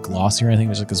particularly glossy or anything.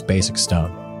 It's like this basic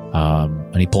stone.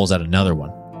 And he pulls out another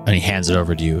one and he hands it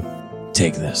over to you.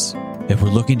 Take this. If we're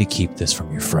looking to keep this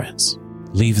from your friends,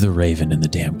 leave the Raven in the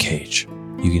damn cage.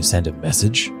 You can send a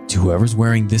message to whoever's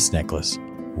wearing this necklace.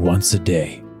 Once a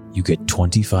day, you get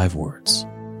 25 words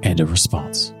and a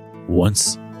response.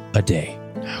 Once a day.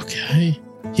 Okay.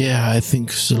 Yeah, I think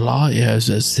Salai has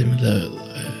a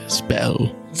similar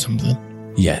spell, something.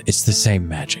 Yeah, it's the same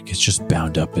magic. It's just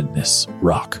bound up in this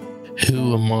rock.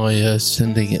 Who am I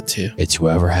sending it to? It's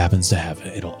whoever happens to have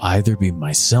it. It'll either be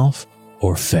myself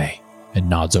or Faye. And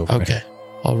nods over. Okay.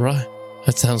 All right.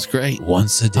 That sounds great.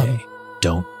 Once a day.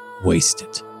 Don't waste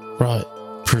it. Right.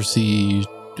 Percy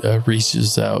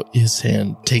reaches out his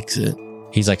hand, takes it.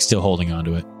 He's still holding on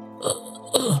to it.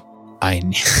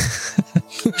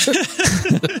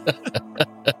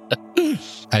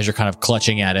 As you're kind of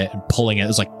clutching at it and pulling it,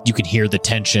 it's you can hear the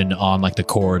tension on the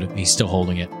cord. He's still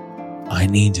holding it. I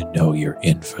need to know you're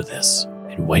in for this.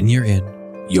 And when you're in,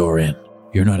 you're in.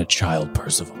 You're not a child,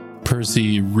 Percival.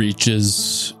 Percy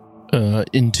reaches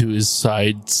into his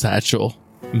side satchel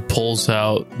and pulls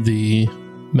out the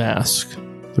mask,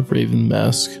 the Raven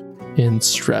mask, and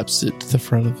straps it to the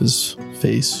front of his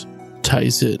face,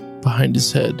 ties it behind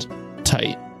his head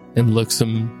tight, and looks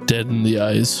him dead in the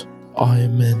eyes. I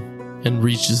am in. And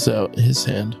reaches out his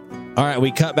hand. All right,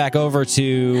 we cut back over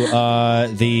to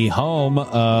the home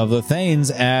of the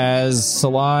Thanes as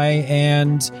Salai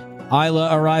and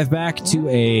Isla arrive back to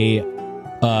a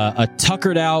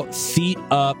tuckered out, feet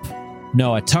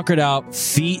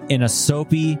in a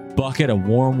soapy bucket of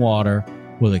warm water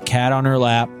with a cat on her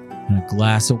lap and a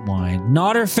glass of wine.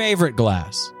 Not her favorite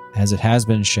glass, as it has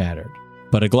been shattered.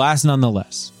 but a glass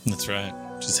nonetheless. That's right.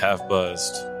 She's half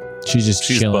buzzed. She's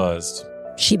chilling. Buzzed.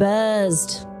 She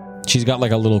buzzed. She's got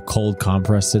like a little cold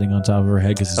compress sitting on top of her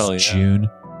head because it's June.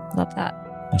 Love that.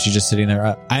 And she's just sitting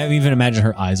there. I even imagine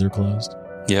her eyes are closed.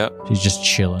 Yep. She's just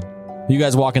chilling. You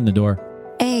guys walk in the door.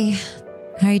 Hey,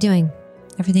 how are you doing?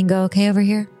 Everything go okay over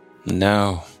here?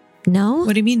 No. No?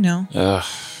 What do you mean, no? Ugh.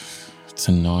 It's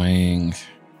annoying.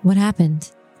 What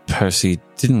happened? Percy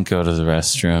didn't go to the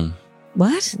restroom.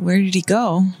 What? Where did he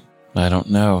go? I don't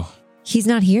know. He's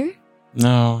not here?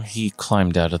 No, he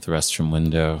climbed out of the restroom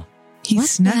window. He What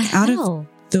snuck the out hell? of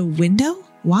the window?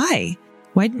 Why?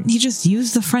 Why didn't he just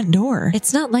use the front door?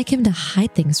 It's not like him to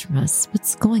hide things from us.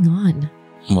 What's going on?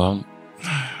 Well,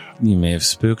 you may have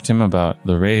spooked him about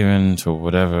the raven or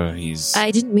whatever.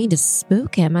 I didn't mean to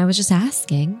spook him. I was just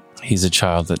asking. He's a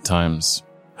child at times.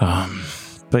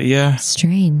 But yeah,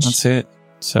 Strange. that's it.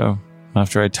 So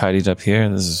after I tidied up here,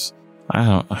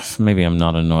 maybe I'm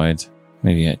not annoyed.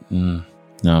 No,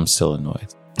 I'm still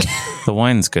annoyed. The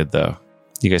wine's good though.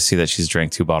 You guys see that she's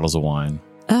drank 2 bottles of wine.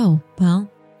 Oh, well,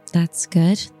 that's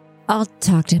good. I'll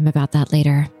talk to him about that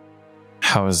later.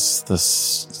 How is the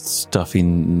stuffy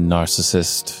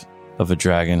narcissist of a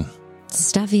dragon?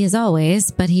 Stuffy as always,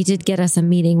 but he did get us a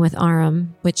meeting with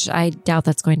Aram, which I doubt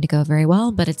that's going to go very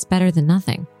well, but it's better than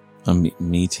nothing. A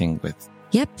meeting with...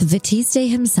 Yep, Vitiste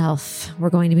himself. We're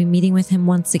going to be meeting with him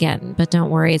once again, but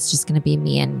don't worry, it's just going to be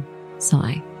me and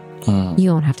Sai.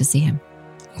 You won't have to see him.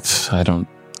 I don't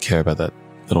care about that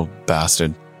little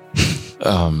bastard.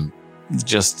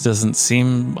 Just doesn't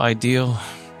seem ideal.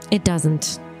 It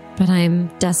doesn't, but I'm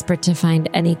desperate to find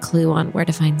any clue on where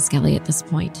to find Skelly at this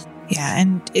point. Yeah,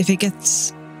 and if it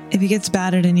gets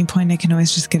bad at any point, I can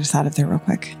always just get us out of there real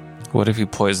quick. What if he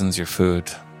poisons your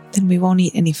food? Then we won't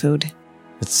eat any food.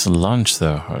 It's lunch,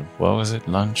 though. Or what was it?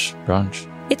 Lunch? Brunch?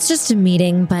 It's just a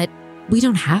meeting, but we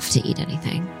don't have to eat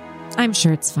anything. I'm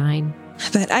sure it's fine.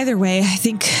 But either way, I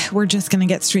think we're just going to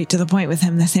get straight to the point with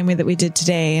him the same way that we did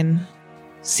today and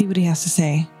see what he has to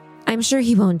say. I'm sure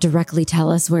he won't directly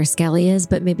tell us where Skelly is,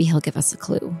 but maybe he'll give us a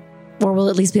clue. Or we'll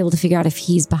at least be able to figure out if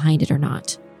he's behind it or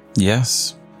not.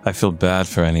 Yes. I feel bad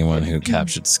for anyone who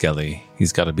captured Skelly.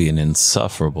 He's got to be an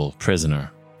insufferable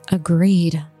prisoner.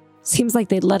 Agreed. Seems like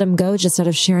they'd let him go just out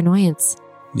of sheer annoyance.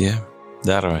 Yeah,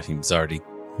 that or he's already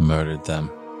murdered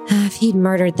them. If he'd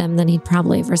murdered them, then he'd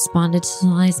probably have responded to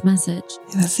Salai's message.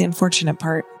 Yeah, that's the unfortunate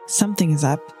part. Something is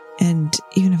up, and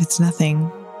even if it's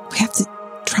nothing, we have to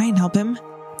try and help him.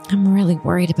 I'm really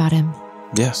worried about him.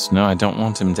 Yes, no, I don't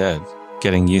want him dead.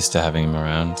 Getting used to having him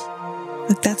around.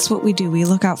 But that's what we do. We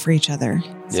look out for each other,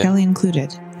 Yeah. Skelly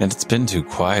included. And it's been too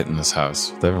quiet in this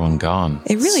house with everyone gone.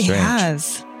 It really Strange.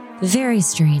 has. Very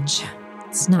strange.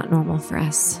 It's not normal for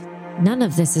us. None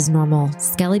of this is normal.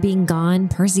 Skelly being gone,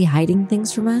 Percy hiding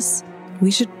things from us.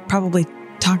 We should probably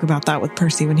talk about that with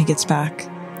Percy when he gets back.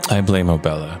 I blame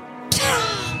Obella.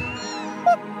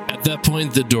 At that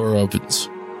point, the door opens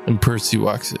and Percy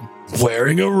walks in.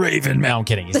 Wearing a raven mount. I'm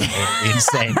kidding. He's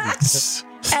insane.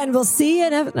 And we'll see you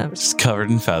in no, Just covered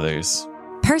in feathers.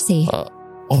 Percy,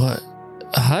 What?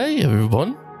 Hi,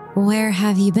 everyone. where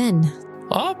have you been?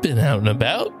 I've been out and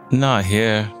about. Not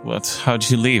here. How'd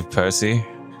you leave, Percy?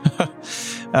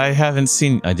 I didn't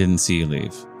see you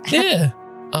leave. Yeah.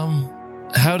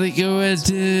 How'd it go at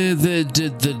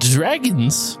the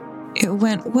dragons? It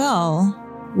went well.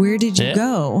 Where did you Yeah.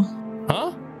 go?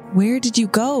 Huh? Where did you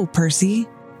go, Percy?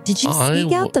 Did you I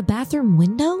sneak out the bathroom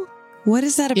window? What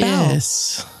is that about?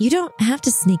 Yes. You don't have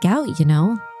to sneak out, you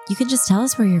know. You can just tell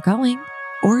us where you're going.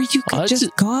 Or you could I just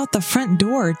ju- go out the front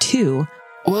door, too.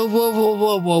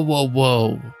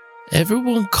 Whoa.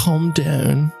 Everyone calm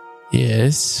down.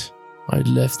 Yes. I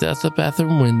left out the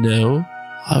bathroom window.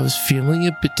 I was feeling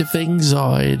a bit of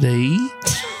anxiety.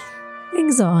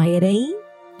 Anxiety?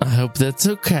 I hope that's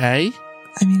okay.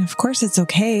 I mean, of course it's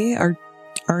okay.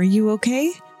 Are you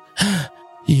okay?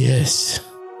 Yes.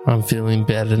 I'm feeling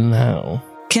better now.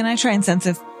 Can I try and sense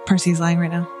if Percy's lying right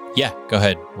now? Yeah, go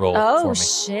ahead. Roll for me.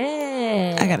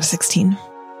 Shit. I got a 16.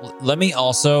 Let me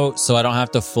also, so I don't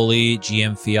have to fully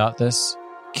GM fiat this,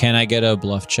 can I get a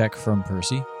bluff check from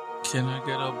Percy? Can I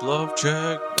get a bluff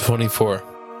check? 24.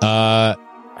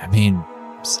 I mean,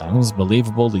 sounds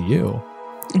believable to you.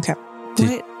 Okay.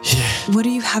 What are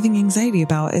you having anxiety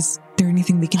about? Is there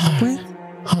anything we can help with?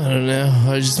 I don't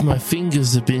know. My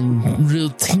fingers have been real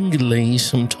tingly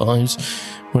sometimes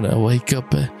when I wake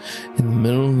up in the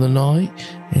middle of the night,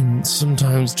 and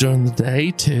sometimes during the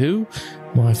day too.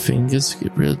 My fingers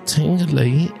get real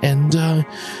tingly, and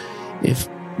if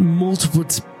multiple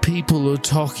people are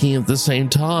talking at the same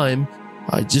time,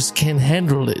 I just can't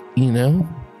handle it, you know?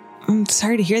 I'm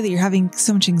sorry to hear that you're having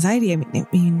so much anxiety. I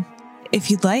mean, if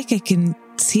you'd like, I can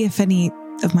see if any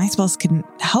of my spells can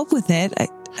help with it. I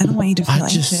don't want you to feel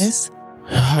anxious.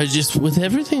 I just, with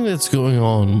everything that's going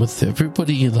on, with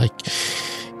everybody like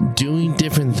doing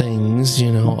different things,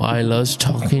 Isla's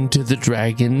talking to the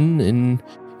dragon, and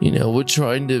we're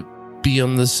trying to be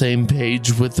on the same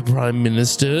page with the Prime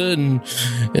Minister, and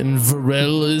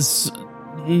Varel is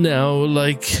now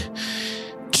like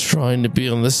trying to be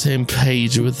on the same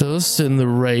page with us, and the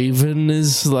Raven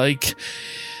is like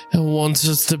wants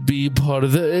us to be part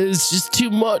of it. It's just too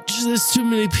much. There's too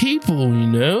many people,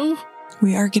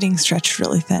 We are getting stretched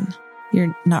really thin.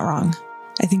 You're not wrong.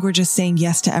 I think we're just saying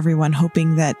yes to everyone,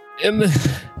 hoping that,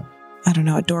 I don't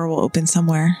know, a door will open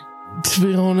somewhere. To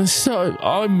be honest,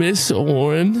 I miss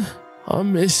Oren. I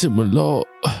miss him a lot.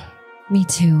 Me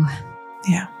too.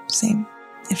 Yeah, same.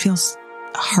 It feels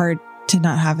hard to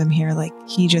not have him here. Like,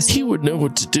 he would know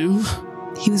what to do.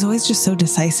 He was always just so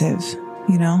decisive,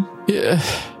 Yeah.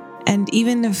 And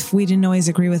even if we didn't always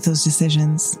agree with those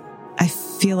decisions, I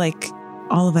feel like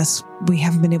all of us, we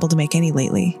haven't been able to make any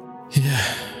lately.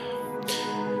 Yeah.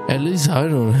 At least I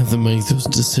don't have to make those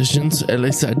decisions. At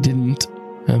least I didn't.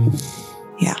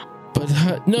 Yeah.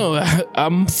 But no,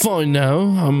 I'm fine now.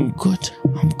 I'm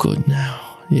good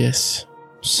now. Yes.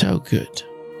 So good.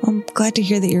 I'm glad to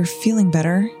hear that you're feeling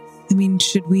better. I mean,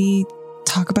 should we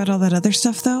talk about all that other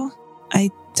stuff, though? I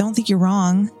don't think you're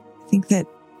wrong. I think that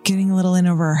getting a little in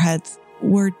over our heads,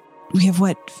 we have,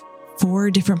 4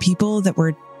 different people that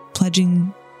we're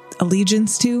pledging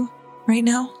allegiance to right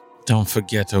now? Don't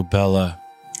forget Obella.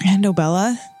 And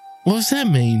Obella. What does that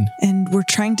mean? And we're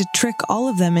trying to trick all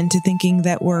of them into thinking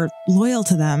that we're loyal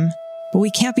to them, but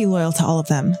we can't be loyal to all of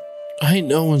them. Ain't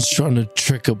no one's trying to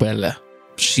trick Obella.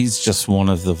 She's just one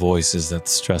of the voices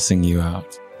that's stressing you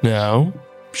out. No.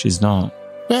 She's not.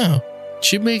 No.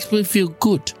 She makes me feel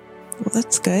good. Well,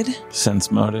 that's good. Sense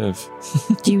motive.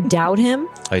 Do you doubt him?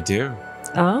 I do.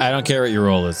 Oh. I don't care what your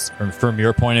role is. From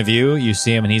your point of view, you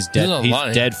see him and he's dead. He's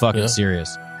lying. dead fucking Yeah.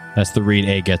 serious. That's the read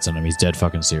A gets on him. He's dead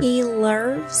fucking serious. He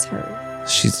loves her.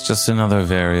 She's just another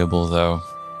variable, though,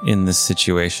 in this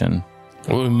situation.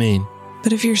 What do you mean?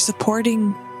 But if you're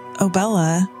supporting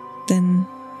Obella, then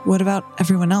what about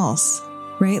everyone else?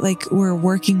 Right? Like, we're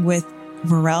working with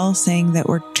Varel saying that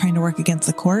we're trying to work against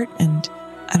the court, and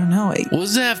I don't know. What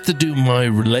does that have to do with my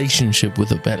relationship with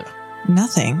Obella?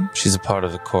 Nothing. She's a part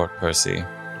of the court, Percy.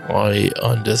 I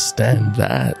understand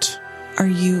that.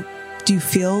 Do you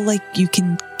feel like you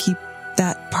can keep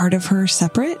that part of her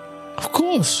separate? Of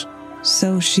course.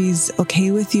 So she's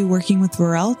okay with you working with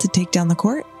Varel to take down the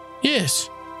court? Yes.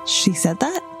 She said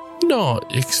that?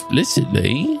 Not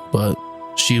explicitly, but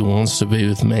she wants to be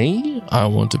with me. I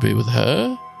want to be with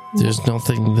her. There's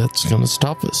nothing that's going to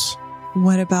stop us.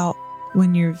 What about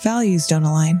when your values don't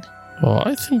align? Well,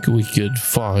 I think we could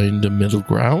find a middle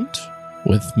ground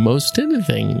with most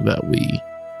anything that we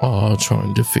are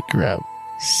trying to figure out.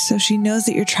 So she knows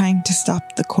that you're trying to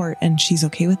stop the court and she's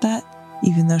okay with that,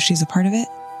 even though she's a part of it?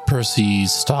 Percy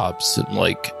stops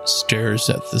and, stares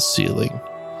at the ceiling.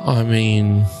 I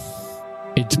mean,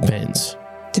 it depends.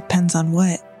 Depends on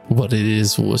what? What it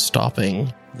is we're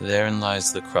stopping. Therein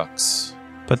lies the crux.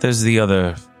 But there's the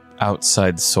other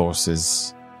outside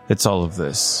sources. It's all of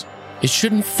this. It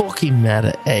shouldn't fucking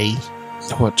matter, eh?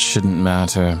 What shouldn't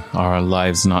matter? Are our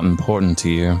lives not important to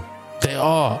you? They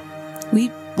are. We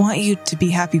want you to be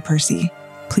happy, Percy.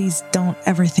 Please don't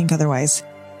ever think otherwise.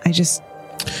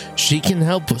 She can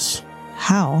help us.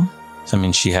 How? I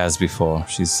mean, she has before.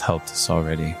 She's helped us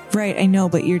already. Right, I know,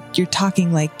 but you're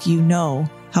talking like you know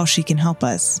how she can help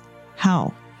us.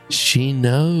 How? She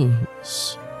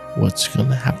knows what's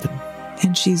gonna happen.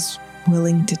 And she's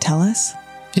willing to tell us?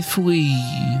 If we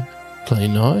play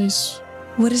nice.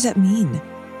 What does that mean?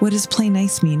 What does play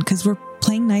nice mean? Because we're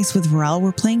playing nice with Varel,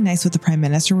 we're playing nice with the Prime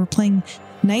Minister, we're playing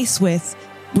nice with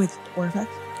Orphax.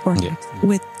 Yeah.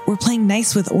 We're playing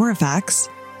nice with Orphax.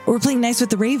 We're playing nice with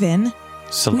the Raven.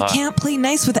 We can't play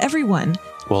nice with everyone.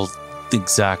 Well,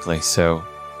 exactly. So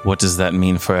what does that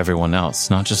mean for everyone else?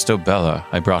 Not just Obella.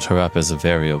 I brought her up as a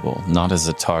variable, not as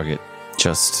a target.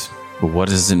 Just what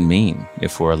does it mean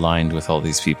if we're aligned with all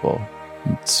these people?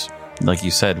 It's, like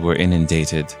you said, we're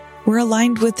inundated. We're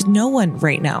aligned with no one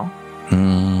right now.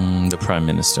 The Prime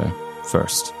Minister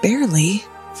first. Barely.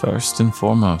 First and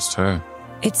foremost, her.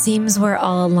 It seems we're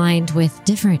all aligned with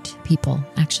different people,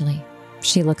 actually.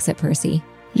 She looks at Percy.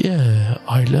 Yeah,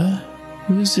 Isla.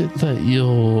 Who is it that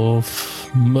you're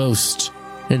most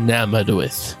enamored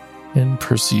with? And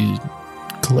Percy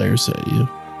glares at you.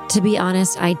 To be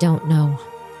honest, I don't know.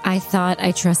 I thought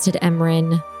I trusted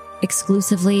Emryn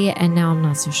exclusively, and now I'm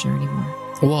not so sure anymore.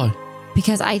 Why?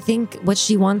 Because I think what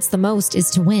she wants the most is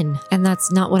to win, and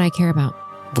that's not what I care about.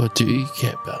 What do you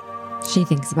care about? She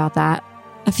thinks about that.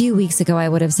 A few weeks ago, I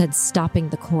would have said stopping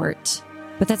the court,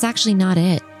 but that's actually not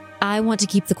it. I want to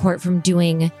keep the court from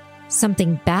doing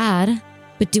something bad,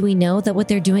 but do we know that what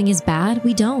they're doing is bad?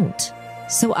 We don't.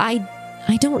 So I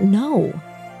don't know.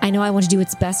 I know I want to do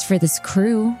what's best for this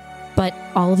crew, but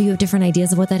all of you have different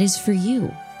ideas of what that is for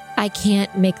you. I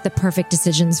can't make the perfect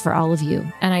decisions for all of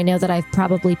you. And I know that I've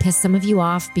probably pissed some of you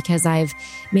off because I've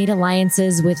made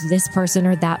alliances with this person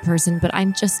or that person, but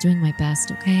I'm just doing my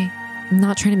best, okay? I'm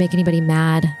not trying to make anybody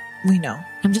mad. We know.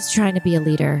 I'm just trying to be a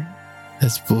leader.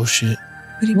 That's bullshit.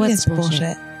 What do you mean What's it's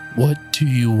bullshit? What do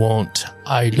you want,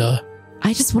 Isla?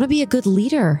 I just want to be a good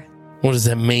leader. What does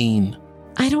that mean?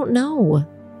 I don't know.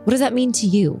 What does that mean to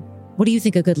you? What do you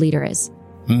think a good leader is?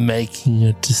 Making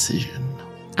a decision.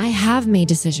 I have made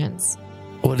decisions.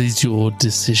 What is your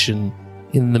decision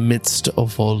in the midst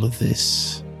of all of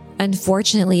this?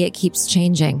 Unfortunately, it keeps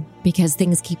changing because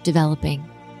things keep developing.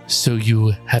 So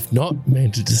you have not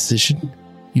made a decision.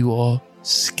 You are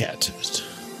scattered.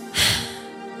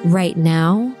 Right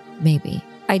now, maybe.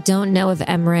 I don't know if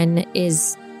Emran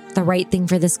is the right thing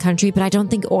for this country, but I don't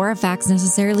think Orifax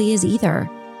necessarily is either.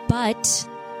 But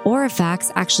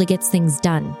Orifax actually gets things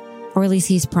done, or at least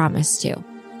he's promised to.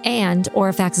 And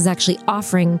Orifax is actually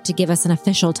offering to give us an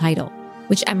official title,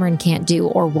 which Emran can't do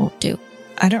or won't do.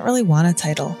 I don't really want a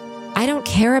title. I don't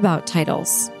care about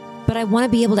titles, but I want to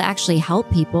be able to actually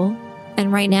help people.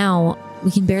 And right now,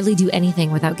 we can barely do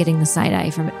anything without getting the side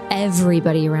eye from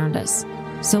everybody around us.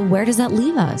 So where does that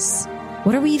leave us?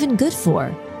 What are we even good for?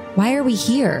 Why are we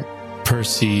here?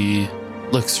 Percy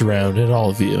looks around at all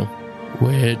of you.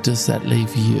 Where does that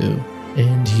leave you?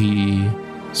 And he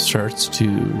starts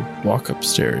to walk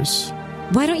upstairs.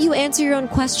 Why don't you answer your own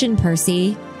question,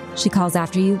 Percy? She calls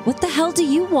after you. What the hell do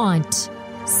you want?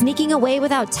 Sneaking away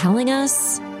without telling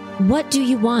us? What do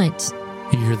you want?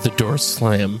 You hear the door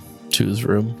slam to his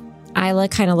room. Isla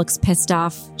kind of looks pissed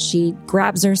off. She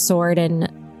grabs her sword and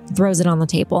throws it on the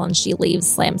table, and she leaves,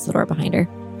 slams the door behind her.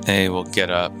 They will get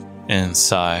up and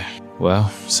sigh. Well,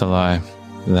 Salai,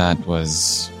 that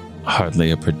was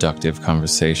hardly a productive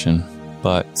conversation,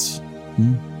 but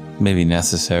maybe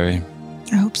necessary.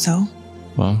 I hope so.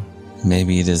 Well,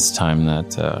 maybe it is time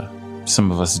that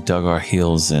some of us dug our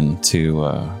heels into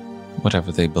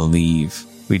whatever they believe.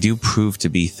 We do prove to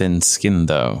be thin-skinned,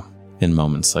 though, in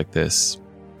moments like this.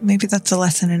 Maybe that's a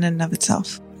lesson in and of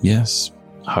itself. Yes,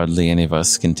 hardly any of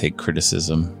us can take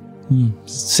criticism.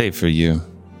 Save for you.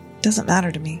 Doesn't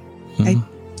matter to me.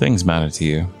 Things matter to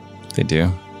you. They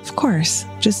do. Of course.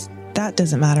 Just that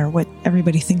doesn't matter what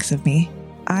everybody thinks of me.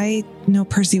 I know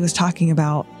Percy was talking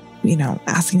about,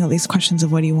 asking all these questions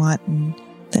of what do you want and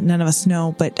that none of us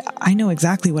know, but I know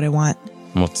exactly what I want.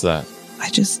 What's that? I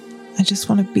just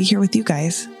want to be here with you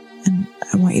guys, and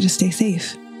I want you to stay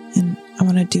safe, and I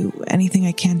want to do anything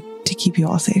I can to keep you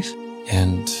all safe.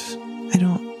 And I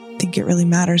don't think it really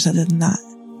matters other than that.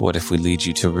 what if we lead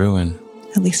you to ruin?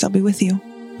 At least I'll be with you.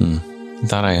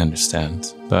 That I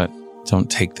understand, but don't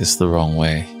take this the wrong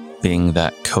way. Being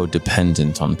that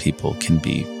codependent on people can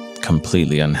be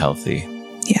completely unhealthy.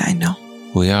 Yeah, I know.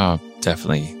 We are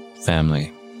definitely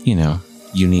family.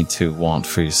 You need to want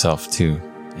for yourself too.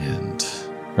 And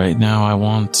right now I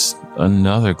want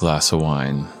another glass of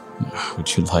wine.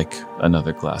 Would you like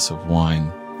another glass of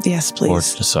wine? Yes,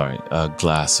 please. A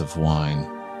glass of wine.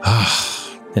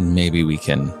 And maybe we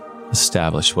can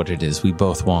establish what it is we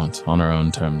both want on our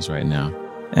own terms right now.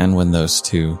 And when those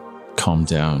two calm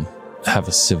down, have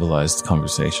a civilized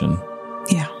conversation.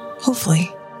 Yeah, hopefully.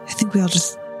 I think we all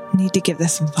just need to give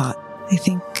this some thought. I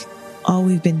think all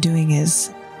we've been doing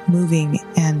is moving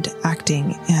and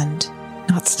acting and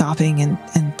not stopping and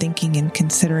thinking and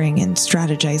considering and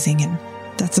strategizing. And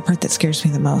that's the part that scares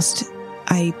me the most.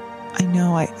 I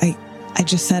know I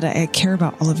just said I care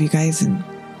about all of you guys, and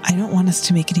I don't want us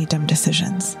to make any dumb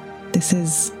decisions. This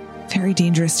is very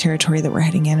dangerous territory that we're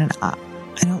heading in, and I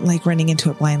don't like running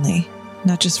into it blindly.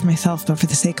 Not just for myself, but for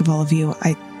the sake of all of you.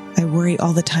 I worry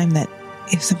all the time that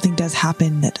if something does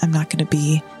happen, that I'm not going to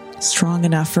be strong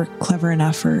enough or clever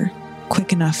enough or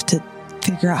quick enough to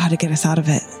figure out how to get us out of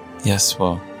it. Yes,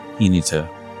 well, you need to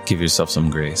give yourself some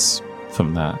grace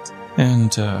from that.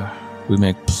 And we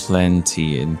make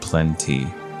plenty and plenty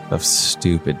of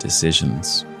stupid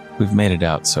decisions. We've made it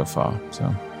out so far,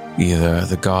 so either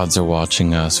the gods are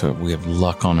watching us, or we have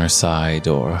luck on our side,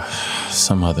 or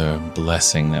some other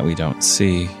blessing that we don't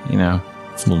see,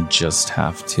 We'll just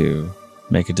have to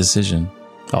make a decision.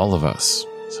 All of us.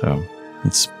 So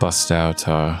let's bust out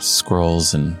our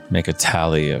scrolls and make a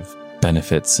tally of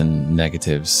benefits and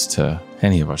negatives to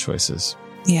any of our choices.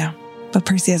 Yeah. But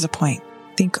Percy has a point.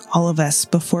 I think all of us,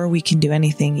 before we can do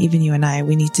anything, even you and I,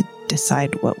 we need to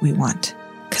decide what we want.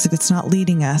 Because if it's not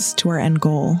leading us to our end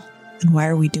goal, then why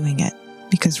are we doing it?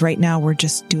 Because right now we're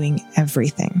just doing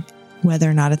everything, whether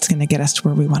or not it's going to get us to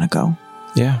where we want to go.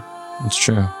 Yeah, it's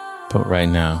true. But right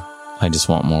now, I just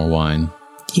want more wine.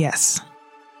 Yes.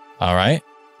 All right.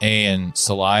 A and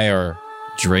Salai are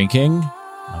drinking.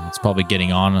 It's probably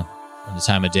getting on the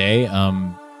time of day.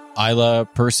 Isla,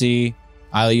 Percy.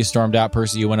 Isla, you stormed out.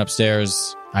 Percy, you went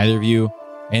upstairs. Either of you,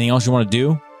 anything else you want to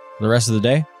do for the rest of the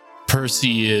day?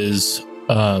 Percy is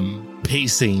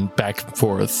pacing back and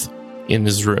forth in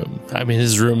his room. I mean,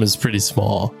 his room is pretty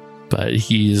small, but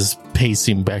he's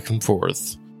pacing back and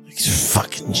forth. Like,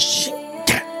 fucking shit.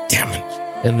 God damn it.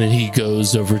 And then he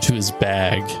goes over to his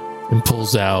bag and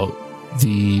pulls out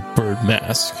the bird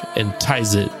mask and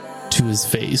ties it to his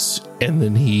face. And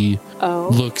then he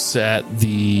looks at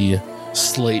the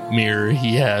slate mirror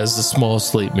he has, the small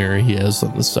slate mirror he has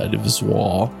on the side of his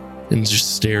wall, and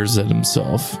just stares at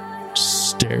himself.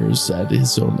 Stares at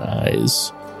his own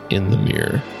eyes in the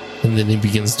mirror. And then he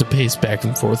begins to pace back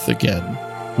and forth again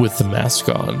with the mask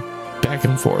on. Back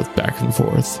and forth, back and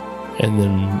forth. And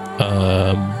then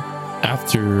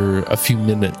after a few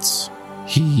minutes,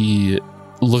 he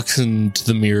looks into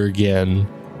the mirror again,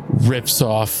 rips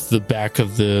off the back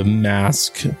of the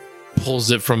mask,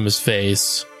 pulls it from his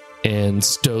face, and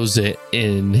stows it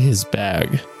in his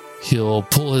bag. He'll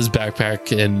pull his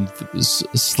backpack and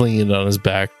sling it on his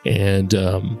back and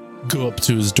go up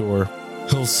to his door.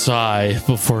 He'll sigh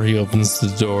before he opens the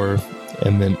door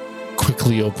and then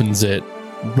quickly opens it,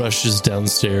 rushes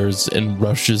downstairs, and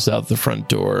rushes out the front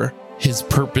door. His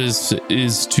purpose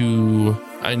is to,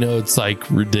 I know it's like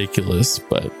ridiculous,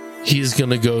 but he's going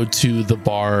to go to the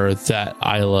bar that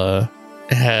Isla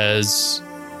has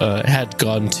had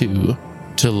gone to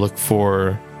look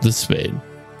for the spade.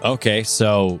 Okay,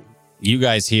 so you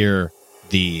guys hear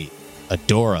a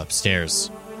door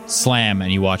upstairs slam,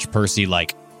 and you watch Percy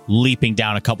like leaping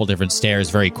down a couple different stairs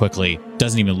very quickly.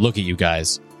 Doesn't even look at you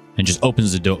guys, and just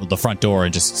opens the front door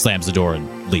and just slams the door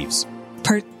and leaves.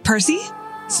 Percy?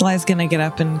 Sly's gonna get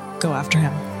up and go after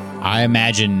him. I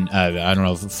imagine, I don't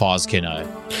know if Foz can,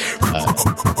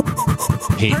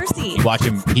 Percy! You watch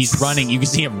him, he's running, you can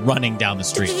see him running down the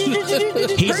street.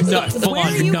 He's not full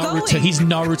on Naruto, he's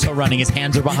Naruto running, his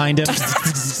hands are behind him,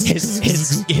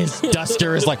 his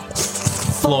duster is like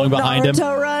flowing behind him.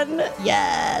 Naruto run,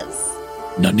 yes.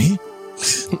 Nani?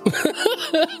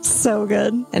 So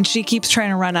good. And she keeps trying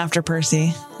to run after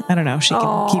Percy. I don't know, she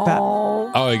can keep up.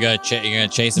 Oh, you're gonna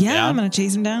chase him down? Yeah, I'm gonna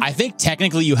chase him down. I think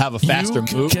technically you have a faster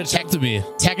move. Catch up to me.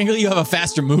 Technically, you have a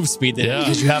faster move speed than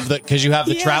because you have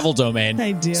the travel domain.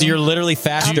 I do. So you're literally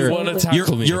faster. Do you want to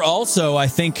tackle me? You're also, I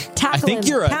think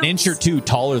you're an inch or two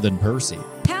taller than Percy.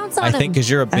 Pounce on him. I think because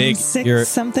you're a big. You're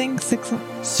 6'1"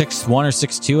 or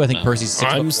 6'2". I think Percy's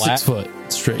 6 I'm foot flat. 6 foot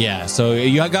straight. Yeah, so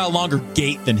you got a longer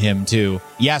gait than him too.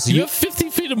 Yeah, so you have 50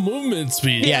 feet of movement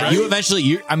speed. Yeah, right? you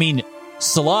eventually.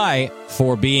 Salai,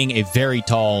 for being a very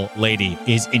tall lady,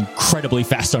 is incredibly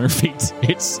fast on her feet.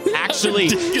 It's actually,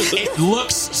 it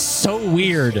looks so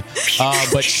weird,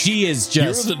 but she is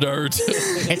just... You're the nerd.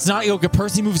 It's not,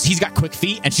 Percy moves, he's got quick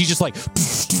feet, and she's just like...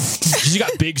 She's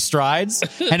got big strides,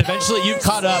 and eventually you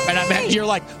caught up, and you're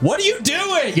like, what are you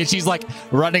doing? And she's like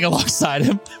running alongside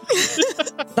him.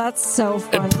 That's so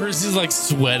fun. And Percy's like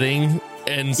sweating,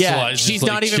 and yeah, Sly's she's just,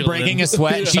 not like, even chilling. breaking a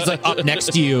sweat. She's like up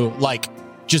next to you, like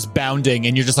just bounding,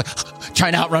 and you're just like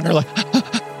trying to outrun her. Like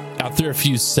after a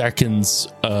few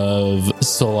seconds of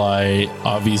Salai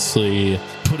obviously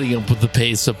putting up with the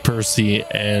pace of Percy,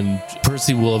 and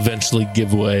Percy will eventually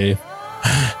give way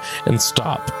and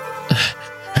stop.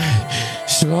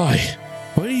 Salai,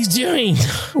 what are you doing?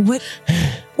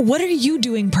 What are you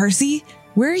doing, Percy?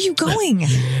 Where are you going?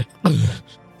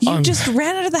 You just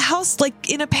ran out of the house like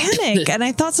in a panic, and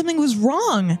I thought something was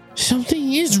wrong.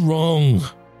 Something is wrong.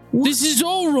 What? This is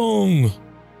all wrong.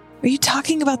 Are you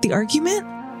talking about the argument?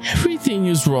 Everything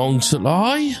is wrong,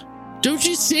 Salai. Don't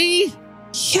you see?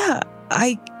 Yeah,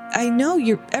 I know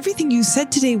everything you said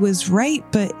today was right,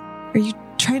 but are you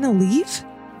trying to leave?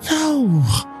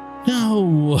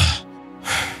 No.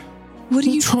 What are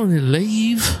you trying to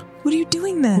leave? What are you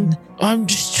doing then? I'm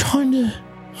just trying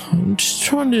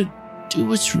to do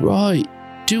what's right.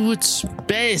 Do what's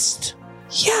best.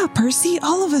 Yeah, Percy,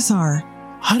 all of us are.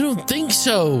 I don't think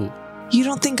so. You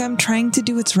don't think I'm trying to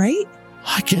do what's right?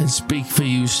 I can't speak for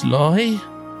you, Sly.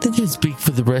 I can't speak for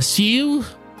the rest of you.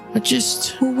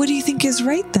 Well, what do you think is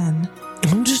right then?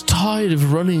 I'm just tired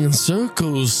of running in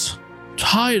circles.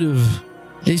 Tired of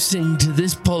listening to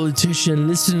this politician,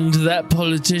 listening to that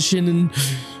politician, and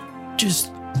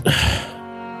just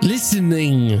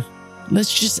listening.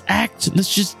 Let's just act.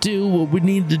 Let's just do what we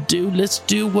need to do. Let's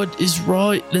do what is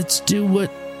right. Let's do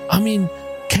what... I mean,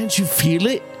 can't you feel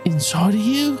it inside of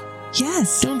you?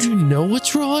 Yes. Don't you know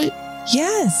what's right?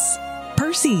 Yes.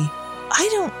 Percy, I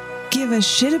don't give a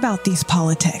shit about these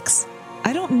politics.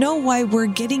 I don't know why we're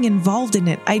getting involved in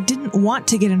it. I didn't want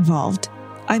to get involved.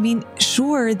 I mean,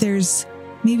 sure, there's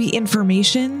maybe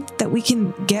information that we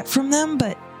can get from them,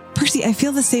 but Percy, I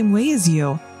feel the same way as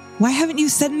you. Why haven't you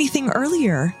said anything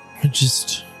earlier?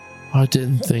 I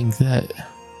didn't think that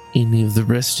any of the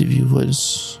rest of you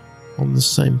was on the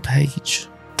same page.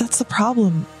 That's the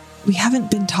problem. We haven't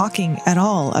been talking at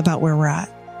all about where we're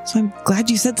at. So I'm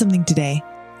glad you said something today.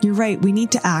 You're right. We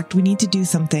need to act. We need to do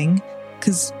something.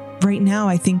 Because right now,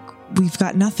 I think we've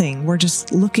got nothing. We're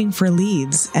just looking for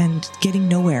leads and getting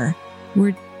nowhere.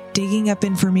 We're digging up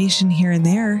information here and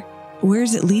there. Where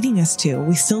is it leading us to?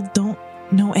 We still don't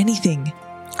know anything.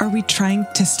 Are we trying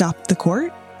to stop the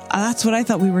court? That's what I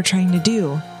thought we were trying to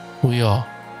do. We are.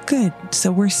 Good.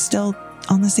 So we're still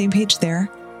on the same page there.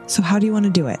 So how do you want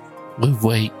to do it? We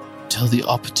wait till the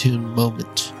opportune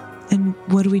moment. And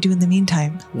what do we do in the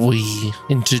meantime? We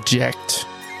interject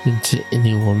into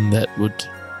anyone that would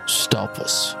stop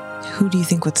us. Who do you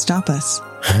think would stop us?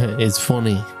 It's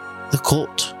funny. The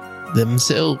court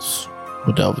themselves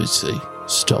would obviously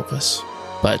stop us.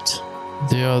 But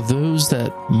there are those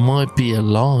that might be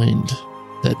aligned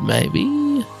that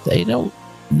maybe they don't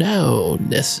know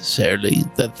necessarily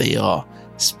that they are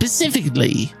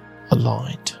specifically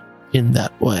aligned in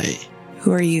that way.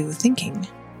 Who are you thinking?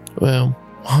 Well,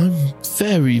 I'm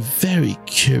very, very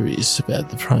curious about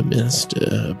the Prime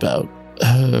Minister, about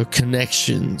her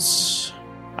connections.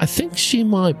 I think she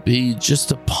might be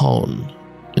just a pawn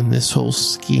in this whole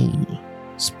scheme,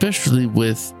 especially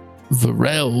with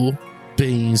Varel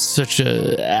being such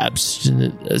a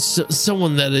abstinent,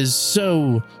 someone that is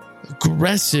so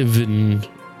aggressive in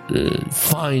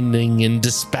finding and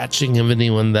dispatching of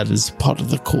anyone that is part of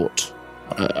the court.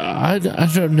 I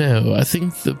don't know. I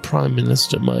think the Prime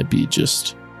Minister might be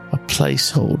just a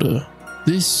placeholder.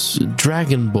 This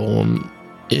Dragonborn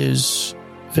is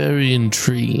very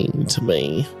intriguing to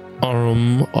me.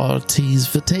 Artis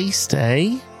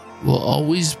Vitaste will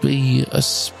always be a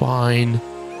spine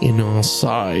in our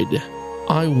side.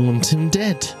 I want him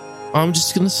dead. I'm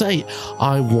just going to say,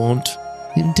 I want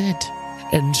him dead.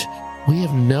 And we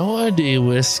have no idea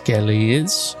where Skelly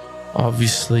is.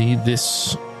 Obviously,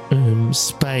 this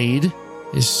Spade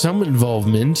is some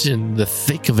involvement in the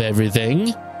thick of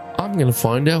everything. I'm going to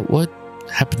find out what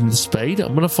happened to Spade.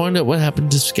 I'm going to find out what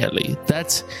happened to Skelly.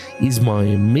 That is my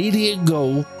immediate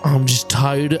goal. I'm just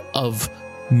tired of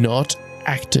not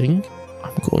acting.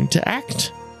 I'm going to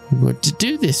act. I'm going to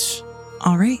do this.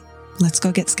 All right. Let's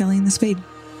go get Skelly and the Spade.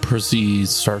 Percy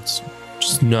starts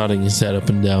just nodding his head up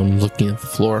and down, looking at the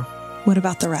floor. What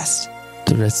about the rest?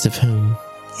 The rest of whom?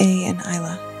 A and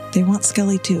Isla. They want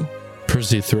Skelly too.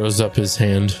 Percy throws up his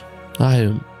hand.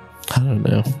 I don't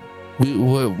know.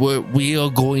 We are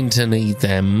going to need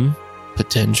them,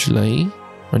 potentially.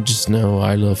 I just know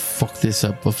Isla fucked this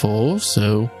up before,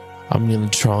 so I'm going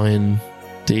to try and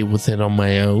deal with it on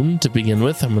my own to begin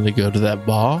with. I'm going to go to that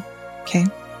bar. Okay.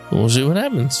 And we'll see what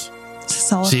happens. It's a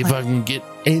solid See plan. if I can get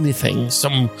anything,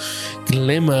 some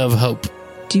glimmer of hope.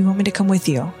 Do you want me to come with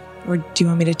you? Or do you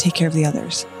want me to take care of the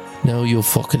others? No, you'll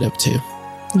fuck it up too.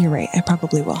 You're right. I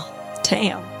probably will.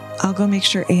 Damn. I'll go make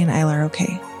sure A and Isla are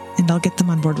okay. And I'll get them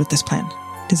on board with this plan.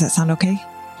 Does that sound okay?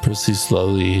 Percy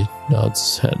slowly nods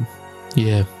his head.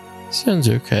 Yeah, sounds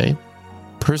okay.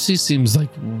 Percy seems like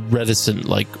reticent,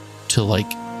 to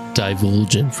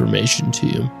divulge information to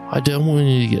you. I don't want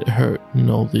you to get hurt in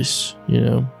all this, you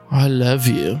know. I love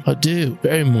you. I do,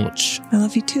 very much. I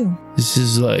love you too. This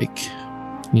is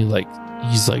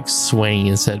he's swaying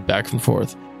his head back and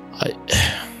forth.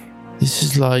 This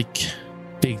is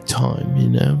big time, you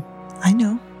know. I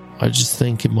know. I just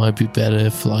think it might be better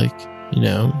if, you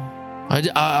know,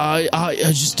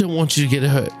 I just don't want you to get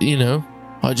hurt, you know.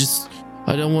 I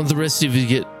don't want the rest of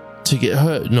you to get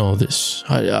hurt in all this.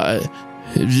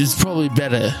 It's probably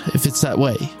better if it's that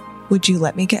way. Would you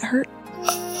let me get hurt?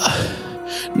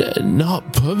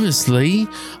 Not purposely.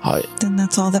 Then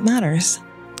that's all that matters.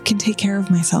 Can take care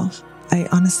of myself. I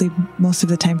honestly, most of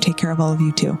the time, take care of all of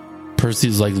you too.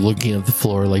 Percy's looking at the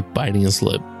floor, biting his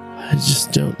lip. I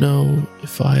just don't know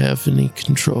if I have any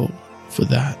control for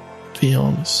that, to be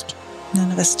honest.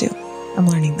 None of us do. I'm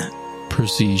learning that.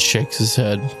 Percy shakes his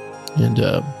head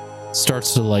and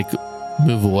starts to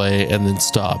move away and then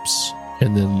stops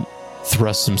and then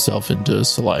thrusts himself into a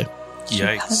sleigh. She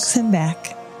hugs him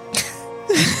back.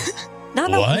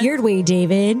 Not in a weird way,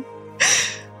 David.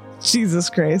 Jesus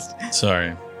Christ.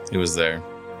 Sorry. It was there.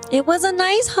 It was a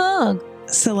nice hug.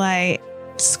 Salai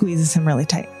squeezes him really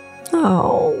tight.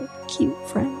 Oh, cute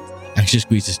friend. And she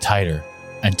squeezes tighter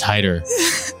and tighter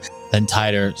and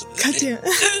tighter. God damn.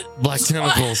 Black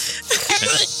tentacles.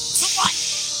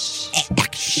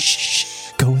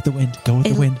 Go with the wind. Go with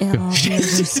the wind. It'll all be over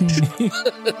soon.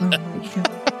 Oh my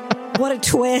God. What a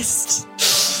twist.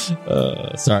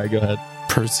 Sorry, go ahead.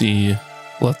 Percy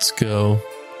lets go,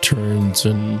 turns,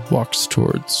 and walks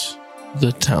towards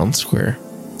the town square.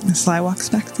 Salai walks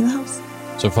back to the house.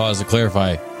 So, Foz, to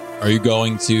clarify, are you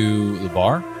going to the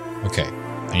bar? Okay.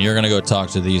 And you're going to go talk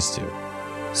to these two.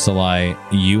 Salai,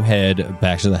 you head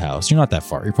back to the house. You're not that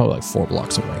far. You're probably like 4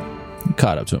 blocks away. You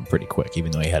caught up to him pretty quick,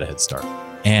 even though he had a head start.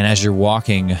 And as you're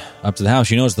walking up to the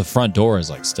house, you notice the front door is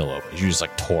like still open. You just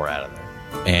like tore out of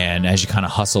there. And as you kind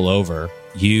of hustle over,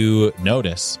 you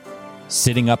notice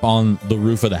sitting up on the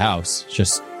roof of the house,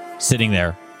 just sitting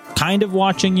there, kind of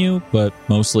watching you, but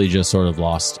mostly just sort of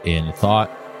lost in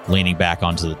thought, leaning back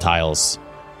onto the tiles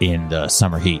in the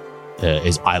summer heat,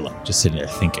 is Isla, just sitting there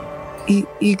thinking.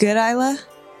 You good, Isla?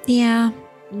 Yeah,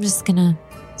 I'm just gonna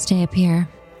stay up here.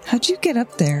 How'd you get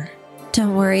up there?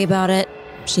 Don't worry about it.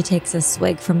 She takes a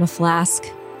swig from a flask.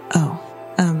 Oh,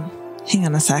 hang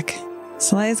on a sec.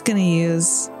 Salai's gonna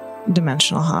use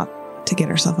Dimensional Hop to get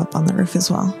herself up on the roof as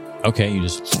well. Okay, and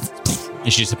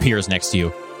she just appears next to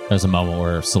you. There's a moment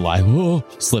where Salai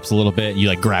slips a little bit. You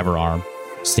like grab her arm,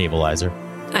 stabilize her.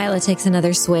 Isla takes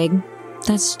another swig.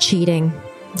 That's cheating.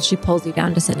 She pulls you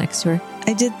down to sit next to her.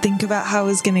 I did think about how I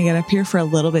was gonna get up here for a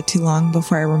little bit too long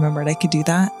before I remembered I could do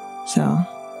that. So,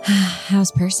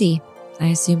 How's Percy? I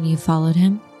assume you followed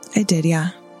him? I did,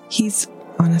 yeah. He's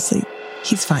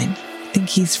fine. I think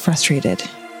he's frustrated.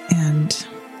 And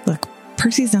look,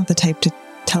 Percy's not the type to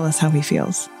tell us how he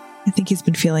feels. I think he's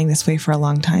been feeling this way for a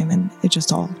long time, and it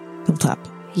just all built up.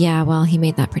 Yeah, well, he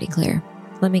made that pretty clear.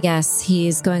 Let me guess,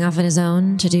 he's going off on his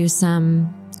own to do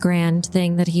some grand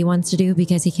thing that he wants to do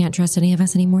because he can't trust any of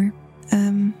us anymore?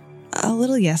 A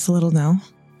little yes, a little no.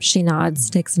 She nods,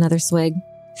 takes another swig.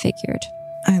 Figured.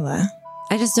 Isla.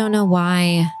 I just don't know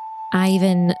why I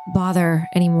even bother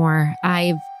anymore.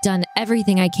 I've done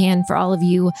everything I can for all of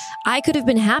you. I could have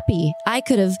been happy. I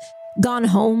could have gone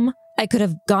home. I could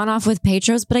have gone off with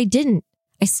Petros, but I didn't.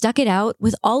 I stuck it out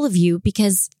with all of you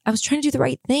because I was trying to do the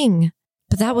right thing.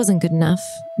 But that wasn't good enough.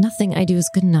 Nothing I do is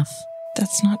good enough.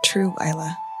 That's not true,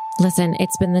 Isla. Listen,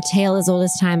 it's been the tale as old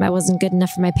as time. I wasn't good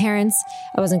enough for my parents.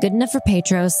 I wasn't good enough for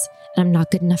Petros. And I'm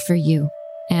not good enough for you.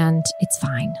 And it's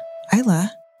fine.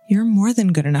 Isla, you're more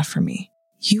than good enough for me.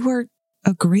 You are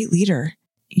a great leader.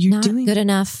 You're not good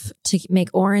enough to make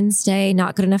Oren stay.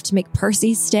 Not good enough to make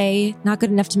Percy stay. Not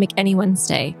good enough to make anyone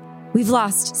stay. We've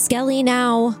lost Skelly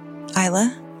now.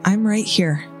 Isla, I'm right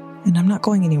here. And I'm not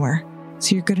going anywhere.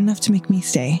 So you're good enough to make me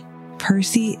stay.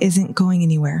 Percy isn't going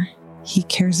anywhere. He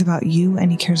cares about you and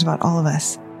he cares about all of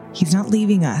us. He's not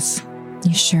leaving us.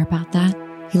 You sure about that?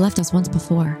 He left us once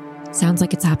before. Sounds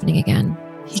like it's happening again.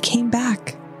 He came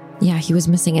back. Yeah, he was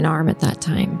missing an arm at that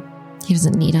time. He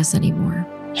doesn't need us anymore.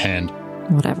 Hand.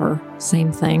 Whatever.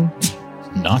 Same thing.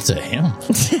 Not to him.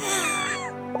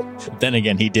 Then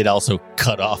again, he did also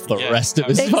cut off the rest of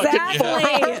his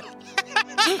Exactly.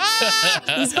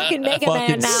 He's fucking Mega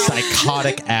Man now.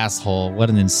 Psychotic asshole. What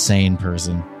an insane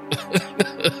person.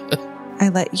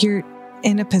 You're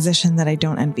in a position that I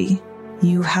don't envy.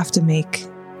 You have to make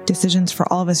decisions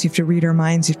for all of us. You have to read our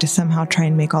minds. You have to somehow try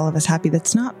and make all of us happy.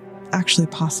 That's not actually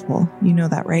possible. You know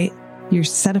that, right? You're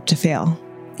set up to fail.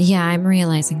 Yeah, I'm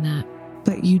realizing that.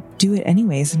 But you do it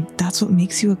anyways, and that's what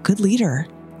makes you a good leader.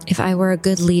 If I were a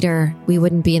good leader, we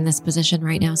wouldn't be in this position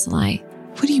right now, Salai.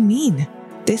 What do you mean?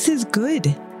 This is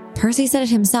good. Percy said it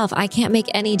himself. I can't make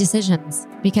any decisions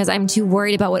because I'm too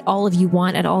worried about what all of you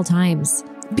want at all times.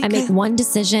 I make one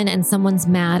decision and someone's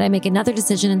mad. I make another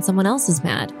decision and someone else is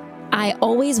mad. I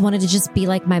always wanted to just be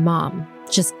like my mom.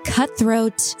 Just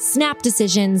cutthroat, snap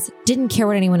decisions, didn't care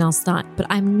what anyone else thought. But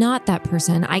I'm not that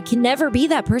person. I can never be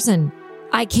that person.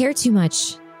 I care too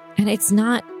much. And it's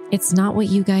not what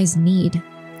you guys need.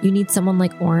 You need someone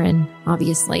like Oren,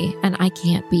 obviously. And I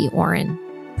can't be Oren.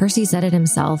 Percy said it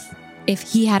himself. If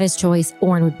he had his choice,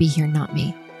 Oren would be here, not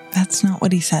me. That's not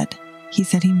what he said. He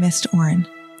said he missed Oren.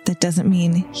 That doesn't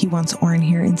mean he wants Oren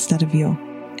here instead of you.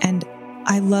 And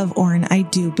I love Oren, I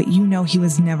do, but you know he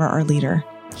was never our leader.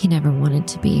 He never wanted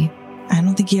to be. I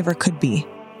don't think he ever could be,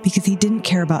 because he didn't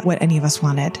care about what any of us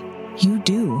wanted. You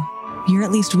do. You're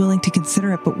at least willing to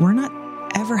consider it, but we're not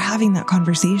ever having that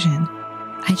conversation.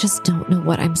 I just don't know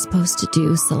what I'm supposed to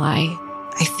do, Salai.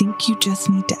 I think you just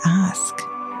need to ask.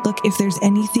 Look, if there's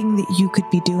anything that you could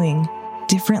be doing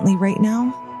differently right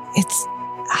now, it's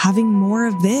having more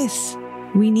of this.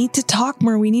 We need to talk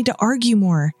more. We need to argue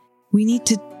more. We need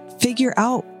to figure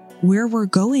out where we're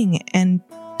going and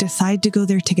decide to go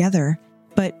there together.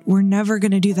 But we're never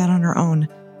going to do that on our own.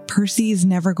 Percy is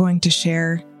never going to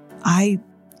share. I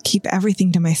keep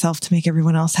everything to myself to make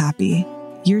everyone else happy.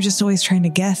 You're just always trying to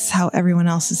guess how everyone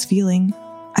else is feeling.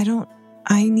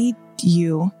 I need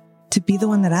you to be the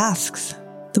one that asks,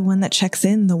 the one that checks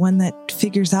in, the one that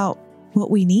figures out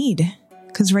what we need.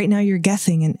 Because right now you're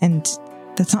guessing and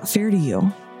that's not fair to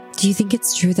you. Do you think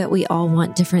it's true that we all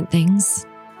want different things?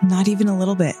 Not even a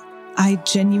little bit. I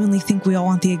genuinely think we all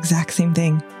want the exact same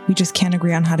thing. We just can't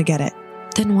agree on how to get it.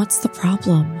 Then what's the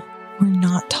problem? We're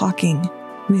not talking.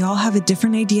 We all have a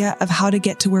different idea of how to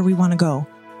get to where we want to go.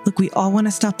 Look, we all want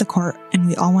to stop the court and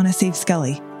we all want to save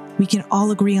Skelly. We can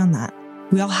all agree on that.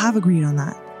 We all have agreed on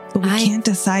that. But we can't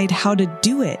decide how to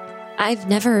do it. I've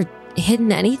never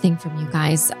hidden anything from you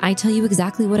guys. I tell you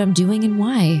exactly what I'm doing and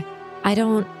why. I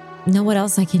don't know what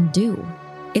else I can do.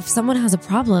 If someone has a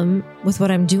problem with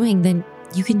what I'm doing, then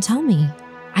you can tell me.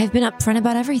 I've been upfront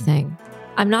about everything.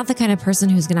 I'm not the kind of person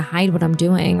who's going to hide what I'm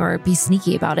doing or be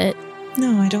sneaky about it.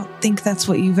 No, I don't think that's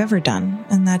what you've ever done.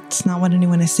 And that's not what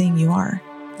anyone is saying you are.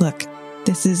 Look,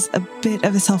 this is a bit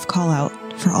of a self-call out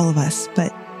for all of us,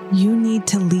 but you need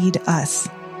to lead us.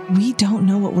 We don't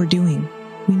know what we're doing.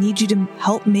 We need you to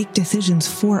help make decisions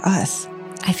for us.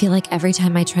 I feel like every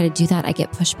time I try to do that, I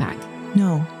get pushback.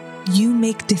 No, you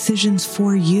make decisions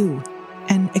for you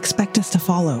and expect us to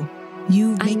follow.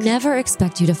 I never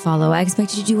expect you to follow. I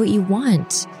expect you to do what you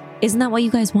want. Isn't that what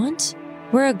you guys want?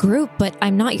 We're a group, but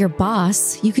I'm not your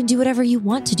boss. You can do whatever you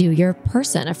want to do. You're a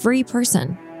person, a free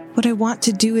person. What I want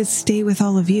to do is stay with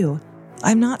all of you.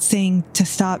 I'm not saying to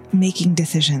stop making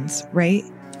decisions, right?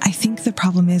 I think the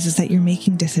problem is that you're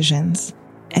making decisions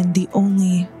and the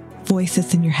only voice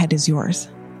that's in your head is yours.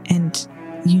 And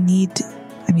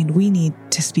we need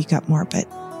to speak up more, but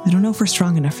I don't know if we're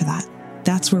strong enough for that.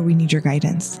 That's where we need your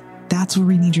guidance. That's where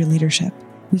we need your leadership.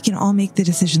 We can all make the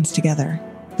decisions together,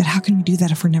 but how can we do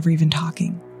that if we're never even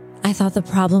talking? I thought the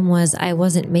problem was I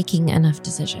wasn't making enough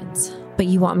decisions. But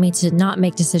you want me to not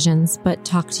make decisions, but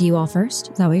talk to you all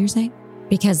first? Is that what you're saying?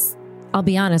 Because I'll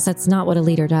be honest, that's not what a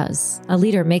leader does. A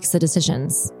leader makes the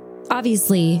decisions.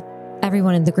 Obviously,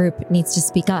 everyone in the group needs to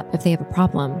speak up if they have a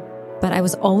problem. But I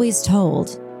was always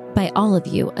told by all of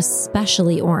you,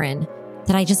 especially Oren,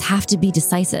 that I just have to be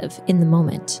decisive in the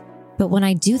moment. But when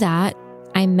I do that,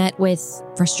 I'm met with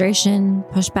frustration,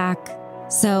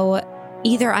 pushback. So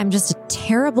either I'm just a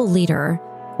terrible leader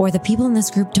or the people in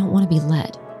this group don't want to be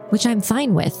led, which I'm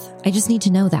fine with. I just need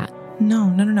to know that.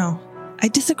 No. I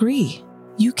disagree.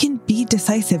 You can be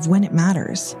decisive when it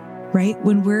matters, right?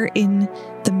 When we're in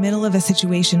the middle of a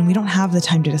situation, we don't have the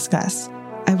time to discuss.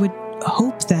 I would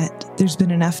hope that there's been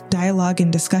enough dialogue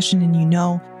and discussion and you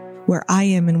know where I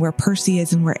am and where Percy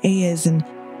is and where A is and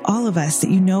all of us,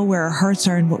 that you know where our hearts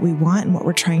are and what we want and what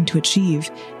we're trying to achieve,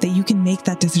 that you can make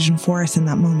that decision for us in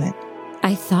that moment.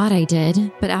 I thought I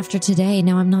did, but after today,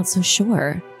 now I'm not so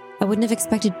sure. I wouldn't have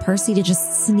expected Percy to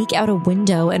just sneak out a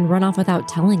window and run off without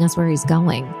telling us where he's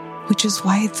going. Which is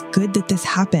why it's good that this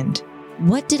happened.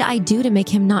 What did I do to make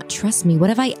him not trust me? What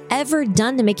have I ever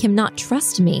done to make him not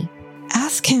trust me?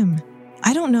 Ask him.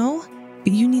 I don't know,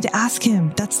 but you need to ask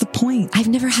him. That's the point. I've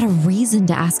never had a reason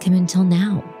to ask him until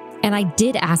now. And I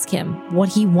did ask him what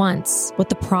he wants, what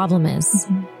the problem is.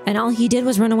 Mm-hmm. And all he did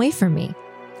was run away from me.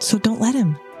 So don't let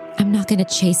him. I'm not going to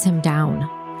chase him down.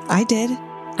 I did.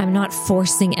 I'm not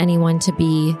forcing anyone to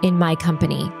be in my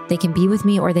company. They can be with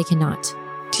me or they cannot.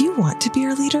 Do you want to be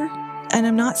our leader? And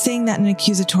I'm not saying that in an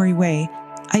accusatory way.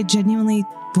 I genuinely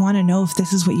want to know if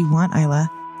this is what you want, Isla.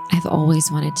 I've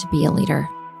always wanted to be a leader,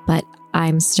 but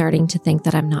I'm starting to think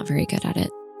that I'm not very good at it,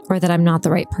 or that I'm not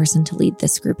the right person to lead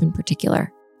this group in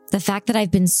particular. The fact that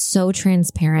I've been so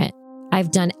transparent,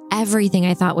 I've done everything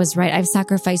I thought was right. I've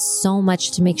sacrificed so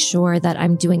much to make sure that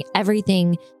I'm doing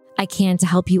everything I can to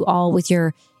help you all with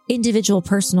your individual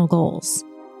personal goals.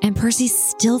 And Percy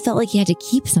still felt like he had to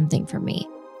keep something from me.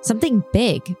 Something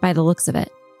big by the looks of it.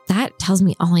 That tells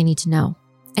me all I need to know.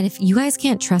 And if you guys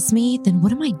can't trust me, then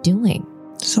what am I doing?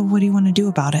 So what do you want to do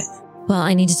about it? Well,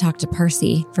 I need to talk to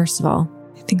Percy, first of all.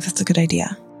 I think that's a good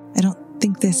idea. I don't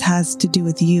think this has to do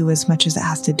with you as much as it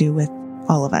has to do with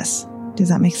all of us. Does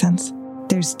that make sense?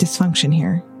 There's dysfunction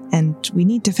here, and we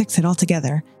need to fix it all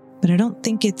together. But I don't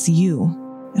think it's you.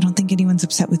 I don't think anyone's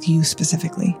upset with you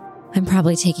specifically. I'm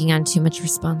probably taking on too much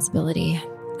responsibility.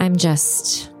 I'm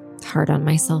just hard on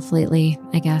myself lately,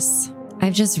 I guess.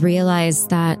 I've just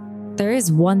realized that there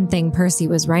is one thing Percy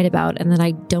was right about and that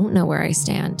I don't know where I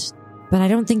stand. But I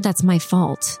don't think that's my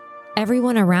fault.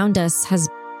 Everyone around us has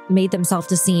made themselves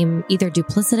to seem either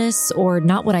duplicitous or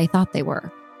not what I thought they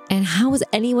were. And how is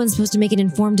anyone supposed to make an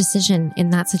informed decision in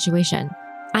that situation?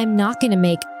 I'm not going to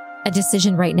make a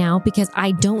decision right now because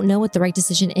I don't know what the right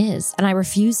decision is. And I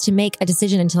refuse to make a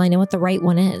decision until I know what the right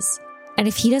one is. And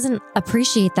if he doesn't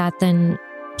appreciate that, then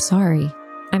sorry.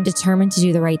 I'm determined to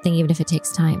do the right thing, even if it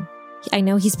takes time. I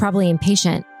know he's probably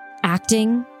impatient.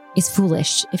 Acting is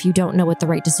foolish if you don't know what the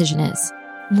right decision is.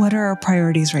 What are our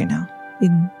priorities right now,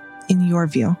 in your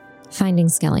view? Finding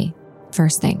Skelly,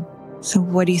 first thing. So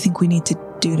what do you think we need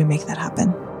to do to make that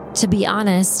happen? To be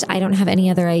honest, I don't have any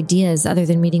other ideas other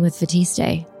than meeting with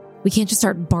Batiste. We can't just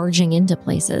start barging into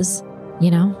places,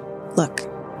 you know? Look,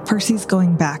 Percy's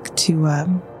going back to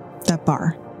that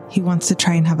bar. He wants to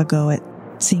try and have a go at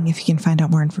seeing if he can find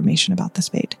out more information about the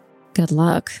spade. Good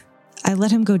luck. I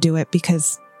let him go do it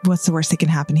because what's the worst that can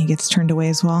happen? He gets turned away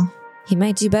as well. He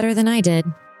might do better than I did,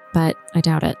 but I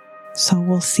doubt it. So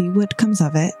we'll see what comes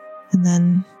of it. And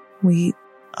then we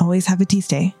always have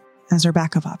Batiste as our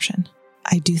backup option.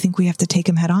 I do think we have to take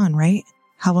him head on, right?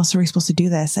 How else are we supposed to do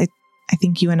this? I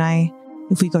think you and I,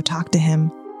 if we go talk to him,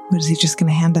 what is he just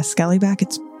going to hand us Skelly back?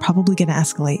 It's probably going to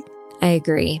escalate. I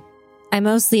agree. I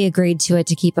mostly agreed to it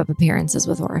to keep up appearances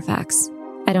with Orifax.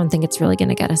 I don't think it's really going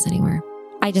to get us anywhere.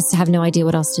 I just have no idea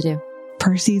what else to do.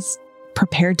 Percy's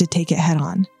prepared to take it head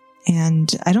on.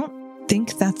 And I don't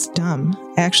think that's dumb.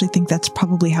 I actually think that's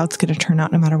probably how it's going to turn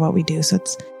out no matter what we do. So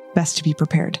it's best to be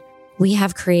prepared. We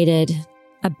have created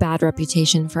a bad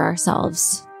reputation for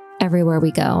ourselves everywhere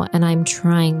we go, and I'm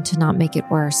trying to not make it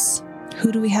worse.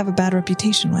 Who do we have a bad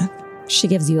reputation with? She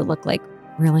gives you a look like,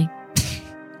 really?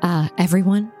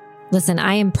 Everyone? Listen,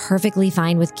 I am perfectly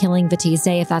fine with killing Batiste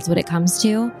if that's what it comes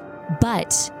to,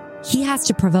 but he has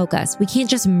to provoke us. We can't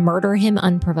just murder him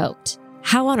unprovoked.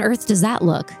 How on earth does that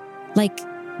look? Like,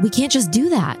 we can't just do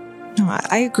that. No,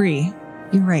 I agree.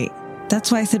 You're right.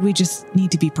 That's why I said we just need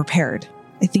to be prepared.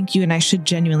 I think you and I should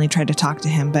genuinely try to talk to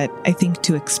him, but I think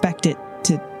to expect it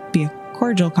to be a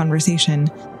cordial conversation.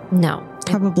 No.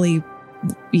 Probably,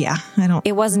 yeah, I don't.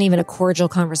 It wasn't even a cordial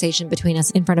conversation between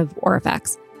us in front of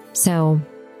Orifax. So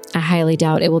I highly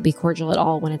doubt it will be cordial at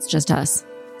all when it's just us.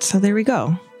 So there we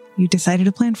go. You decided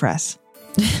a plan for us.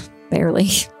 Barely,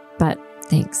 but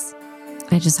thanks.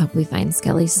 I just hope we find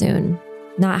Skelly soon.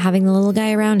 Not having the little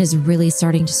guy around is really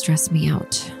starting to stress me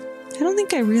out. I don't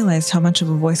think I realized how much of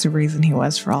a voice of reason he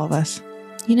was for all of us.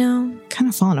 You know, kind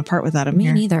of falling apart without him me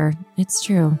here. Me neither. It's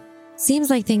true. Seems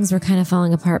like things were kind of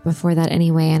falling apart before that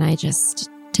anyway, and I just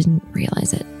didn't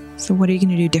realize it. So what are you going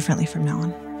to do differently from now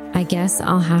on? I guess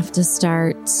I'll have to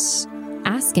start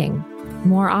asking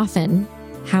more often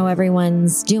how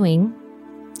everyone's doing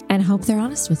and hope they're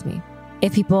honest with me.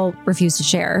 If people refuse to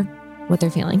share what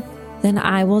they're feeling, then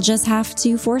I will just have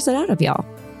to force it out of y'all,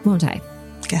 won't I?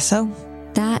 Guess so.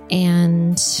 That,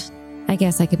 and I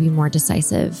guess I could be more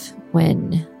decisive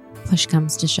when push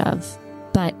comes to shove.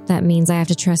 But that means I have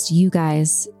to trust you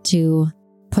guys to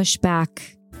push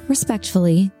back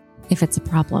respectfully if it's a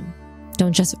problem.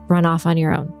 Don't just run off on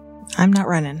your own. I'm not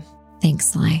running. Thanks,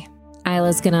 Sly.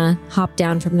 Isla's gonna hop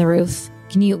down from the roof.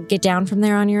 Can you get down from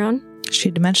there on your own?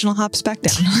 She dimensional hops back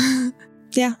down.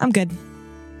 Yeah, I'm good.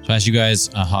 So as you guys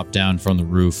hop down from the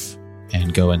roof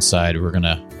and go inside, we're going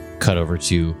to cut over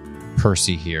to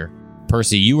Percy here.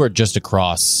 Percy, you are just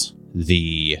across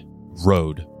the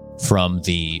road from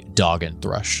the Dog and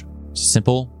Thrush.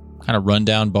 Simple, kind of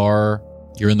rundown bar.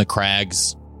 You're in the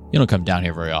crags. You don't come down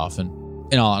here very often.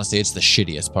 In all honesty, it's the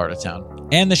shittiest part of town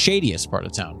and the shadiest part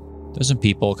of town. There's some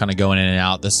people kind of going in and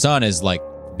out. The sun is like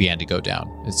began to go down.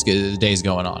 The day's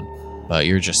going on, but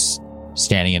you're just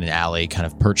standing in an alley, kind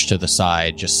of perched to the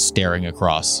side, just staring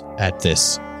across at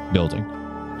this building.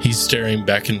 He's staring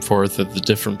back and forth at the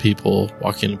different people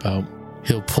walking about.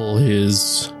 He'll pull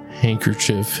his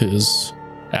handkerchief, his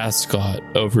ascot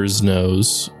over his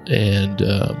nose and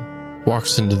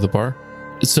walks into the bar.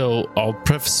 So I'll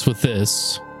preface with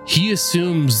this. He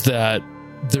assumes that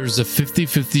there's a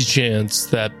 50-50 chance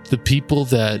that the people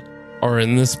that are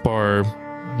in this bar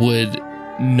would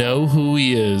know who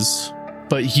he is,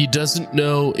 but he doesn't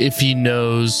know if he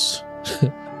knows.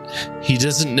 He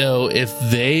doesn't know if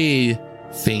they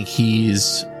think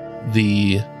he's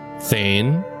the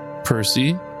Thane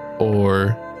Percy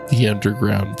or the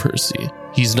underground Percy.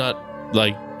 He's not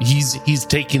like he's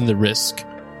taking the risk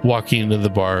walking into the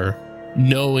bar,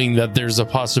 knowing that there's a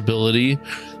possibility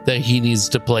that he needs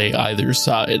to play either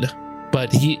side.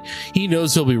 But he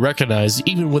knows he'll be recognized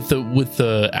even with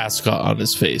the ascot on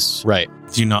his face. Right.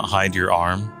 Do you not hide your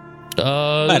arm?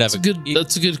 That's a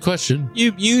good question.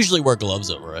 You usually wear gloves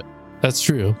over it. That's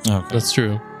true. Okay. That's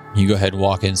true. You go ahead and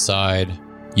walk inside.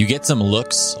 You get some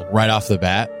looks right off the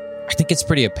bat. I think it's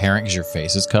pretty apparent because your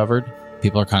face is covered.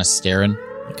 People are kind of staring,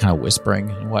 kind of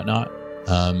whispering and whatnot.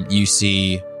 You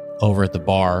see over at the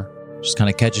bar, just kind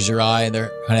of catches your eye, and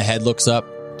their kind of head looks up.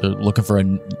 They're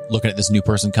looking at this new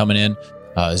person coming in.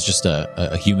 It's just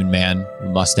a human man,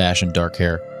 mustache and dark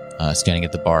hair, standing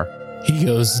at the bar. He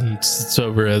goes and sits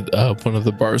over at one of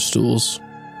the bar stools.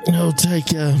 I'll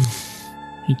take your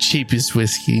cheapest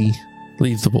whiskey.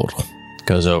 Leave the bottle.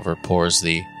 Goes over, pours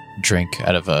the drink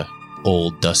out of a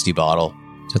old dusty bottle,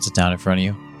 sets it down in front of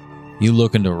you. You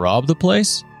looking to rob the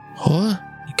place? What?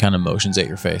 He kind of motions at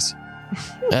your face.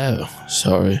 Oh,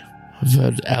 sorry. I've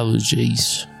had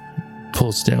allergies.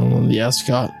 Pulls down on the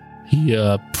ascot. He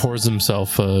pours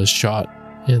himself a shot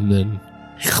and then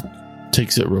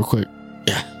takes it real quick.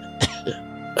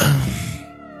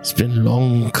 It's been a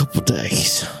long couple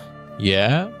days.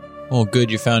 Yeah? Well,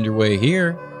 good you found your way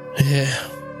here. Yeah.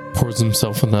 Pours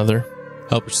himself another.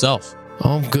 Help yourself.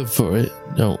 I'm good for it.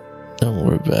 Don't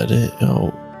worry about it.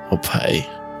 I'll pay.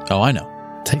 Oh, I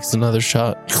know. Takes another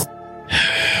shot.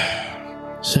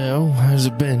 So, how's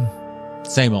it been?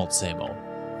 Same old, same old.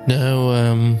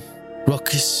 No,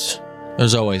 ruckus?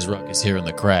 There's always ruckus here in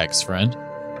the crags, friend.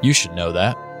 You should know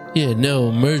that. Yeah, no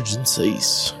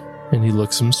emergencies. And he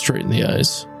looks him straight in the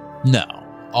eyes. No,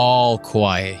 all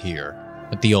quiet here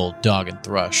at the old Dog and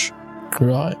Thrush.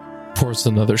 Right. Pours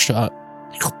another shot.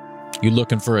 You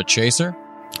looking for a chaser?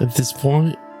 At this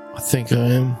point, I think I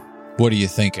am. What are you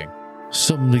thinking?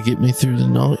 Something to get me through the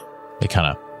night. They kind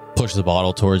of push the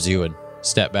bottle towards you and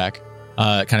step back.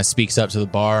 Kind of speaks up to the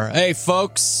bar. Hey,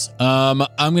 folks. I'm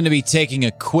going to be taking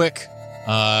a quick...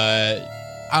 I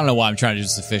don't know why I'm trying to do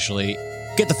this officially.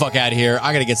 Get the fuck out of here.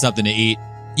 I got to get something to eat.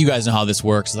 You guys know how this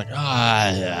works. It's like,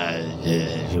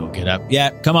 people get up.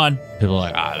 Yeah, come on. People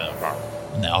are like,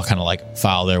 and they all kind of like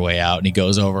file their way out. And he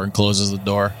goes over and closes the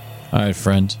door. All right,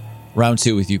 friend. Round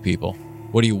 2 with you people.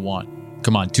 What do you want?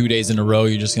 Come on, 2 days in a row,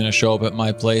 you're just going to show up at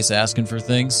my place asking for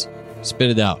things? Spit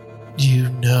it out. You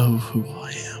know who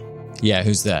I am. Yeah,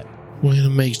 who's that? We're going to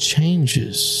make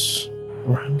changes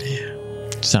around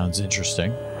here. Sounds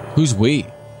interesting. Who's we?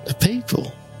 The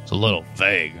people. It's a little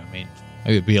vague. I mean,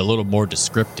 maybe it'd be a little more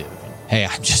descriptive. Hey,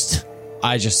 I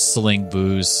just sling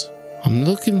booze. I'm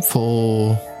looking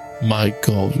for my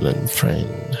goblin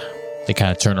friend. They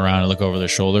kind of turn around and look over their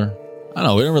shoulder. I don't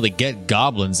know, we don't really get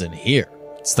goblins in here.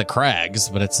 It's the crags,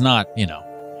 but it's not,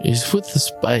 He's with the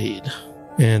spade.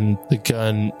 And the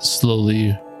gun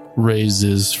slowly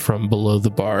raises from below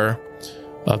the bar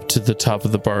up to the top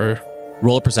of the bar.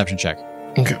 Roll a perception check.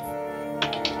 Okay.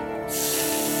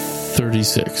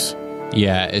 36.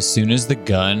 Yeah, as soon as the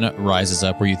gun rises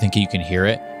up where you think you can hear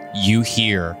it, you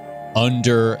hear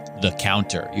under the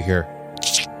counter, you hear,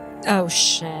 Oh,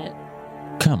 shit.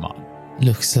 come on.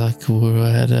 Looks like we're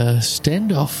at a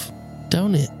standoff,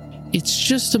 don't it? It's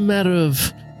just a matter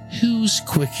of who's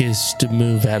quickest to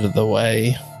move out of the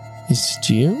way. Is it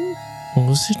you? Or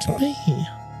is it me?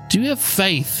 Do you have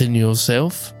faith in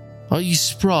yourself? Are you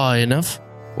spry enough?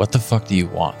 What the fuck do you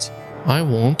want? I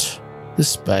want the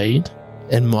spade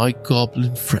and my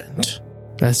goblin friend.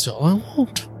 That's all I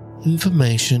want.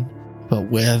 Information about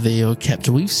where they are kept.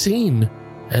 We've seen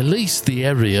at least the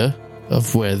area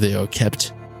of where they are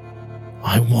kept.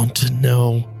 I want to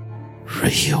know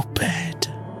real bad.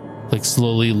 Like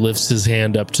slowly lifts his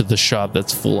hand up to the shot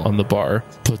that's full on the bar,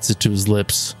 puts it to his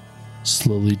lips,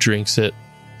 slowly drinks it,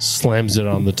 slams it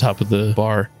on the top of the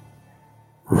bar.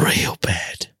 Real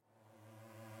bad.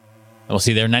 We'll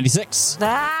see you there in 96.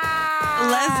 Let's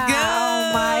go.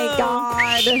 Oh my god.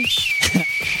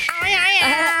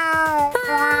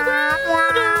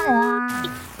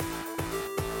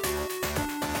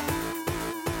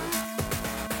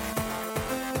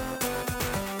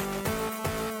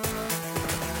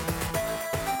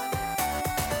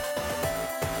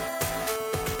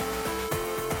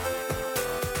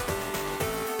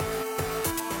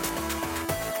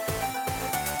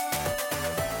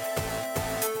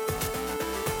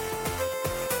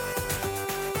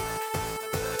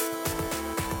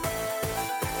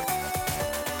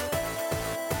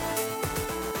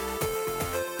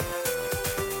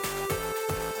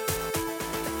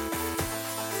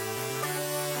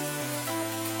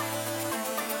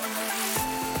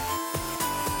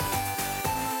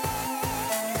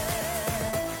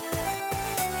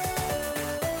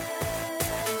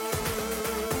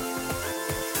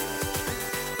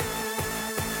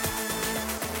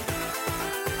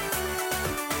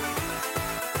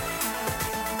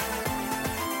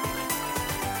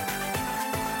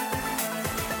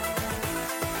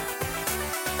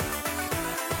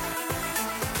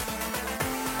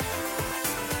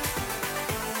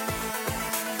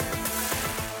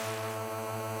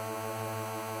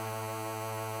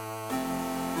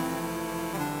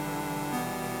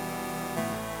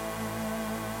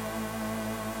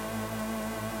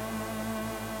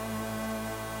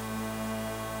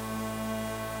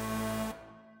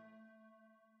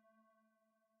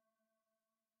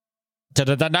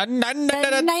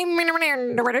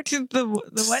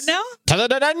 The what now?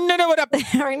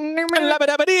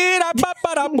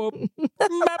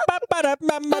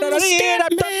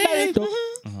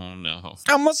 Oh no.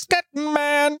 I'm a scatting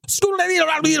man.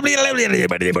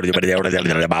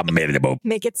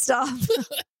 Make it stop.